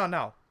 No, no, no,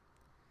 no!"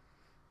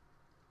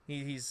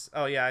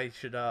 Oh yeah, I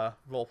should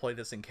roleplay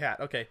this in cat.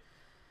 Okay,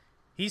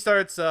 he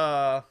starts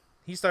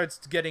he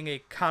starts getting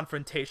a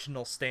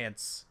confrontational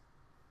stance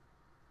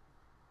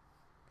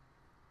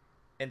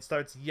and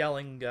starts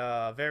yelling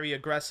very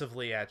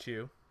aggressively at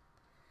you.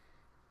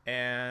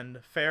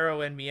 And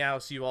Pharaoh and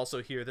Meows, you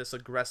also hear this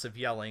aggressive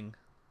yelling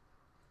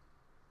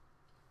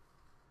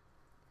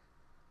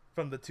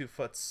from the 2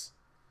 foots.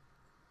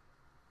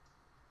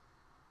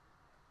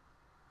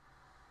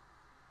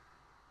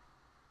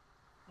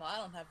 Well, I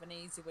don't have an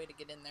easy way to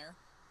get in there.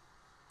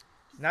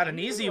 Not an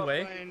easy Go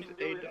way. Find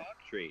a dog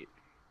treat.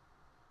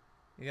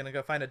 You gonna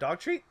go find a dog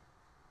treat?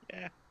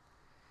 Yeah.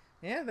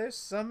 Yeah, there's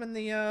some in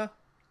the, Yeah,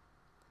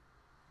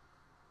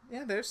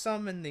 there's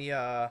some in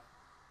the,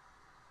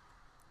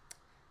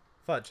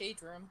 Fudge.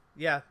 Cage room.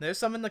 Yeah, there's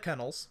some in the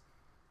kennels.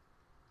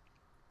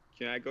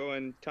 Can I go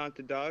and taunt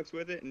the dogs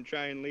with it and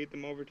try and lead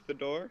them over to the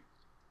door?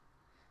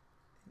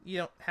 You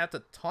don't have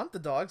to taunt the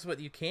dogs, but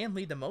you can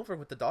lead them over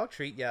with the dog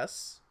treat,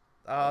 yes.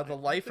 The I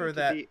want lifer them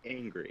that... to be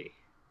angry.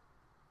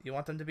 You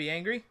want them to be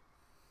angry?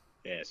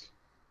 Yes.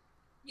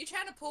 You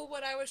trying to pull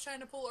what I was trying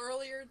to pull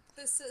earlier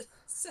this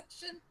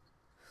session?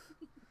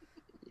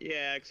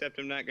 Yeah, except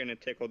I'm not going to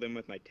tickle them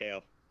with my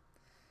tail.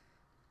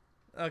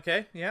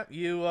 Okay, yeah,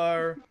 you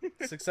are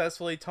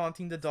successfully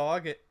taunting the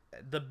dog,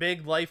 the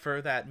big lifer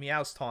that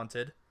Meows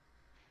taunted,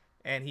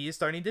 and he is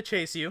starting to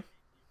chase you.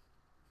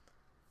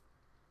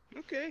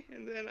 Okay,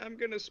 and then I'm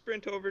going to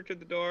sprint over to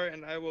the door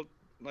and I will,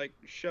 like,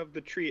 shove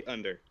the treat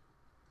under.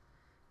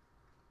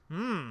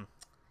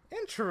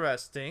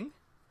 Interesting.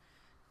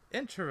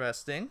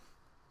 Interesting.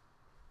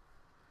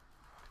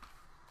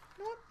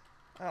 You know what?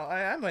 Oh,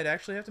 I might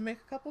actually have to make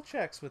a couple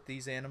checks with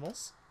these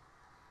animals.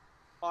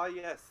 Ah,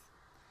 yes.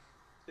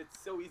 It's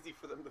so easy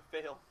for them to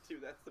fail, too.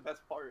 That's the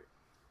best part.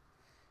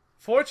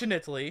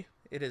 Fortunately,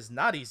 it is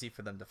not easy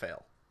for them to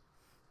fail.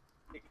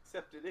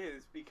 Except it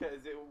is,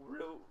 because it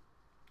real,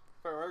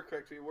 if I remember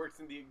correctly, it works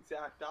in the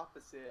exact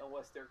opposite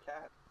unless they're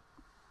cats.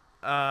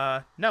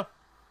 No.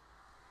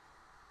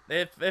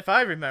 If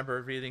I remember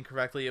reading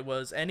correctly, it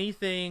was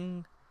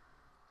anything...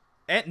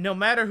 And no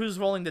matter who's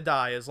rolling the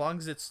die, as long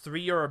as it's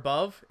 3 or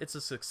above, it's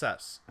a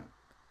success.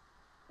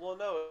 Well,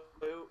 no.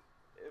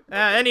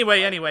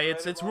 Anyway,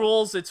 it's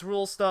rule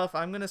stuff.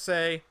 I'm gonna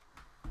say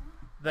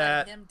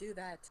that... Let him do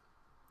that.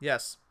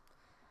 Yes.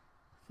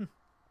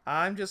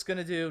 I'm just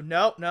gonna do...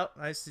 Nope.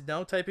 I see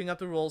no typing up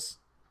the rules.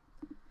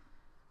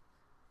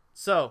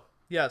 So,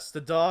 yes,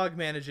 the dog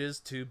manages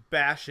to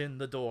bash in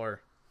the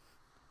door.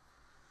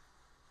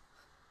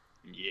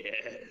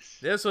 Yes.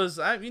 This was...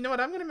 you know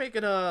what? I'm gonna make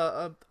it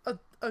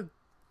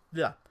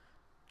yeah,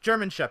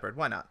 German Shepherd.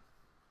 Why not?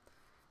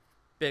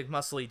 Big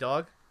muscly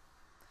dog.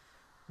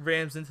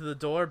 Rams into the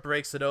door,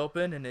 breaks it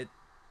open, and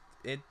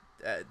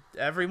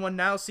everyone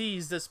now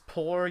sees this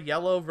poor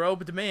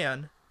yellow-robed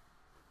man.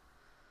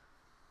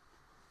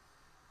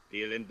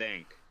 Feeling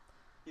dank.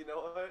 You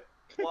know what?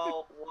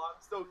 While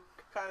I'm still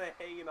kind of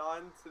hanging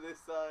on to this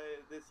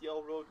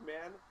yellow-robed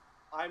man,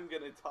 I'm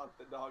gonna taunt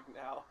the dog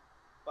now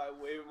by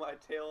waving my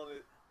tail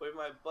and waving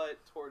my butt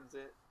towards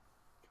it.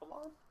 Come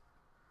on.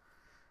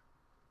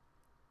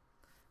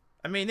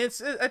 I mean,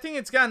 I think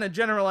it's gotten a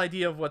general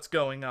idea of what's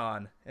going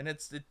on, and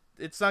it's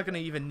not gonna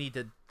even need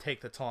to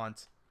take the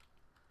taunt.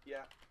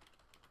 Yeah.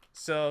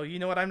 So, you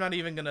know what? I'm not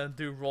even gonna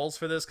do rolls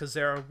for this, because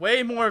there are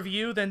way more of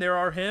you than there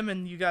are him,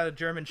 and you got a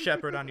German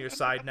Shepherd on your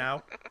side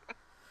now.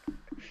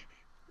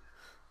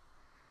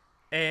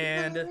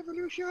 And...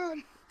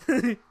 Revolution!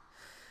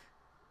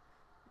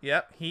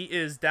 Yep, he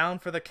is down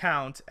for the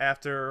count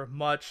after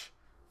much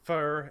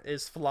fur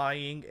is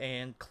flying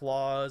and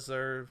claws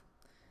are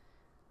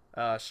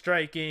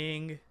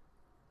striking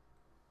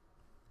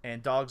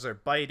and dogs are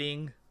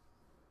biting.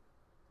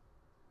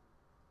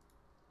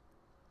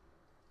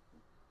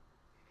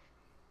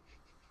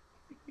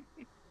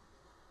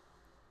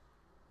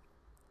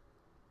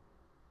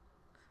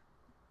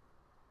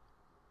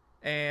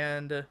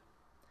 And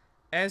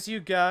as you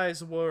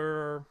guys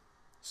were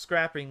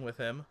scrapping with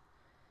him,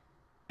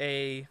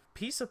 a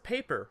piece of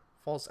paper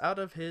falls out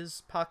of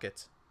his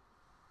pocket.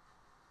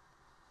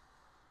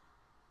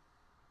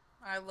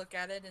 I look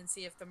at it and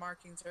see if the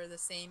markings are the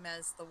same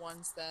as the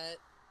ones that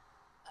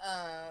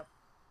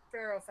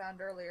Pharaoh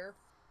found earlier.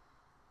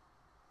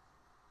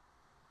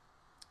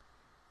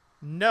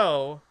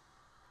 No,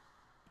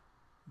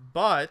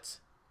 but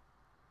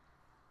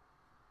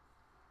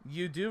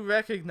you do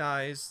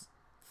recognize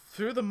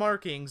through the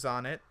markings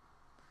on it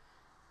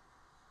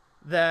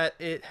that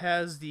it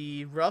has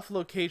the rough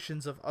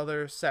locations of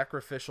other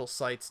sacrificial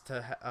sites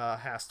to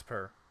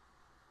Hastper.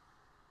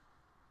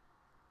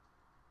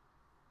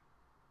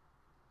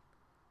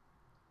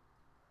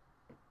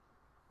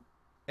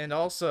 And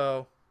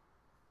also,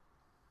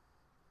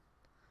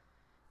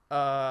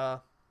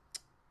 Pharaoh,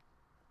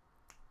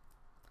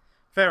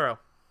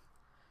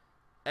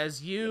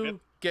 as you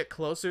get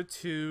closer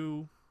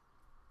to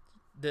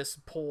this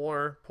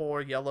poor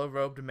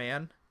yellow-robed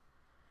man,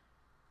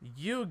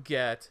 you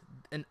get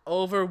an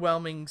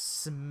overwhelming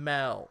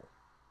smell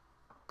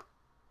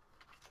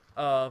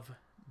of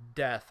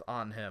death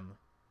on him.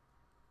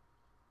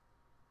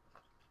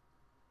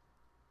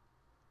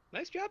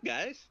 Nice job,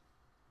 guys.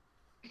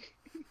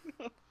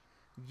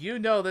 You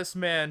know this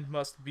man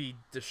must be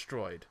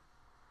destroyed.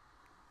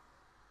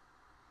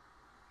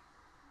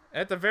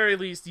 At the very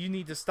least, you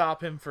need to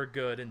stop him for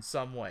good in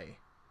some way.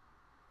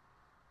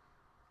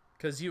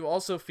 Because you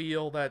also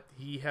feel that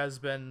he has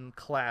been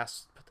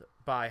clasped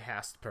by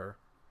Hastper.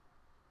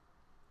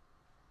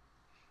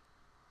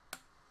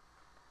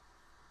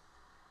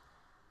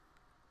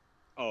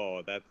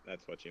 Oh,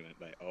 that's what you meant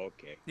by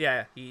okay.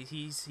 Yeah, he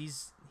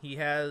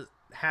has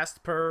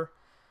Hastper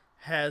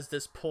has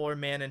this poor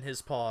man in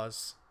his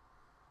paws.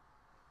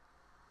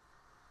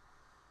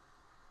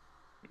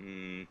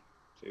 Hmm.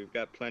 So you've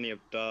got plenty of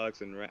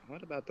dogs and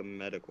what about the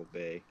medical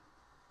bay?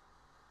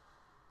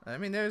 I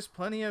mean, there's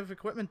plenty of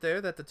equipment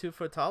there that the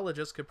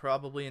two-footologist could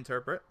probably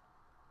interpret.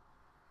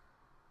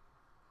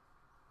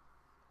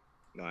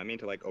 No, I mean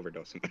to like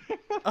overdose him.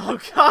 Oh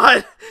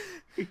God!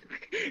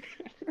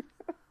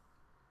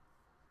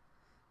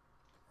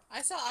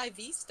 I saw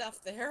IV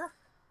stuff there.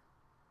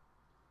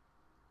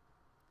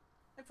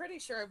 I'm pretty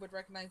sure I would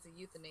recognize the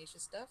euthanasia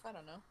stuff. I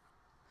don't know.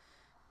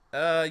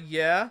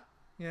 Yeah.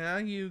 Yeah,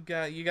 you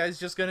guys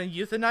just gonna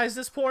euthanize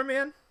this poor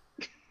man?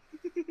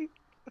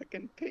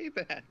 Fucking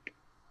payback.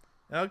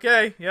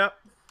 Okay, yep.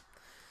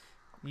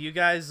 You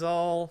guys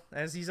all,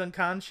 as he's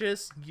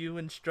unconscious, you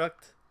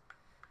instruct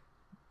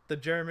the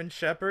German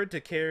Shepherd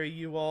to carry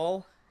you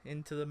all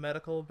into the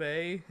medical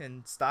bay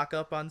and stock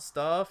up on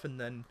stuff, and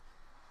then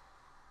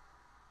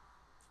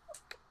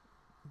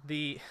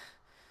the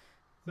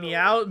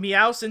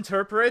Meows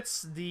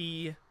interprets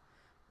the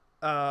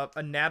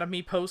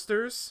anatomy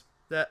posters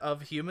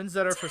of humans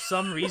that are for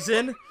some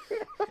reason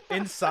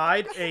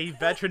inside a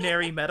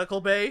veterinary medical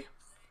bay.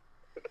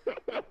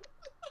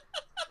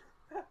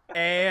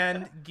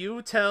 And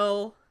you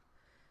tell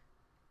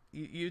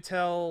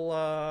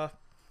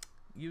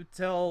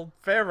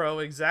Pharaoh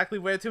exactly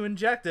where to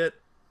inject it.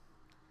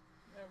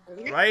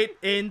 Right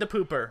in the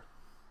pooper.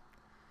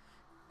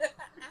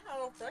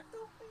 Ow,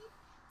 rectal?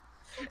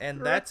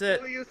 And that's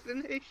it.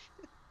 Euthanasia.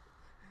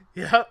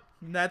 Yep,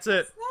 that's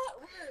it. It's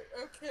not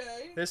weird.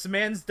 Okay. This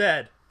man's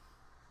dead.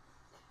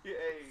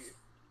 Yay!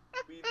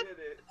 We did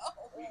it.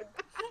 Oh.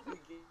 We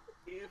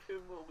gave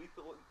him a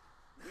lethal.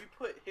 We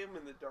put him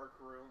in the dark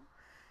room.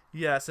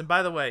 Yes, and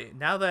by the way,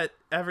 now that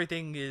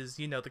everything is,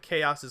 the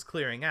chaos is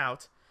clearing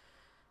out,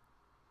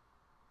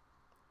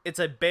 it's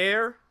a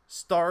bare,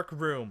 stark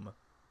room.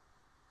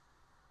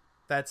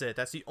 That's it.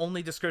 That's the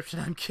only description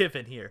I'm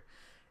given here.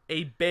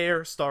 A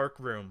bare, stark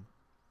room.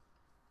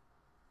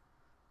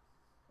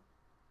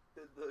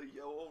 Did the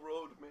Yellow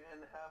Road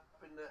man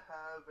happen to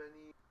have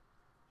any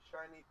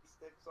shiny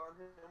sticks on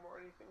him or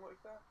anything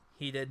like that?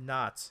 He did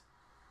not.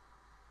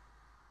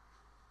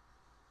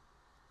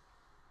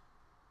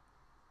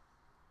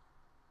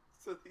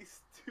 So these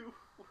two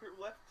were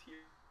left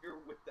here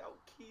without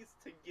keys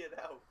to get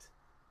out.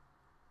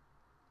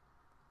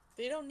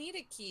 They don't need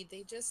a key.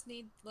 They just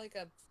need like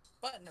a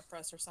button to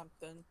press or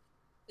something.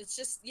 It's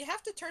just you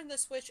have to turn the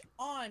switch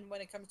on when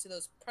it comes to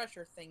those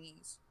pressure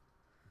thingies.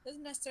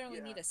 Doesn't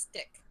necessarily need a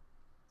stick.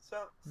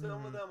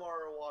 Some of them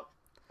are locked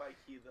by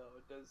key though.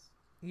 It does.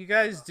 You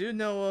guys do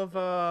know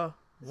of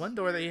one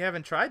door that you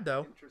haven't tried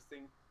though.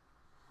 Interesting.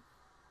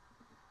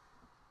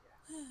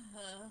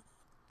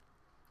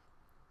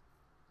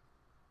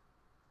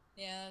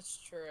 Yeah, that's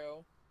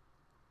true.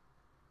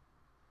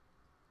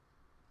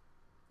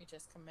 We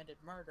just committed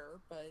murder,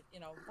 but,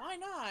 why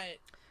not?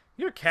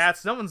 You're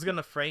cats. No one's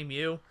gonna frame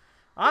you.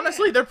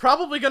 Honestly, they're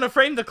probably gonna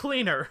frame the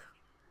cleaner.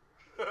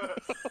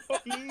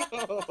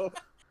 No.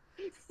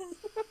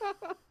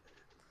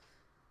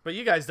 But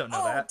you guys don't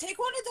know that. Take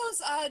one of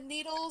those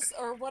needles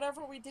or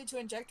whatever we did to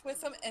inject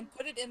with him and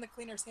put it in the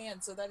cleaner's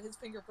hand so that his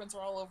fingerprints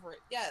are all over it.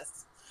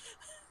 Yes.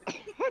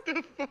 What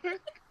the fuck?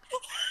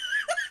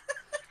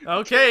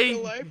 Okay. The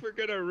life we're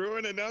gonna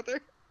ruin another.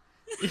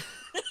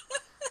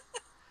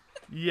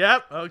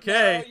 Yep.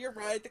 Okay. No, you're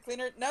right. The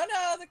cleaner. No.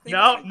 The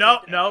cleaner.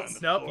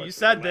 No. You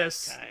said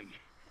this.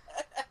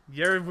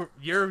 You're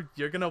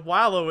gonna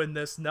wallow in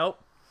this.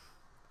 Nope.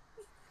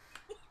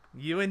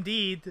 You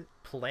indeed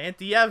plant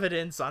the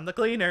evidence on the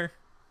cleaner.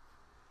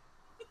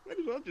 Might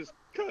as well just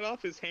cut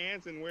off his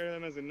hands and wear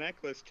them as a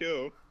necklace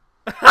too.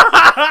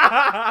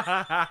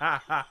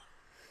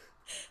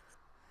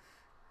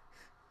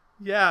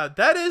 Yeah,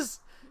 that is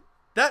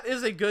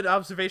a good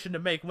observation to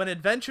make. When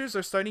adventures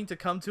are starting to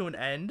come to an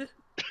end,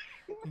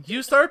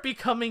 you start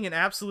becoming an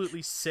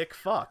absolutely sick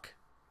fuck.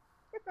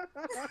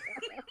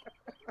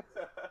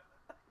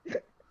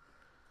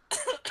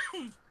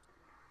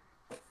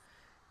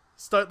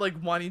 Start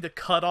wanting to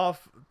cut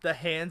off the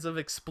hands of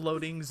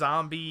exploding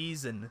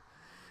zombies and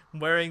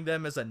wearing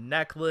them as a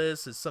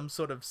necklace, as some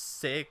sort of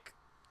sick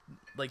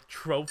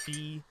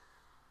trophy.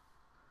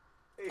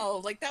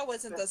 Oh, that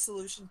wasn't the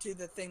solution to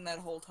the thing that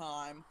whole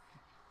time.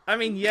 I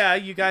mean, yeah,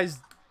 you guys,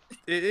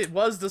 it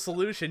was the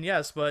solution,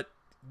 yes, but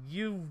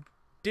you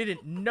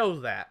didn't know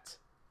that.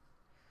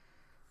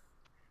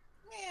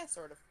 Yeah,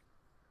 sort of.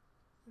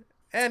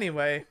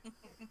 Anyway,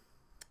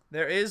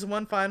 there's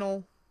one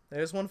final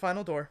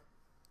door.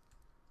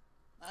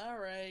 All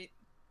right.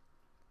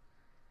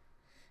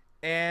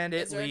 And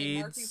it Is there any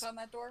markings leads. on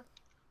that door?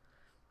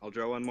 I'll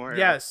draw one more. arrow.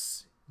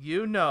 Yes,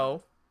 you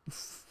know.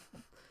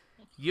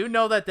 You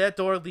know that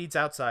door leads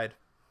outside.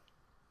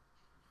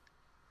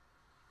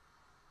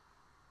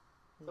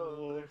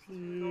 So there's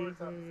 2 doors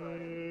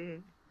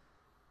outside.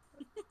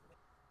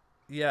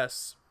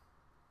 Yes.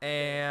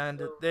 And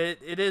so-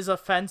 it is a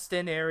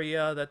fenced-in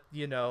area that,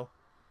 you know,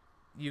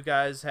 you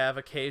guys have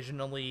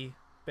occasionally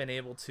been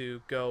able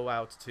to go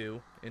out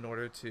to in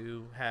order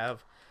to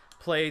have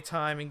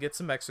playtime and get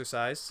some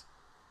exercise.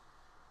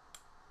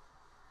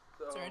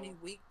 Is there any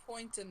weak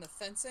points in the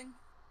fencing?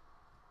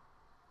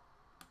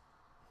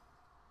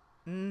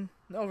 No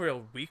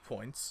real weak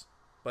points,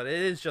 but it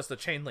is just a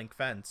chain link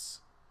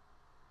fence.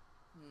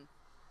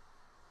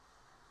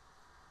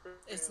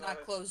 It's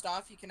not closed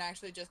off. You can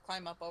actually just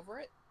climb up over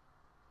it.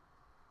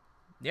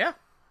 Yeah.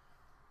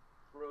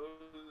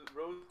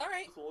 Rose All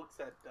right. looks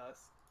at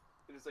Dusk.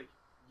 It is like,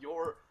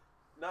 you're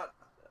not.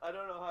 I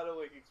don't know how to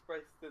like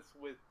express this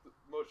with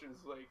motions,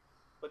 like,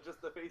 but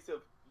just the face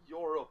of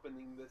you're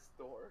opening this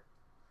door.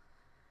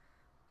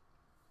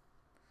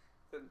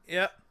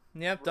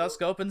 Yep.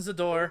 Dusk opens the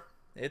door.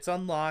 It's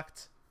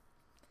unlocked.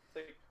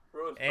 Like,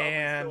 Rose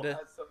And- probably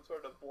still has some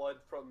sort of blood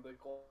from the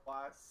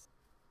glass.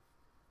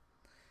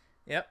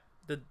 Yep.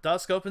 The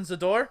Dusk opens the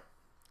door.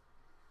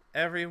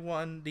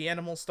 The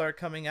animals start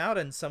coming out,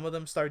 and some of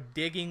them start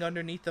digging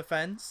underneath the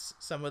fence.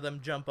 Some of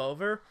them jump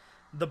over.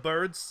 The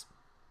birds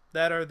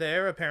that are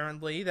there,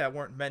 apparently, that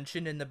weren't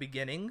mentioned in the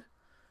beginning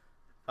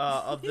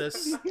of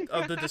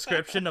the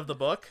description of the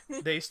book,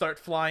 they start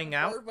flying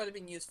out. Bird would have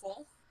been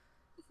useful.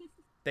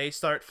 They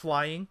start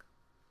flying.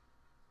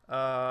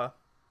 God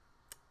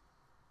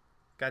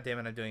damn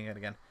it, I'm doing it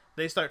again.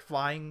 They start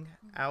flying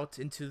out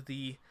into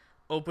the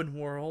open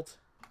world.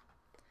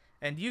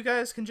 And you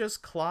guys can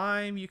just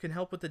climb, you can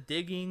help with the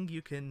digging,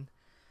 you can...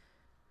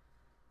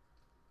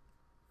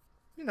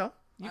 You know,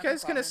 you I'm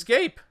guys can fine.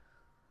 escape.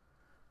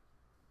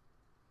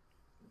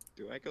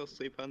 Do I go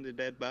sleep on the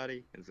dead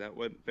body? Is that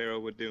what Pharaoh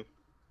would do?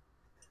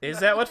 Is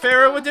that what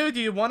Pharaoh would do?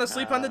 Do you want to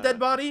sleep on the dead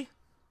body?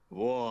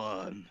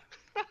 One.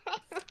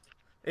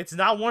 It's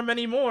not warm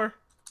anymore.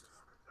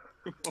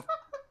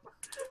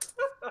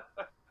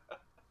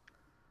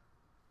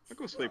 I'll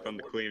go sleep on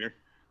the cleaner.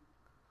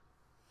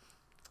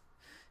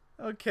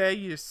 Okay,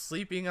 you're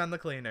sleeping on the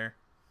cleaner.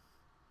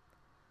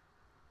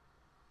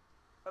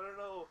 I don't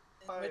know.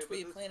 In which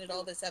we planted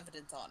all this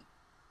evidence on.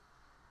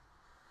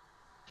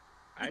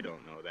 I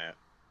don't know that.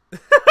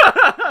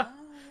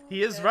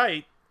 He is Okay.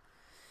 right.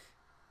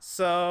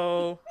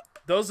 So,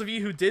 those of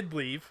you who did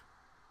leave,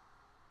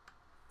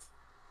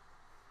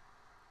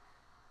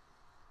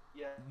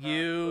 Yeah,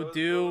 you Rose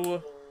do-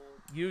 will-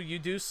 you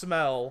do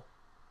smell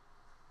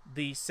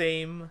the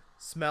same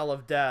smell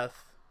of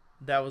death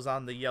that was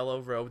on the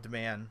yellow-robed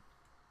man.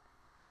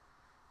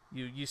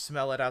 You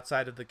smell it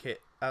outside of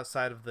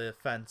the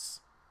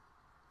fence.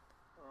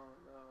 Oh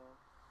no.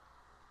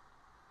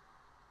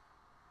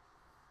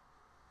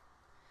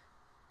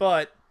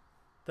 But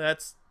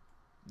that's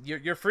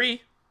you're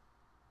free.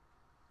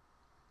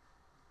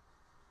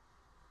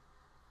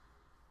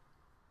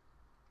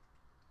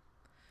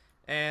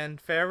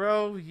 And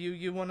Pharaoh,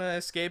 you want to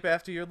escape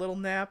after your little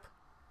nap?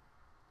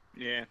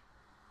 Yeah.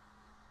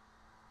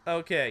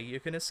 Okay, you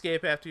can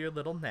escape after your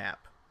little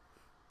nap.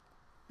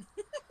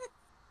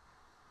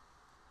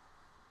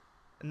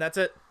 And that's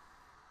it.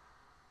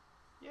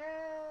 Yay!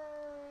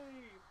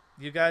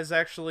 You guys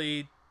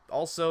actually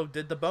also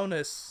did the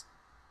bonus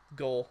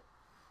goal.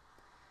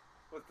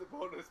 Was the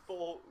bonus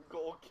goal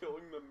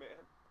killing the man?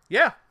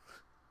 Yeah.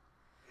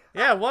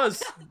 Yeah, it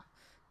was.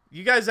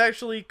 You guys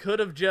actually could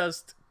have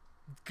just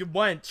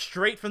went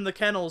straight from the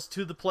kennels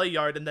to the play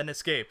yard and then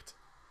escaped.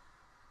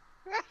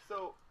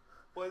 So,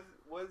 was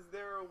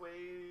there a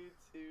way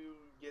to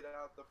get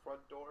out the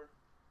front door?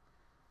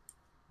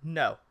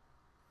 No.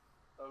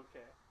 Okay.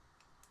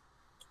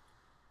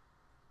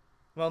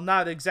 Well,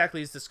 not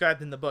exactly as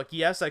described in the book.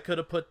 Yes, I could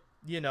have put,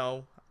 I could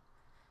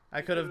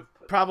have could've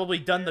put probably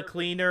something done the there.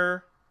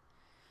 cleaner,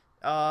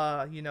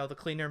 the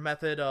cleaner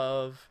method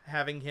of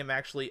having him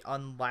actually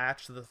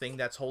unlatch the thing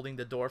that's holding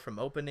the door from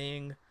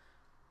opening.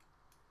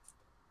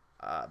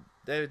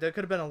 There could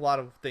have been a lot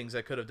of things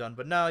I could have done,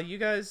 but no, you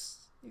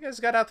guys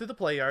got out through the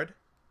play yard,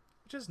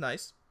 which is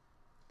nice.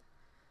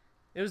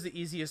 It was the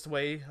easiest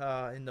way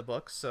in the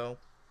book, so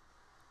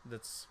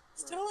that's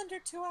Still under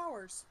 2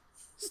 hours.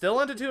 still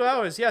under 2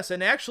 hours. Yes,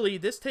 and actually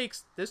this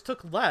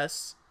took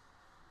less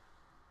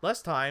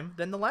time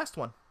than the last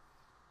one.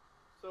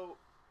 So,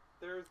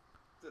 there's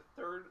a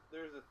third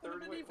Would have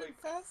been way. even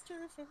Like,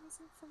 faster if it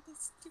wasn't for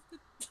this stupid.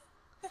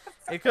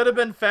 It could have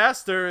been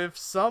faster if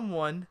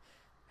someone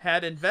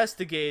had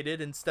investigated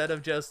instead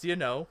of just,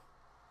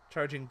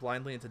 charging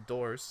blindly into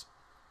doors.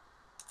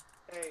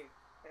 hey,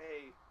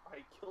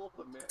 I killed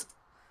the man.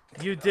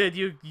 You did.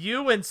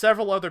 You and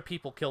several other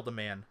people killed a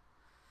man.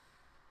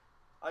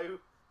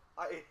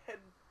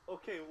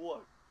 Okay,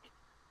 look.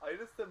 I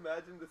just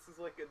imagine this is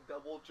like a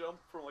double jump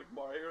from like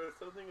Mario or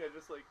something.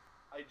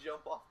 I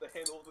jump off the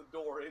handle of the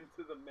door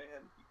into the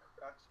man. He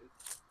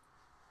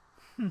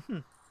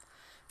crashes.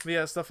 But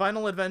yes, the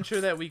final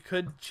adventure that we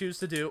could choose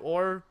to do,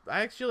 or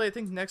actually, I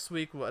think next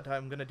week what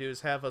I'm gonna do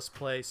is have us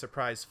play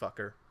Surprise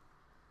Fucker.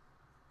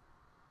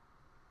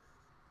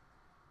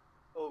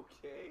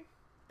 Okay.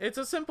 It's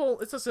a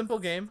simple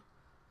game,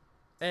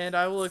 and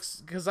I will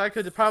because I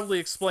could probably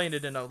explain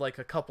it in like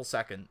a couple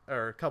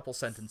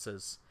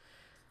sentences.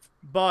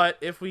 But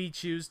if we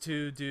choose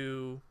to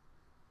do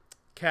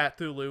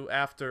Catthulhu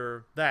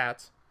after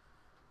that,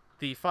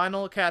 the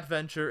final cat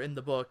venture in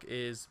the book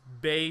is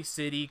Bay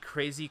City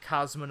Crazy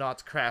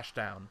Cosmonaut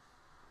Crashdown.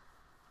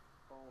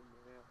 Oh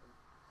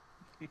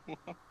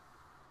man.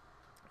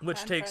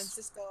 Which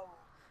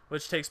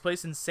takes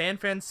place in San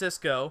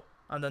Francisco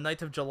on the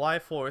night of July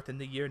 4th in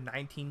the year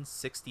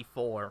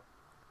 1964.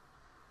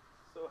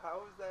 So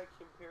how is that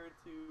compared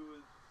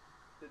to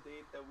the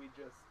date that we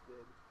just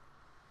did?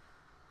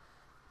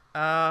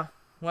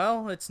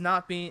 Well, it's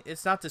not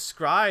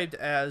described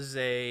as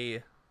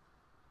a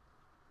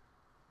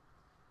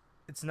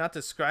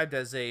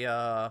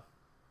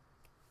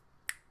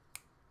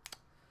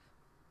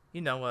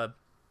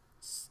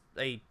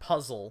a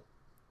puzzle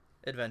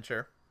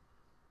adventure.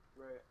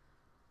 Right.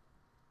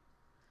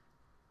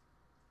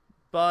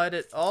 But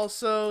it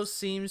also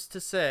seems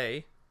to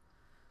say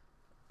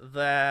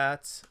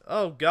that,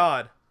 oh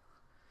god,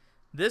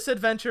 this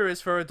adventure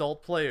is for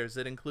adult players.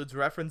 It includes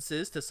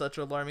references to such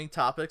alarming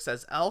topics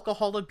as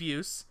alcohol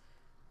abuse,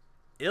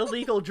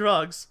 illegal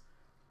drugs,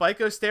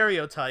 biker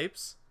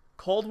stereotypes,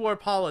 Cold War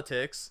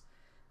politics,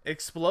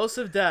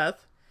 explosive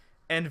death,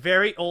 and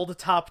very old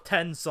top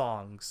 10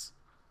 songs.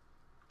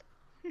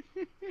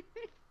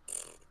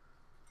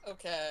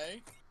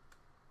 Okay.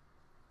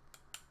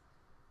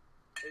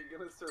 Are you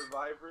gonna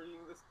survive reading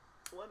this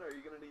one, or are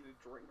you gonna need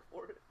a drink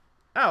for it?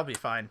 I'll be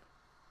fine.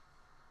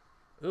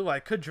 Ooh, I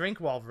could drink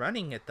while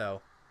running it,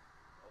 though.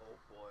 Oh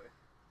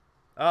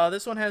boy.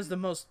 This one has the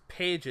most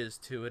pages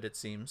to it, it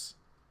seems.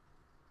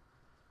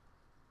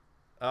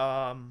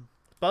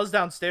 Buzz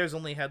Downstairs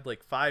only had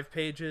like 5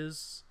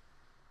 pages.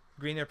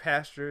 Greener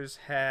Pastures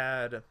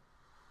had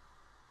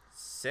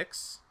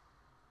 6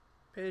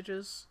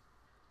 pages.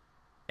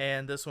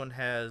 And this one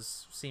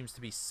seems to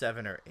be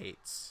 7 or 8.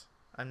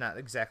 I'm not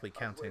exactly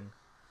counting.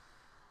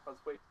 I was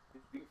waiting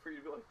for you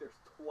to be like, there's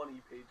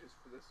 20 pages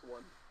for this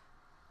one.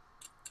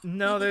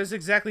 No, there's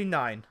exactly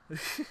 9.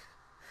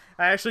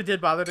 I actually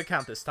did bother to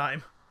count this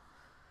time.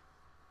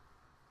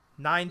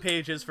 9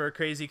 pages for a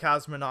Crazy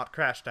Cosmonaut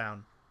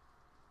Crashdown.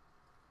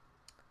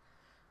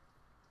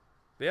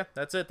 But yeah,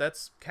 that's it.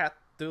 That's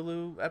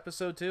Catthulhu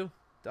episode 2.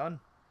 Done.